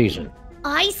 Rabbit season.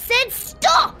 I said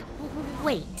stop!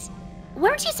 Wait,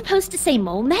 weren't you supposed to say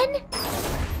mole men?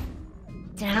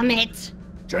 Damn it.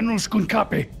 General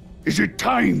Skunkape, is it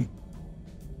time?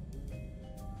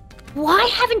 Why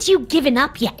haven't you given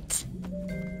up yet?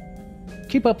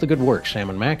 Keep up the good work,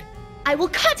 Sam and Mac. I will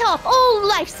cut off all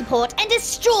life support and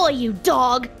destroy you,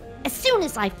 dog, as soon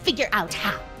as I figure out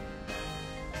how.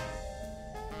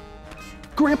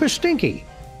 Grandpa Stinky!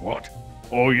 What?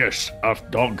 Oh yes,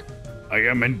 Earth Dog. I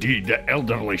am indeed the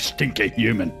elderly stinky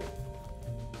human.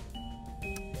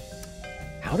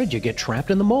 How did you get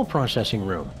trapped in the mole processing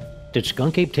room? Did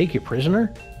Skunkape take you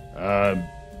prisoner?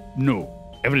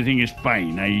 No. Everything is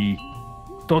fine. I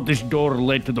thought this door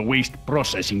led to the waste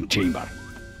processing chamber.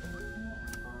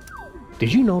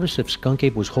 Did you notice if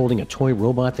Skunkape was holding a toy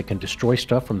robot that can destroy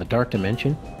stuff from the Dark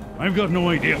Dimension? I've got no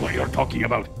idea what you're talking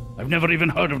about. I've never even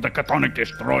heard of the Catonic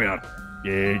Destroyer.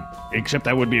 Except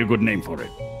that would be a good name for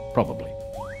it. Probably.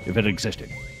 If it existed.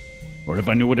 Or if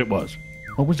I knew what it was.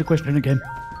 What was the question again?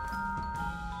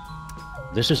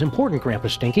 This is important, Grandpa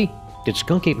Stinky. Did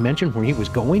Skunkape mention where he was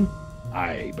going?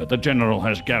 Aye, but the General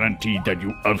has guaranteed that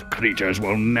you Earth creatures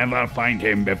will never find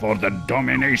him before the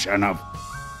domination of...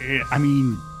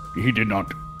 he did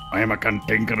not. I am a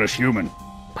cantankerous human.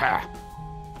 Pah!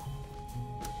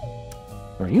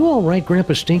 Are you all right,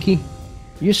 Grandpa Stinky?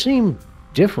 You seem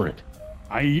different.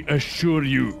 I assure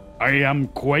you, I am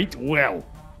quite well.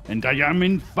 And I am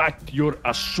in fact your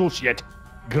associate,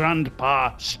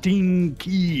 Grandpa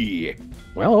Stinky.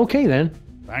 Well, okay then.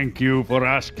 Thank you for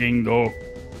asking, though.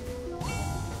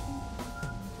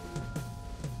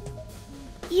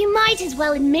 You might as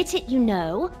well admit it, you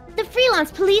know. The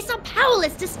Freelance police are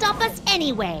powerless to stop us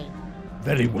anyway.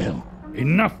 Very well.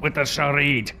 Enough with the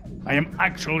charade. I am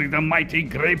actually the mighty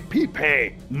Grey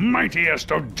Pipe,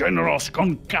 mightiest of General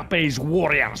Skunkape's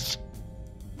warriors.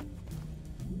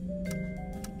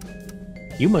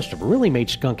 You must have really made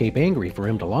Skunkape angry for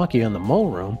him to lock you in the mole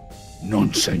room.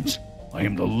 Nonsense. I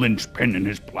am the linchpin in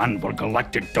his plan for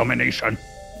galactic domination.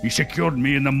 He secured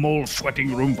me in the mole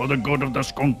sweating room for the good of the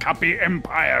Skunkape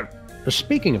Empire.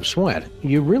 Speaking of sweat,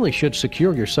 you really should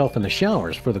secure yourself in the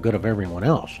showers for the good of everyone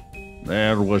else.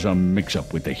 There was a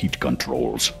mix-up with the heat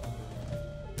controls.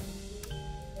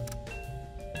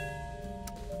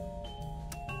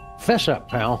 Fess up,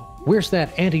 pal. Where's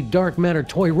that anti-dark matter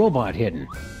toy robot hidden?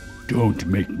 Don't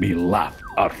make me laugh,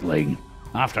 Earthling.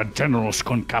 After General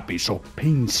Skunkape so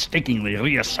painstakingly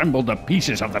reassembled the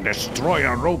pieces of the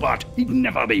destroyer robot, he'd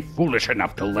never be foolish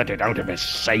enough to let it out of his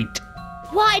sight.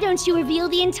 Why don't you reveal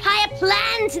the entire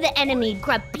plan to the enemy,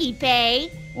 Grupipe?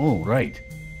 Oh, right.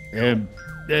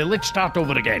 Let's start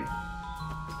over again.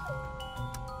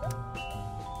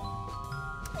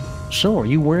 So, are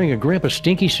you wearing a Grandpa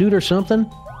Stinky suit or something?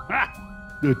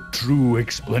 The true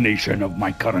explanation of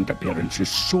my current appearance is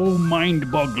so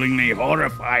mind-bogglingly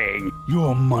horrifying,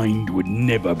 your mind would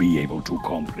never be able to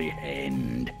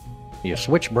comprehend. You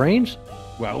switch brains?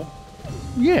 Well,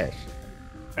 yes.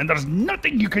 And there's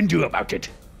nothing you can do about it.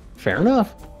 Fair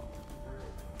enough.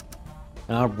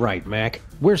 All right, Mac.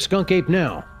 Where's Skunkape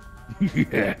now?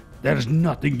 Yeah, there's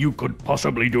nothing you could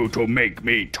possibly do to make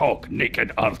me talk,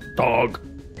 naked Earth Dog.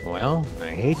 Well, I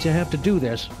hate to have to do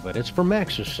this, but it's for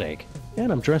Max's sake. And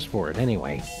I'm dressed for it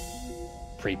anyway.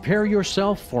 Prepare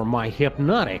yourself for my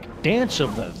hypnotic dance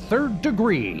of the 3rd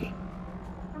degree.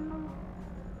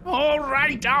 All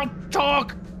right, I'll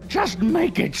talk. Just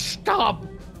make it stop.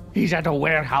 He's at a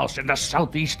warehouse in the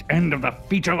southeast end of the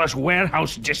featureless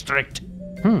warehouse district.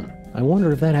 I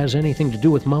wonder if that has anything to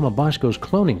do with Mama Bosco's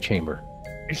cloning chamber.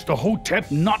 It's the Hotep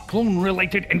Not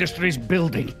Clone-Related Industries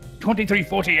Building,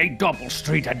 2348 Doppel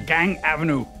Street at Gang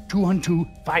Avenue,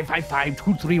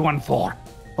 212-555-2314.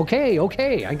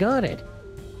 Okay, I got it.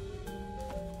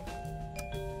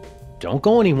 Don't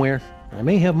go anywhere. I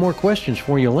may have more questions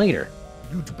for you later.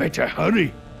 You'd better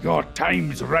hurry. Your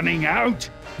time's running out.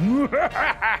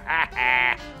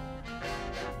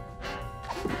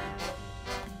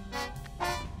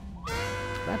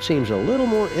 That seems a little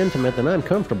more intimate than I'm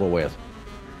comfortable with.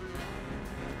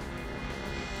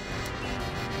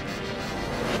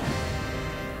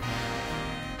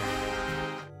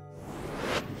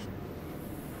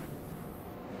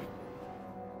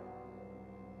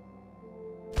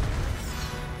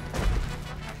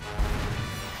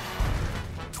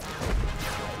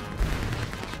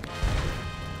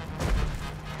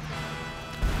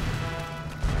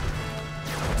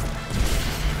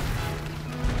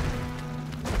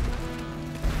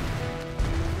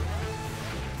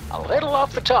 A little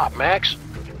off the top, Max.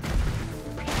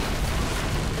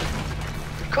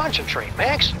 Concentrate,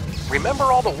 Max. Remember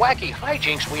all the wacky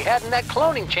hijinks we had in that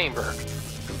cloning chamber.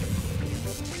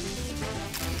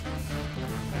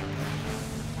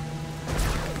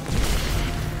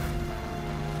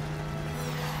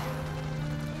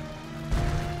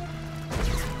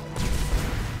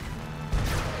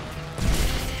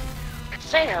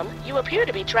 Sam, you appear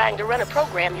to be trying to run a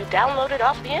program you downloaded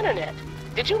off the internet.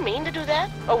 Did you mean to do that,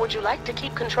 or would you like to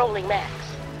keep controlling Max?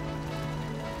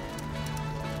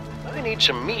 I need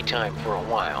some me time for a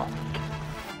while.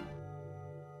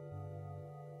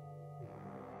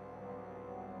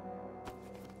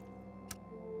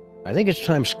 I think it's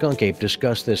time Skunkape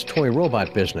discussed this toy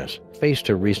robot business. Faced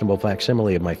a reasonable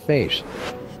facsimile of my face.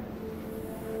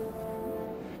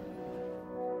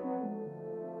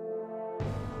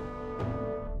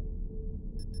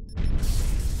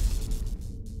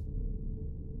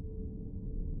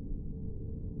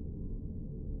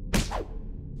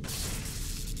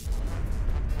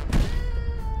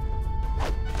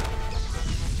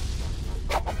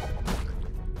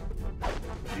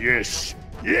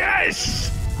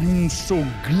 Yes! I'm so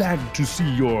glad to see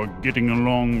you're getting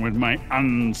along with my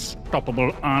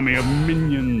unstoppable army of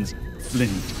minions.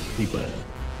 Flint, paper.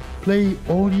 Play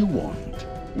all you want.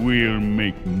 We'll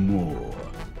make more.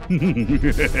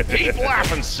 Keep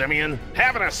laughing, Simeon.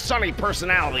 Having a sunny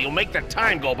personality will make the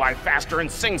time go by faster in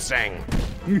Sing Sing.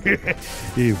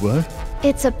 What?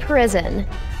 It's a prison.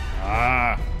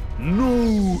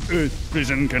 No Earth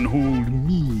prison can hold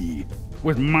me.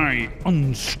 With my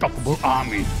unstoppable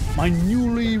army, my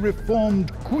newly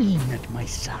reformed queen at my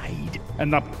side,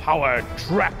 and the power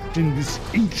trapped in this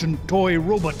ancient toy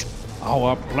robot,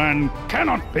 our plan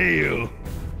cannot fail.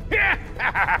 You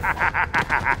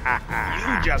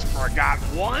just forgot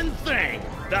one thing.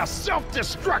 The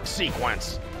self-destruct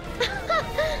sequence.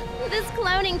 This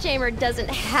cloning chamber doesn't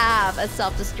have a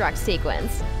self-destruct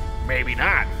sequence. Maybe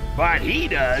not, but he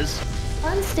does.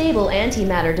 Unstable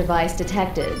antimatter device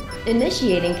detected.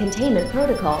 Initiating containment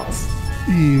protocols.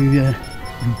 You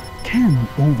can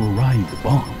override the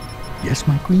bomb. Yes,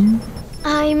 my queen?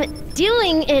 I'm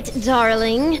doing it,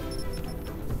 darling.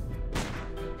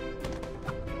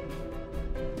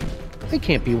 I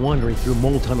can't be wandering through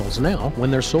mole tunnels now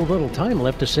when there's so little time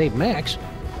left to save Max.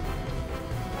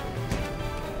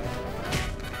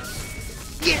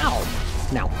 Yow!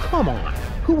 Now come on!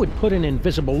 Who would put an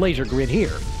invisible laser grid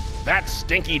here? That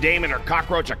stinky dame and her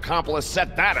cockroach accomplice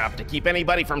set that up to keep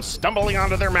anybody from stumbling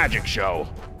onto their magic show.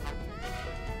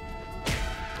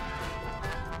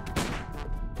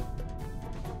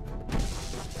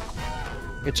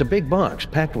 It's a big box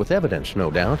packed with evidence,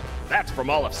 no doubt. That's from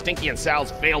all of Stinky and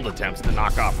Sal's failed attempts to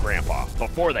knock off Grandpa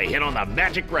before they hit on the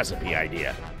magic recipe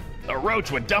idea. The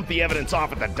roach would dump the evidence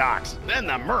off at the docks, then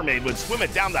the mermaid would swim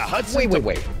it down the Hudson.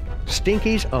 Wait.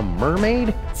 Stinky's a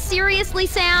mermaid? Seriously,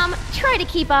 Sam? Try to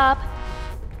keep up.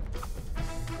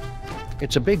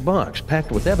 It's a big box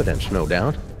packed with evidence, no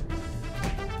doubt.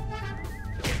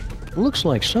 Looks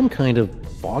like some kind of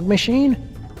fog machine?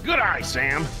 Good eye,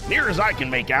 Sam. Near as I can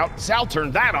make out, Sal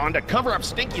turned that on to cover up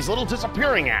Stinky's little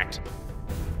disappearing act.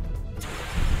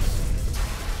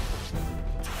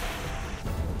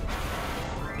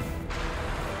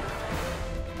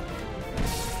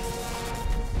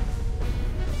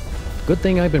 Good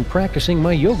thing I've been practicing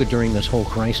my yoga during this whole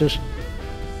crisis.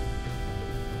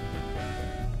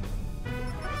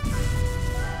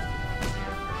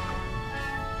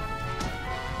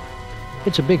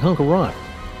 It's a big hunk of rock.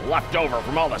 Left over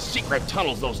from all the secret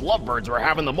tunnels those lovebirds were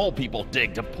having the mole people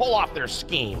dig to pull off their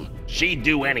scheme. She'd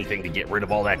do anything to get rid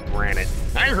of all that granite.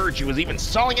 I heard she was even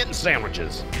selling it in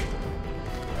sandwiches.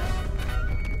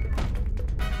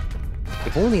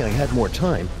 If only I had more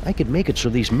time, I could make it so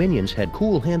these minions had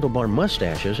cool handlebar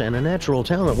mustaches and a natural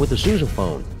talent with a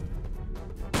sousaphone.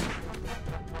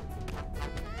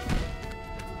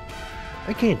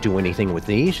 I can't do anything with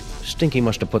these. Stinky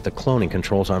must have put the cloning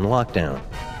controls on lockdown.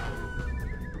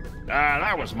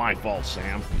 That was my fault,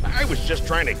 Sam. I was just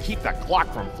trying to keep the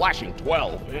clock from flashing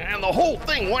 12, and the whole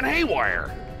thing went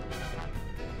haywire.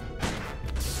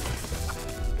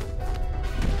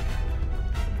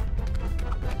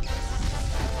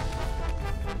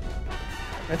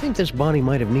 I think this body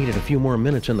might have needed a few more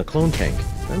minutes in the clone tank.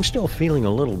 I'm still feeling a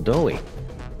little doughy.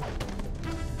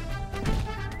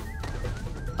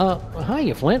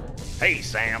 Hiya, Flint. Hey,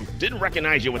 Sam. Didn't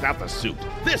recognize you without the suit.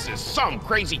 This is some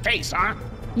crazy case, huh?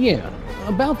 Yeah,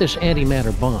 about this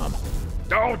antimatter bomb.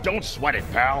 Oh, don't sweat it,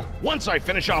 pal. Once I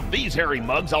finish off these hairy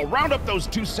mugs, I'll round up those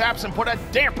two saps and put a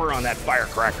damper on that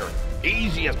firecracker.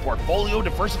 Easy as portfolio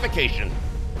diversification.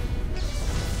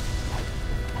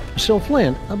 So,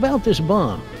 Flint, about this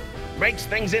bomb. Makes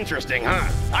things interesting, huh?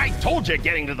 I told you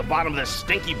getting to the bottom of this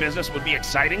stinky business would be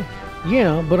exciting.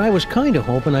 Yeah, but I was kinda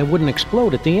hoping I wouldn't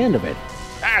explode at the end of it.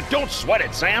 Don't sweat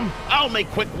it, Sam. I'll make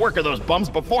quick work of those bums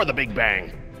before the Big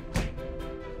Bang.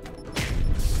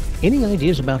 Any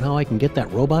ideas about how I can get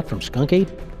that robot from Skunkape?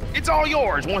 It's all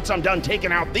yours once I'm done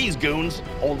taking out these goons.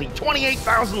 Only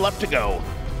 28,000 left to go.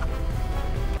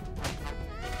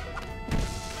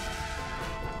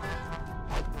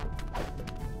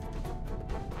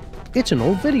 It's an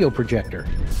old video projector.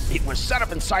 It was set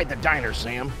up inside the diner,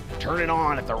 Sam. Turn it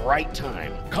on at the right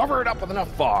time. Cover it up with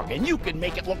enough fog, and you can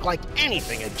make it look like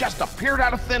anything had just appeared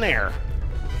out of thin air.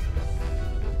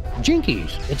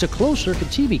 Jinkies! It's a closed-circuit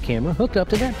TV camera hooked up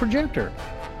to that projector.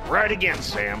 Right again,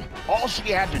 Sam. All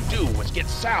she had to do was get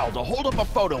Sal to hold up a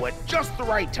photo at just the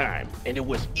right time, and it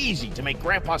was easy to make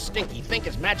Grandpa Stinky think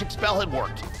his magic spell had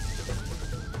worked.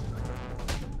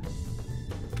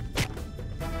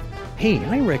 Hey,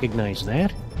 I recognize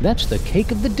that. That's the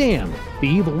cake of the damned, the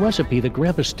evil recipe that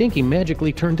Grandpa Stinky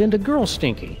magically turned into Girl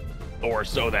Stinky. Or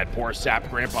so that poor sap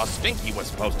Grandpa Stinky was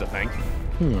supposed to think.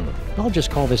 I'll just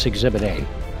call this Exhibit A.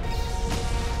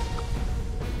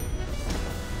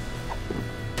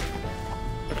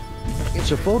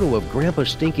 It's a photo of Grandpa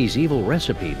Stinky's evil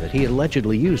recipe that he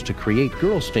allegedly used to create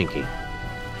Girl Stinky.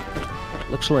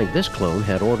 Looks like this clone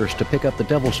had orders to pick up the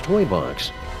Devil's Toy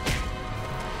box.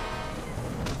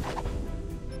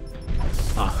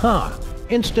 Aha!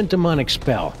 Instant demonic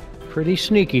spell. Pretty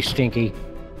sneaky, Stinky.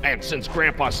 And since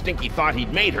Grandpa Stinky thought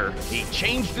he'd made her, he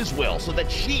changed his will so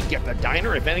that she'd get the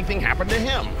diner if anything happened to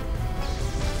him.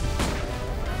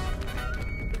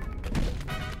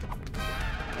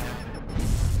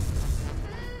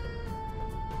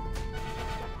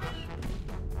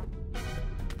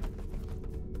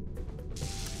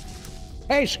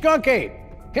 Hey, Skunkape!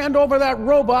 Hand over that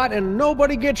robot and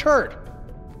nobody gets hurt!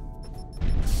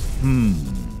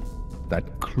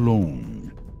 That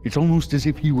clone. It's almost as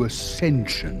if he were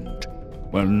sentient.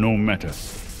 Well, no matter.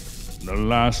 The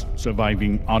last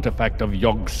surviving artifact of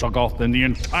Yog-Sothoth in the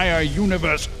entire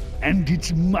universe, and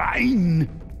it's mine!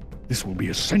 This will be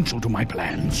essential to my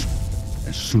plans.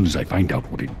 As soon as I find out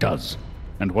what it does,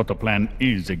 and what the plan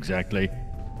is exactly.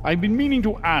 I've been meaning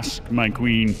to ask, my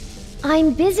queen.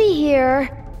 I'm busy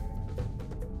here.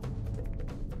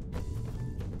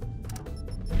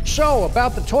 So,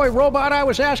 about the toy robot I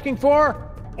was asking for?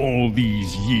 All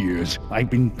these years, I've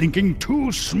been thinking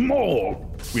too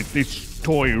small. With this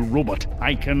toy robot,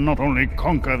 I can not only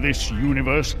conquer this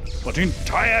universe, but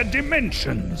entire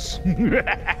dimensions.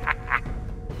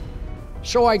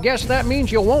 So I guess that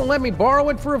means you won't let me borrow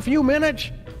it for a few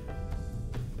minutes?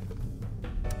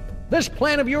 This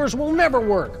plan of yours will never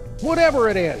work, whatever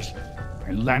it is.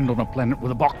 I land on a planet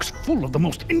with a box full of the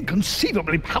most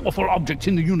inconceivably powerful objects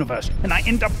in the universe, and I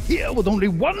end up here with only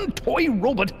one toy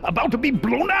robot about to be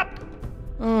blown up!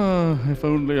 If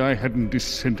only I hadn't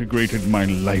disintegrated my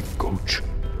life coach.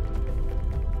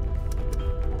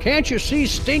 Can't you see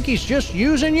Stinky's just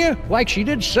using you, like she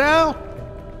did Sal?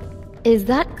 Is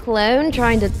that clone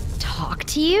trying to talk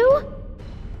to you?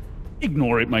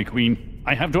 Ignore it, my queen.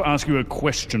 I have to ask you a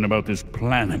question about this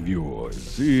plan of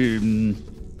yours.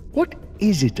 What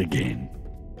is it again?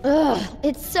 Ugh,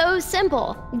 it's so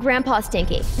simple. Grandpa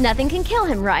Stinky. Nothing can kill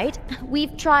him, right?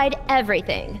 We've tried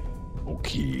everything.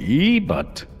 Okay,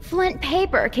 but... Flint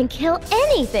paper can kill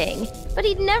anything, but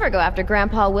he'd never go after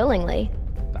Grandpa willingly.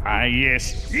 Ah,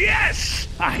 yes, yes!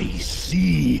 I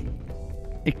see.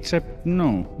 Except,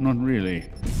 no, not really.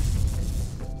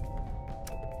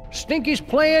 Stinky's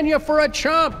playing you for a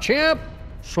chump, champ!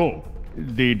 So,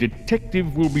 the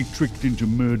detective will be tricked into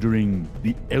murdering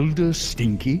the Elder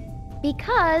Stinky?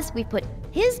 Because we put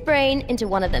his brain into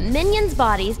one of the minions'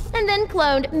 bodies and then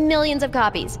cloned millions of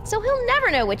copies, so he'll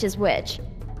never know which is which.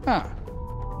 Ah,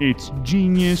 it's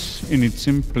genius in its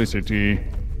simplicity.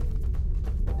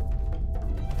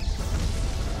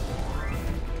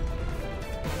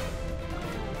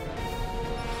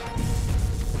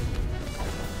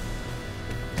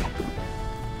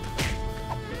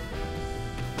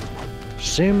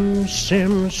 Sim,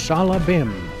 sim,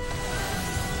 salabim.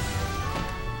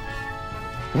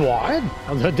 What?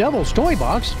 The Devil's Toy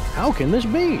Box? How can this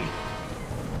be?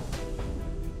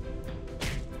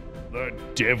 The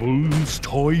Devil's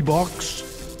Toy Box?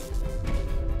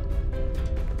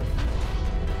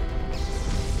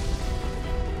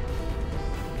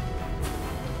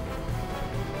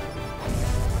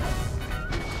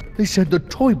 They said the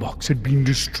toy box had been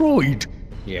destroyed.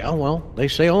 Yeah, well, they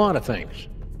say a lot of things.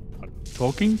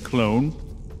 Talking clone?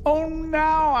 Oh,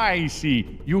 now I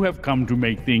see. You have come to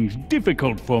make things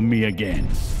difficult for me again.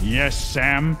 Yes,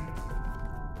 Sam?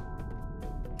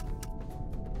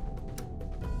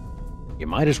 You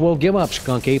might as well give up,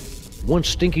 Skunkape. Once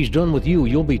Stinky's done with you,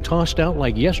 you'll be tossed out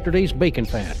like yesterday's bacon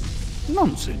fat.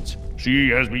 Nonsense. She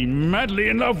has been madly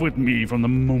in love with me from the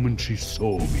moment she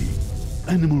saw me.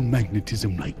 Animal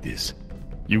magnetism like this.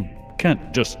 You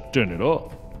can't just turn it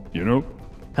off, you know?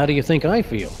 How do you think I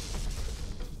feel?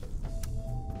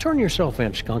 Turn yourself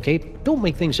in, Skunkape. Don't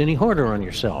make things any harder on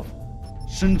yourself.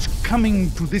 Since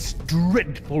coming to this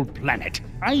dreadful planet,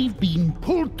 I've been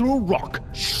pulled through rock,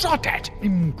 shot at,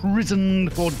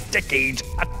 imprisoned for decades,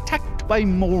 attacked by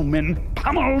mole men,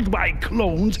 pummeled by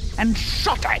clones, and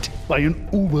shot at by an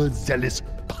overzealous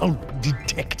pulp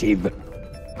detective.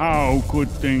 How could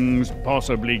things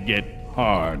possibly get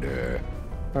harder?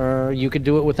 You could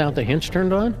do it without the hints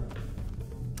turned on?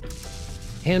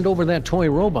 Hand over that toy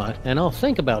robot, and I'll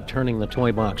think about turning the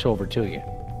toy box over to you.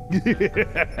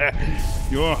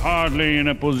 You're hardly in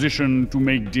a position to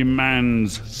make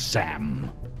demands,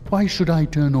 Sam. Why should I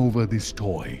turn over this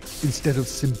toy instead of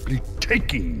simply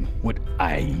taking what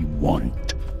I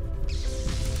want?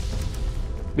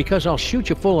 Because I'll shoot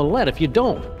you full of lead if you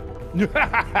don't.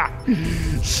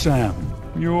 Sam,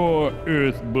 your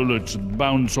earth bullets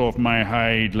bounce off my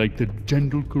hide like the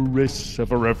gentle caress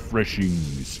of a refreshing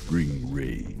spring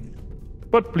rain.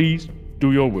 But please,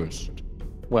 do your worst.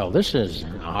 Well, this is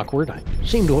awkward. I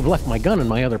seem to have left my gun in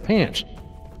my other pants.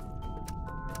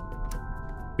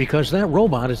 Because that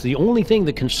robot is the only thing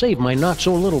that can save my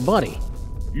not-so-little buddy.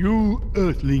 You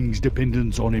Earthlings'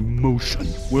 dependence on emotion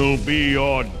will be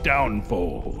your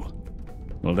downfall.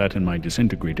 Well, that and my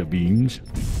disintegrator beams.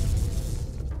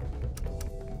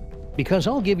 Because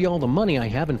I'll give you all the money I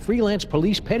have in Freelance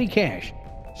police petty cash.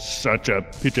 Such a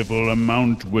pitiful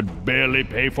amount would barely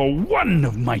pay for one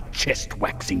of my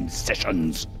chest-waxing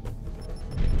sessions.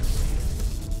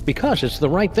 Because it's the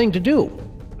right thing to do.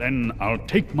 Then I'll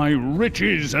take my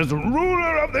riches as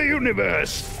ruler of the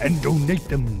universe and donate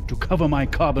them to cover my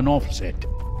carbon offset.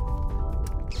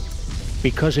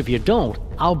 Because if you don't,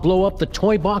 I'll blow up the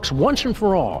toy box once and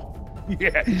for all.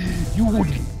 Yeah, you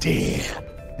wouldn't dare.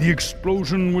 The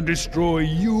explosion would destroy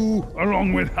you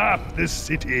along with half this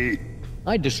city.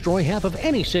 I'd destroy half of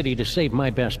any city to save my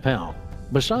best pal.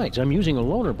 Besides, I'm using a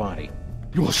loaner body.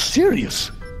 You're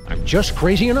serious? I'm just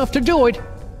crazy enough to do it.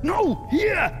 No,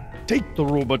 here! Take the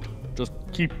robot. Just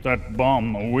keep that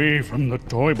bomb away from the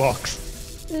toy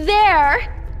box.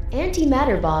 There!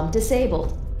 Antimatter bomb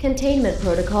disabled. Containment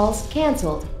protocols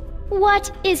canceled.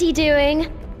 What is he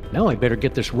doing? Now I better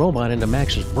get this robot into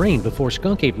Max's brain before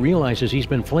Skunkape realizes he's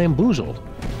been flamboozled.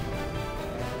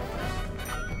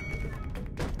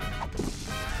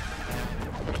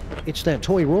 It's that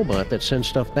toy robot that sends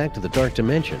stuff back to the Dark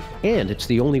Dimension, and it's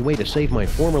the only way to save my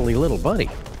formerly little buddy.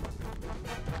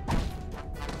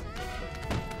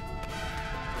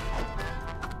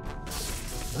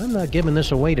 I'm not giving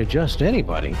this away to just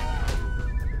anybody.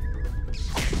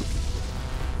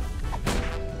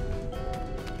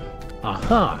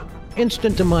 Aha!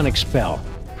 Instant demonic spell.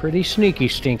 Pretty sneaky,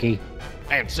 Stinky.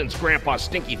 And since Grandpa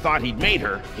Stinky thought he'd made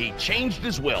her, he changed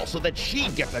his will so that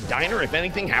she'd get the diner if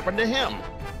anything happened to him.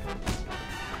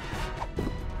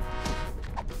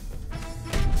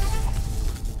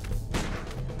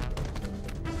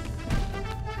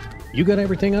 You got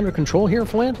everything under control here,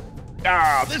 Flint?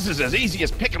 Ah, this is as easy as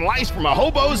picking lice from a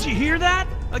hobo's. Did you hear that?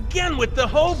 Again with the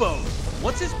hobos.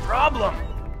 What's his problem?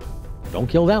 Don't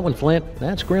kill that one, Flint.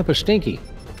 That's Grandpa Stinky.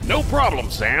 No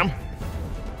problem, Sam.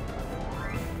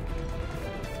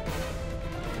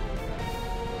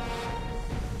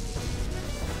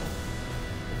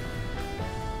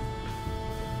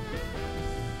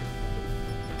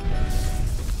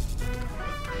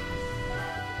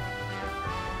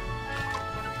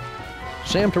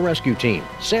 Sam to rescue team.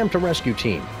 Sam to rescue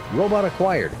team. Robot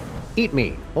acquired. Eat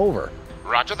me. Over.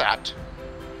 Roger that.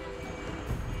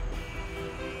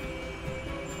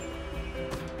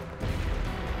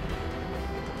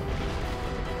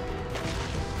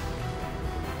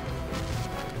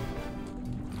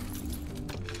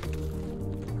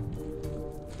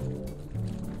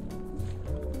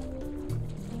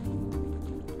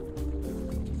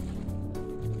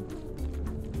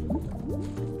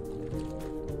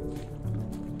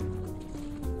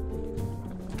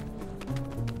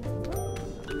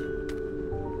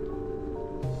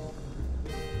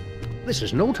 This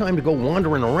is no time to go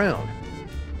wandering around.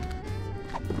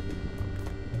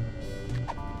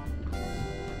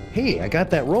 Hey, I got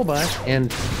that robot, and...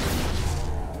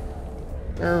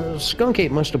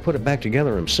 Skunkape must have put it back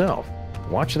together himself.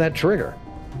 Watch that trigger.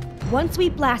 Once we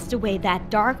blast away that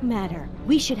dark matter,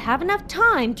 we should have enough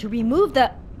time to remove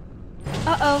the...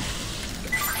 Uh-oh.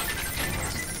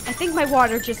 I think my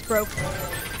water just broke.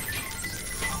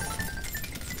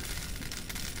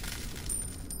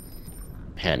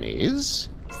 Pennies?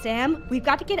 Sam, we've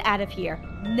got to get out of here.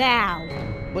 Now.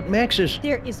 But Max is...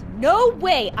 There is no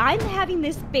way I'm having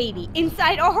this baby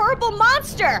inside a horrible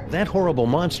monster! That horrible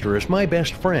monster is my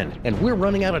best friend, and we're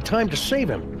running out of time to save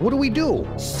him. What do we do?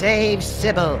 Save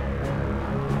Sybil.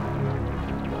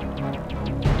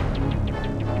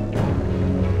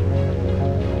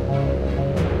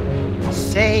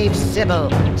 Save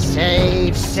Sybil.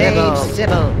 Save Sybil. Save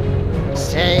Sybil.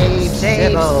 Save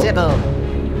Sybil.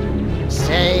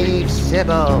 Save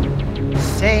Sybil.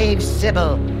 Save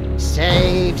Sybil.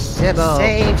 Save Sybil.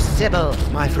 Save Sybil.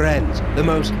 My friends, the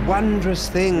most wondrous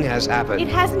thing has happened. It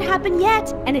hasn't happened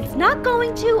yet, and it's not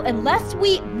going to unless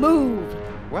we move.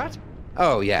 What?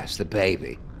 Oh, yes, the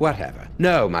baby. Whatever.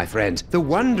 No, my friends, the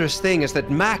wondrous thing is that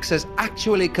Max has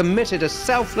actually committed a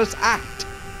selfless act.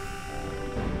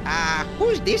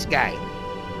 Who's this guy?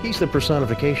 He's the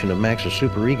personification of Max's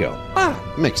superego.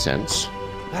 Makes sense.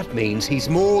 That means he's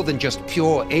more than just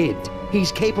pure id.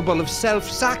 He's capable of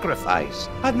self-sacrifice.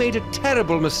 I've made a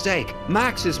terrible mistake.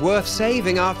 Max is worth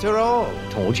saving after all.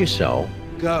 Told you so.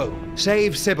 Go.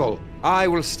 Save Sybil. I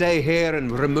will stay here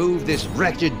and remove this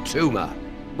wretched tumor.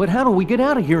 But how do we get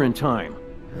out of here in time?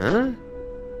 Huh?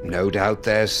 No doubt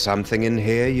there's something in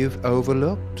here you've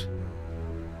overlooked.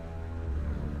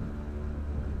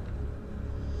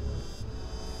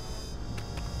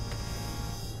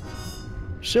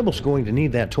 Sybil's going to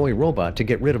need that toy robot to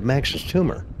get rid of Max's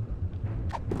tumor.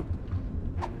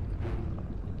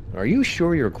 Are you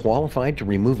sure you're qualified to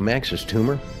remove Max's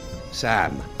tumor?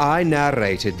 Sam, I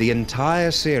narrated the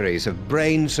entire series of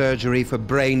brain surgery for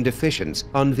brain deficients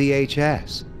on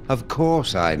VHS. Of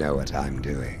course I know what I'm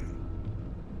doing.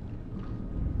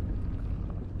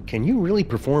 Can you really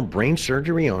perform brain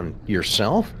surgery on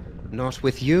yourself? Not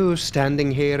with you standing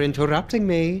here interrupting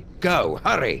me. Go,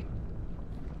 hurry!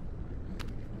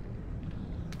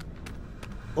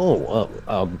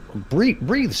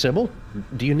 Breathe, Sybil.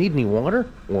 Do you need any water?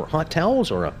 Or hot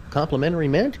towels? Or a complimentary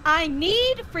mint? I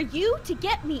need for you to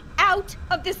get me out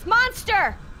of this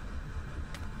monster!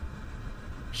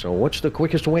 So what's the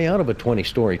quickest way out of a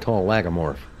 20-story tall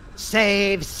lagomorph?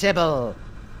 Save Sybil.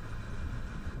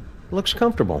 Looks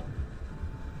comfortable.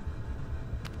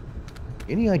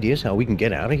 Any ideas how we can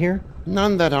get out of here?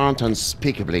 None that aren't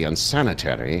unspeakably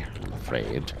unsanitary, I'm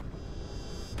afraid.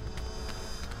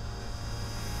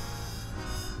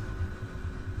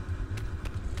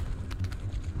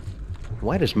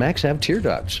 Why does Max have tear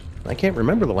ducts? I can't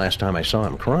remember the last time I saw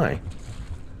him cry.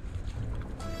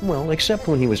 Well, except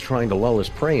when he was trying to lull his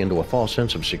prey into a false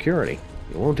sense of security.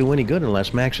 It won't do any good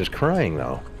unless Max is crying,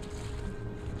 though.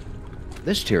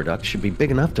 This tear duct should be big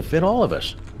enough to fit all of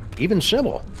us, even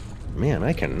Sybil. Man,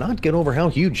 I cannot get over how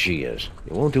huge she is.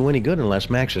 It won't do any good unless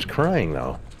Max is crying,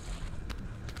 though.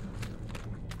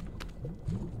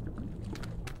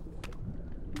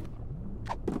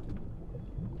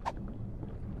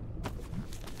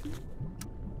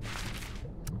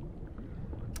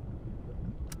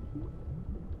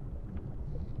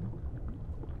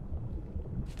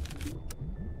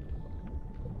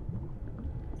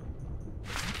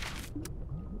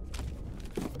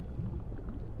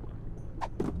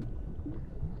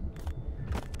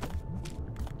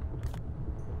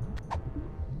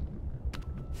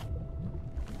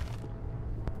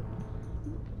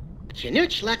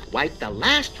 Knutschluck wiped the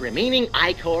last remaining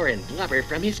ichor and blubber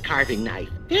from his carving knife,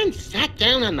 then sat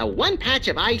down on the one patch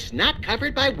of ice not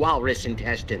covered by walrus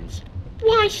intestines.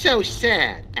 "Why so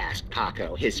sad?" asked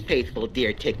Paco, his faithful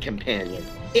deer tick companion.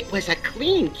 "It was a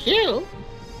clean kill."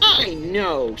 "I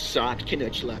know," sobbed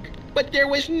Knutschluck, "but there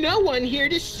was no one here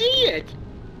to see it."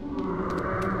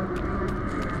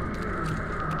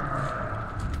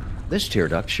 This tear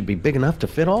duct should be big enough to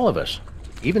fit all of us,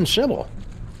 even Sybil.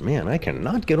 Man, I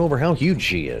cannot get over how huge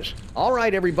she is. All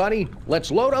right, everybody, let's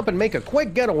load up and make a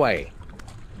quick getaway.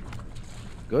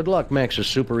 Good luck, Max's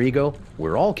superego.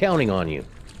 We're all counting on you.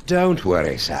 Don't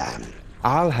worry, Sam.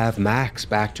 I'll have Max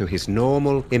back to his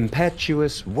normal,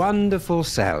 impetuous, wonderful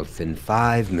self in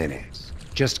 5 minutes.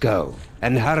 Just go,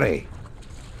 and hurry.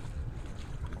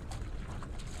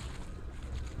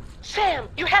 Sam,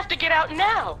 you have to get out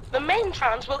now. The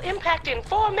maintrons will impact in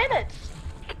 4 minutes.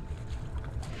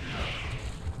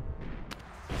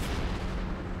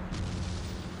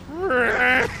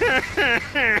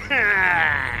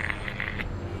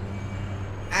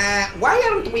 Why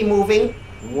aren't we moving?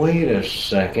 Wait a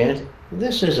second.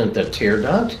 This isn't the tear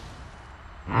duct.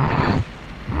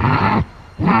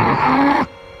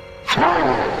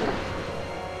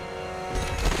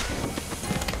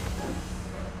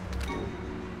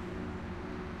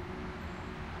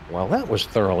 Well, that was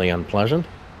thoroughly unpleasant.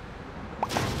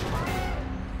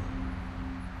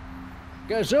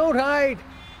 Gesundheit!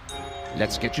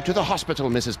 Let's get you to the hospital,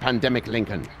 Mrs. Pandemic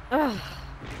Lincoln. Ugh,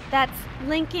 that's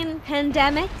Lincoln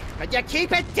Pandemic? Could you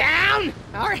keep it down?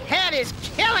 Our head is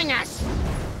killing us!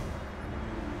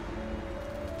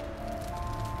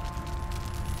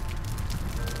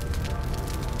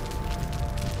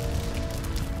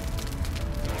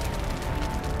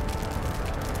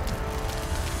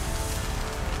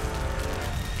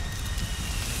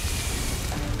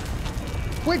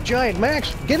 Quick, Giant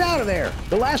Max, get out of there!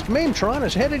 The last Maintron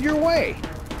is headed your way!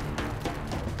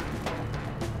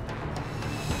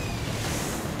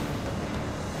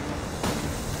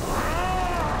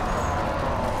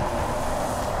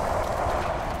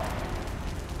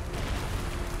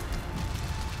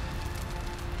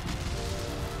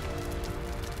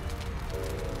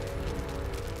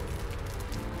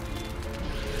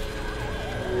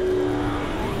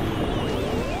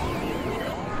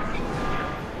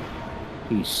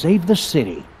 He saved the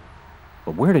city.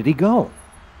 But where did he go?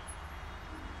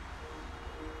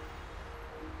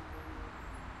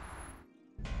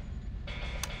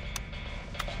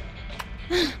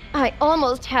 I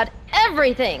almost had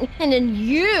everything, and then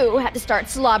you had to start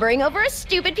slobbering over a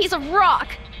stupid piece of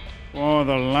rock. For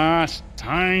the last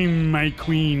time, my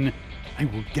queen, I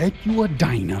will get you a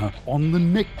diner on the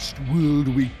next world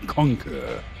we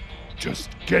conquer. Just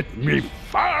get me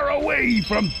far away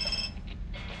from...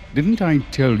 Didn't I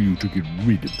tell you to get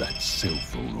rid of that cell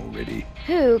phone already?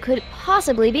 Who could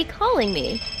possibly be calling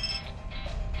me?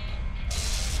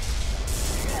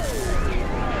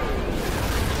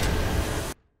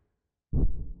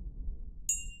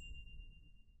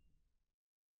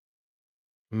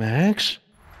 Max?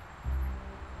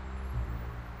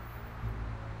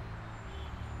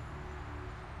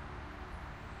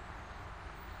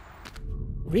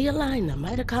 Realign the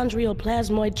mitochondrial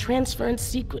plasmoid transference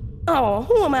sequence. Oh,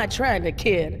 who am I trying to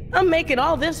kid? I'm making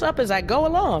all this up as I go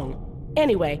along.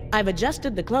 Anyway, I've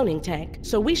adjusted the cloning tank,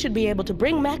 so we should be able to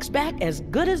bring Max back as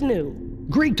good as new.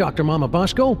 Great, Dr. Mama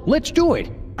Bosco. Let's do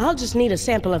it. I'll just need a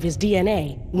sample of his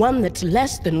DNA, one that's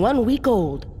less than 1 week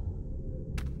old.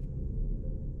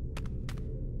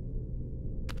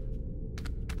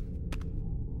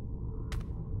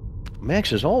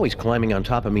 Max is always climbing on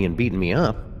top of me and beating me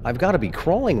up. I've got to be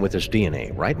crawling with this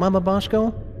DNA, right, Mama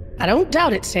Bosco? I don't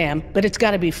doubt it, Sam, but it's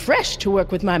got to be fresh to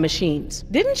work with my machines.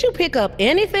 Didn't you pick up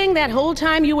anything that whole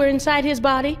time you were inside his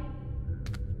body?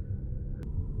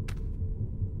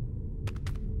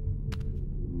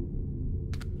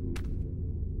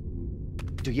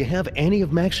 Do you have any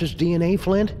of Max's DNA,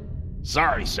 Flint?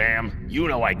 Sorry, Sam. You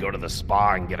know I go to the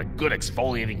spa and get a good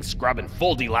exfoliating scrub and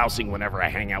full delousing whenever I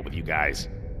hang out with you guys.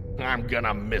 I'm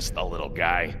gonna miss the little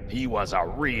guy. He was a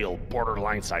real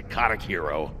borderline psychotic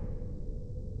hero.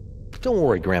 Don't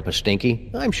worry, Grandpa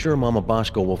Stinky. I'm sure Mama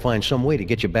Bosco will find some way to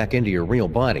get you back into your real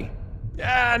body.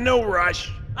 Ah, no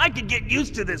rush. I could get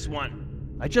used to this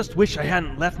one. I just wish I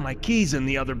hadn't left my keys in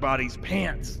the other body's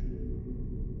pants.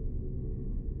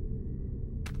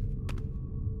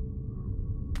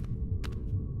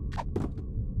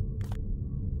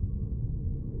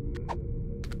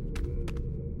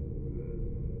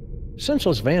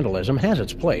 Senseless vandalism has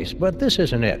its place, but this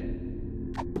isn't it.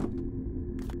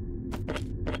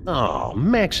 Oh,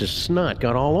 Max's snot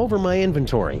got all over my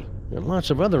inventory, and lots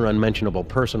of other unmentionable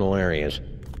personal areas.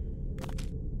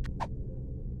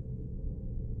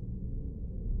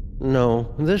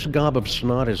 No, this gob of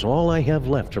snot is all I have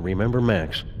left to remember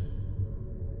Max.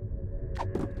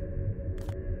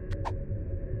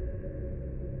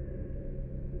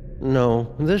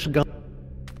 No, this gob...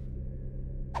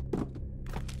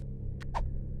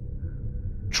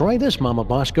 Try this, Mama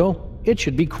Bosco. It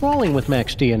should be crawling with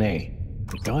Max DNA.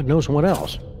 God knows what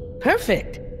else.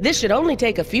 Perfect. This should only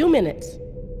take a few minutes.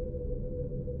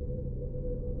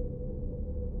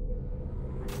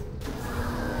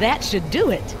 That should do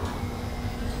it.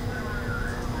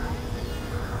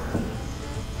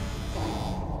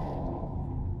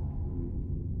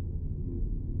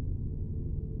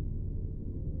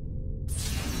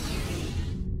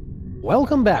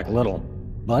 Welcome back, little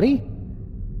buddy.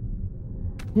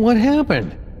 What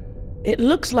happened? It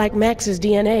looks like Max's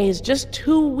DNA is just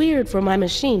too weird for my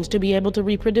machines to be able to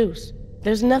reproduce.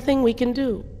 There's nothing we can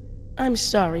do. I'm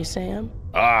sorry, Sam.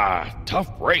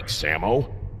 Tough break, Sammo.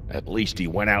 At least he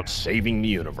went out saving the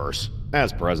universe.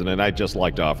 As president, I'd just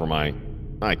like to offer my...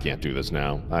 I can't do this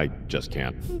now. I just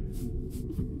can't.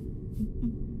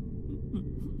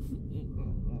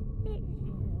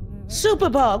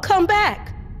 Superball, come back!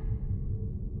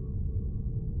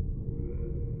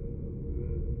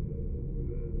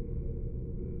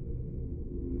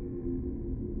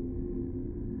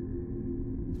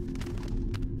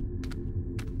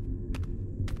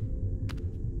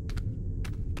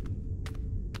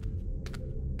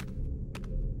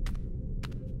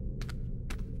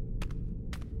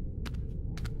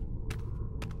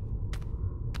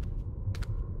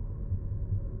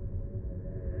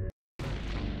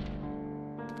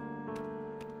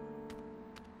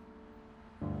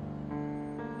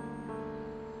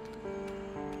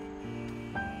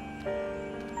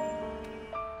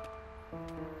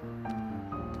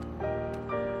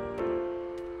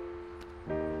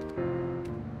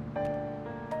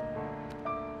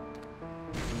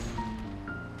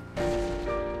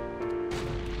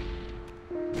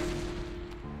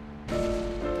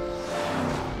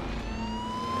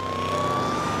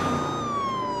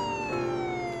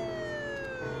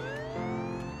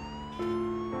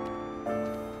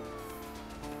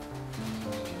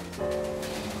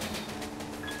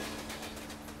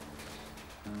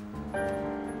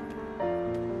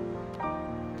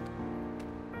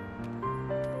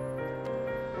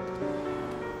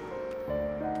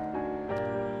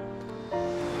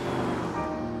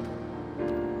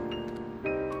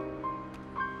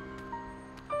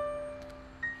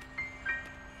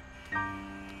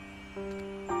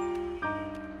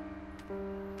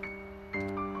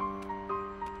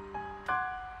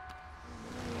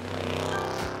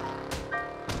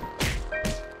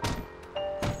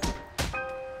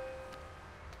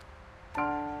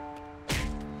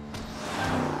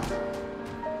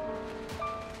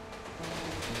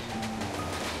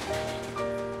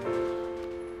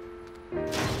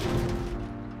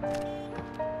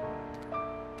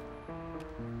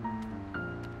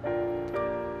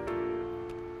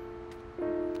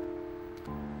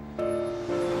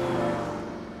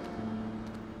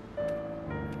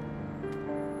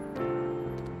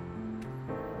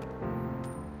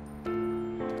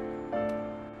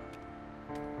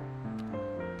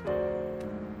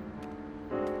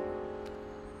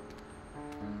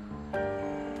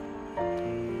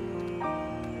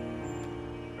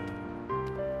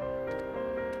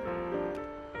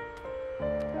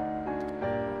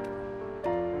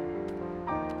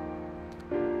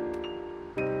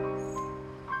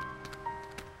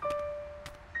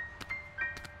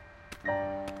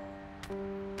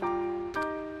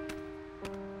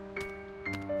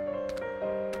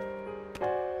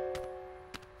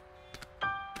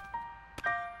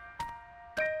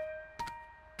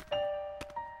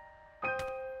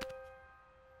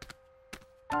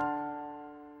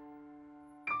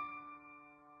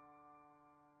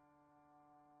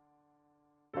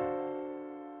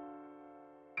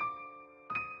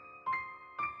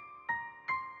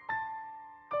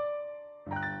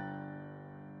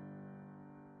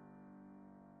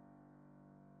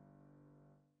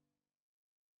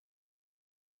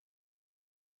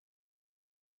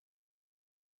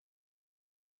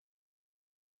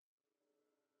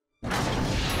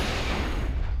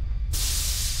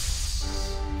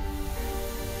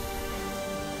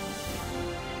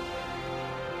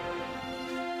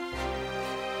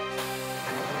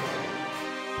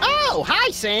 Oh,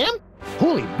 hi, Sam!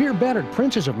 Holy beer-battered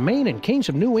princes of Maine and kings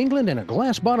of New England in a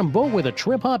glass-bottom boat with a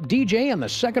trip-hop DJ and the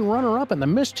second runner-up in the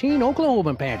Miss Teen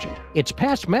Oklahoma pageant. It's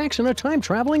past Max in a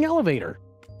time-traveling elevator.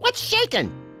 What's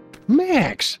shaking?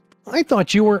 Max! I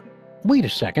thought you were... Wait a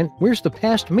second, where's the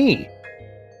past me?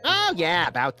 Oh, yeah,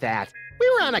 about that. We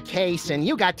were on a case, and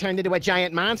you got turned into a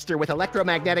giant monster with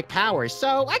electromagnetic powers,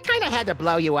 so I kinda had to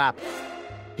blow you up.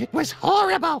 It was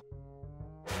horrible!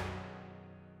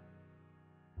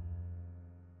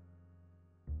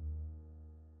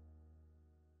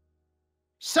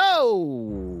 So,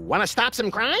 wanna stop some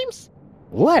crimes?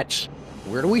 Let's!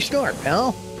 Where do we start,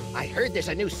 pal? I heard there's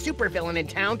a new supervillain in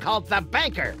town called the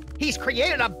Banker. He's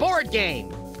created a board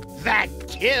game that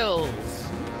kills.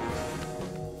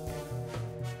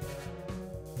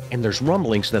 And there's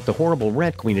rumblings that the horrible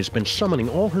Rat Queen has been summoning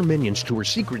all her minions to her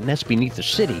secret nest beneath the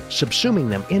city, subsuming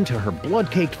them into her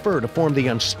blood-caked fur to form the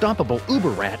unstoppable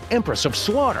Uber-Rat, Empress of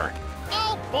Slaughter.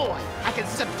 Oh boy, I can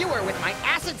subdue her with my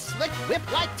acid-slick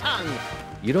whip-like tongue.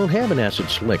 You don't have an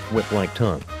acid-slick whip-like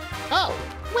tongue. Oh,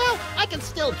 well, I can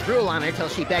still drool on her till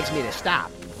she begs me to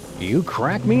stop. You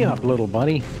crack me up, little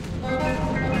buddy.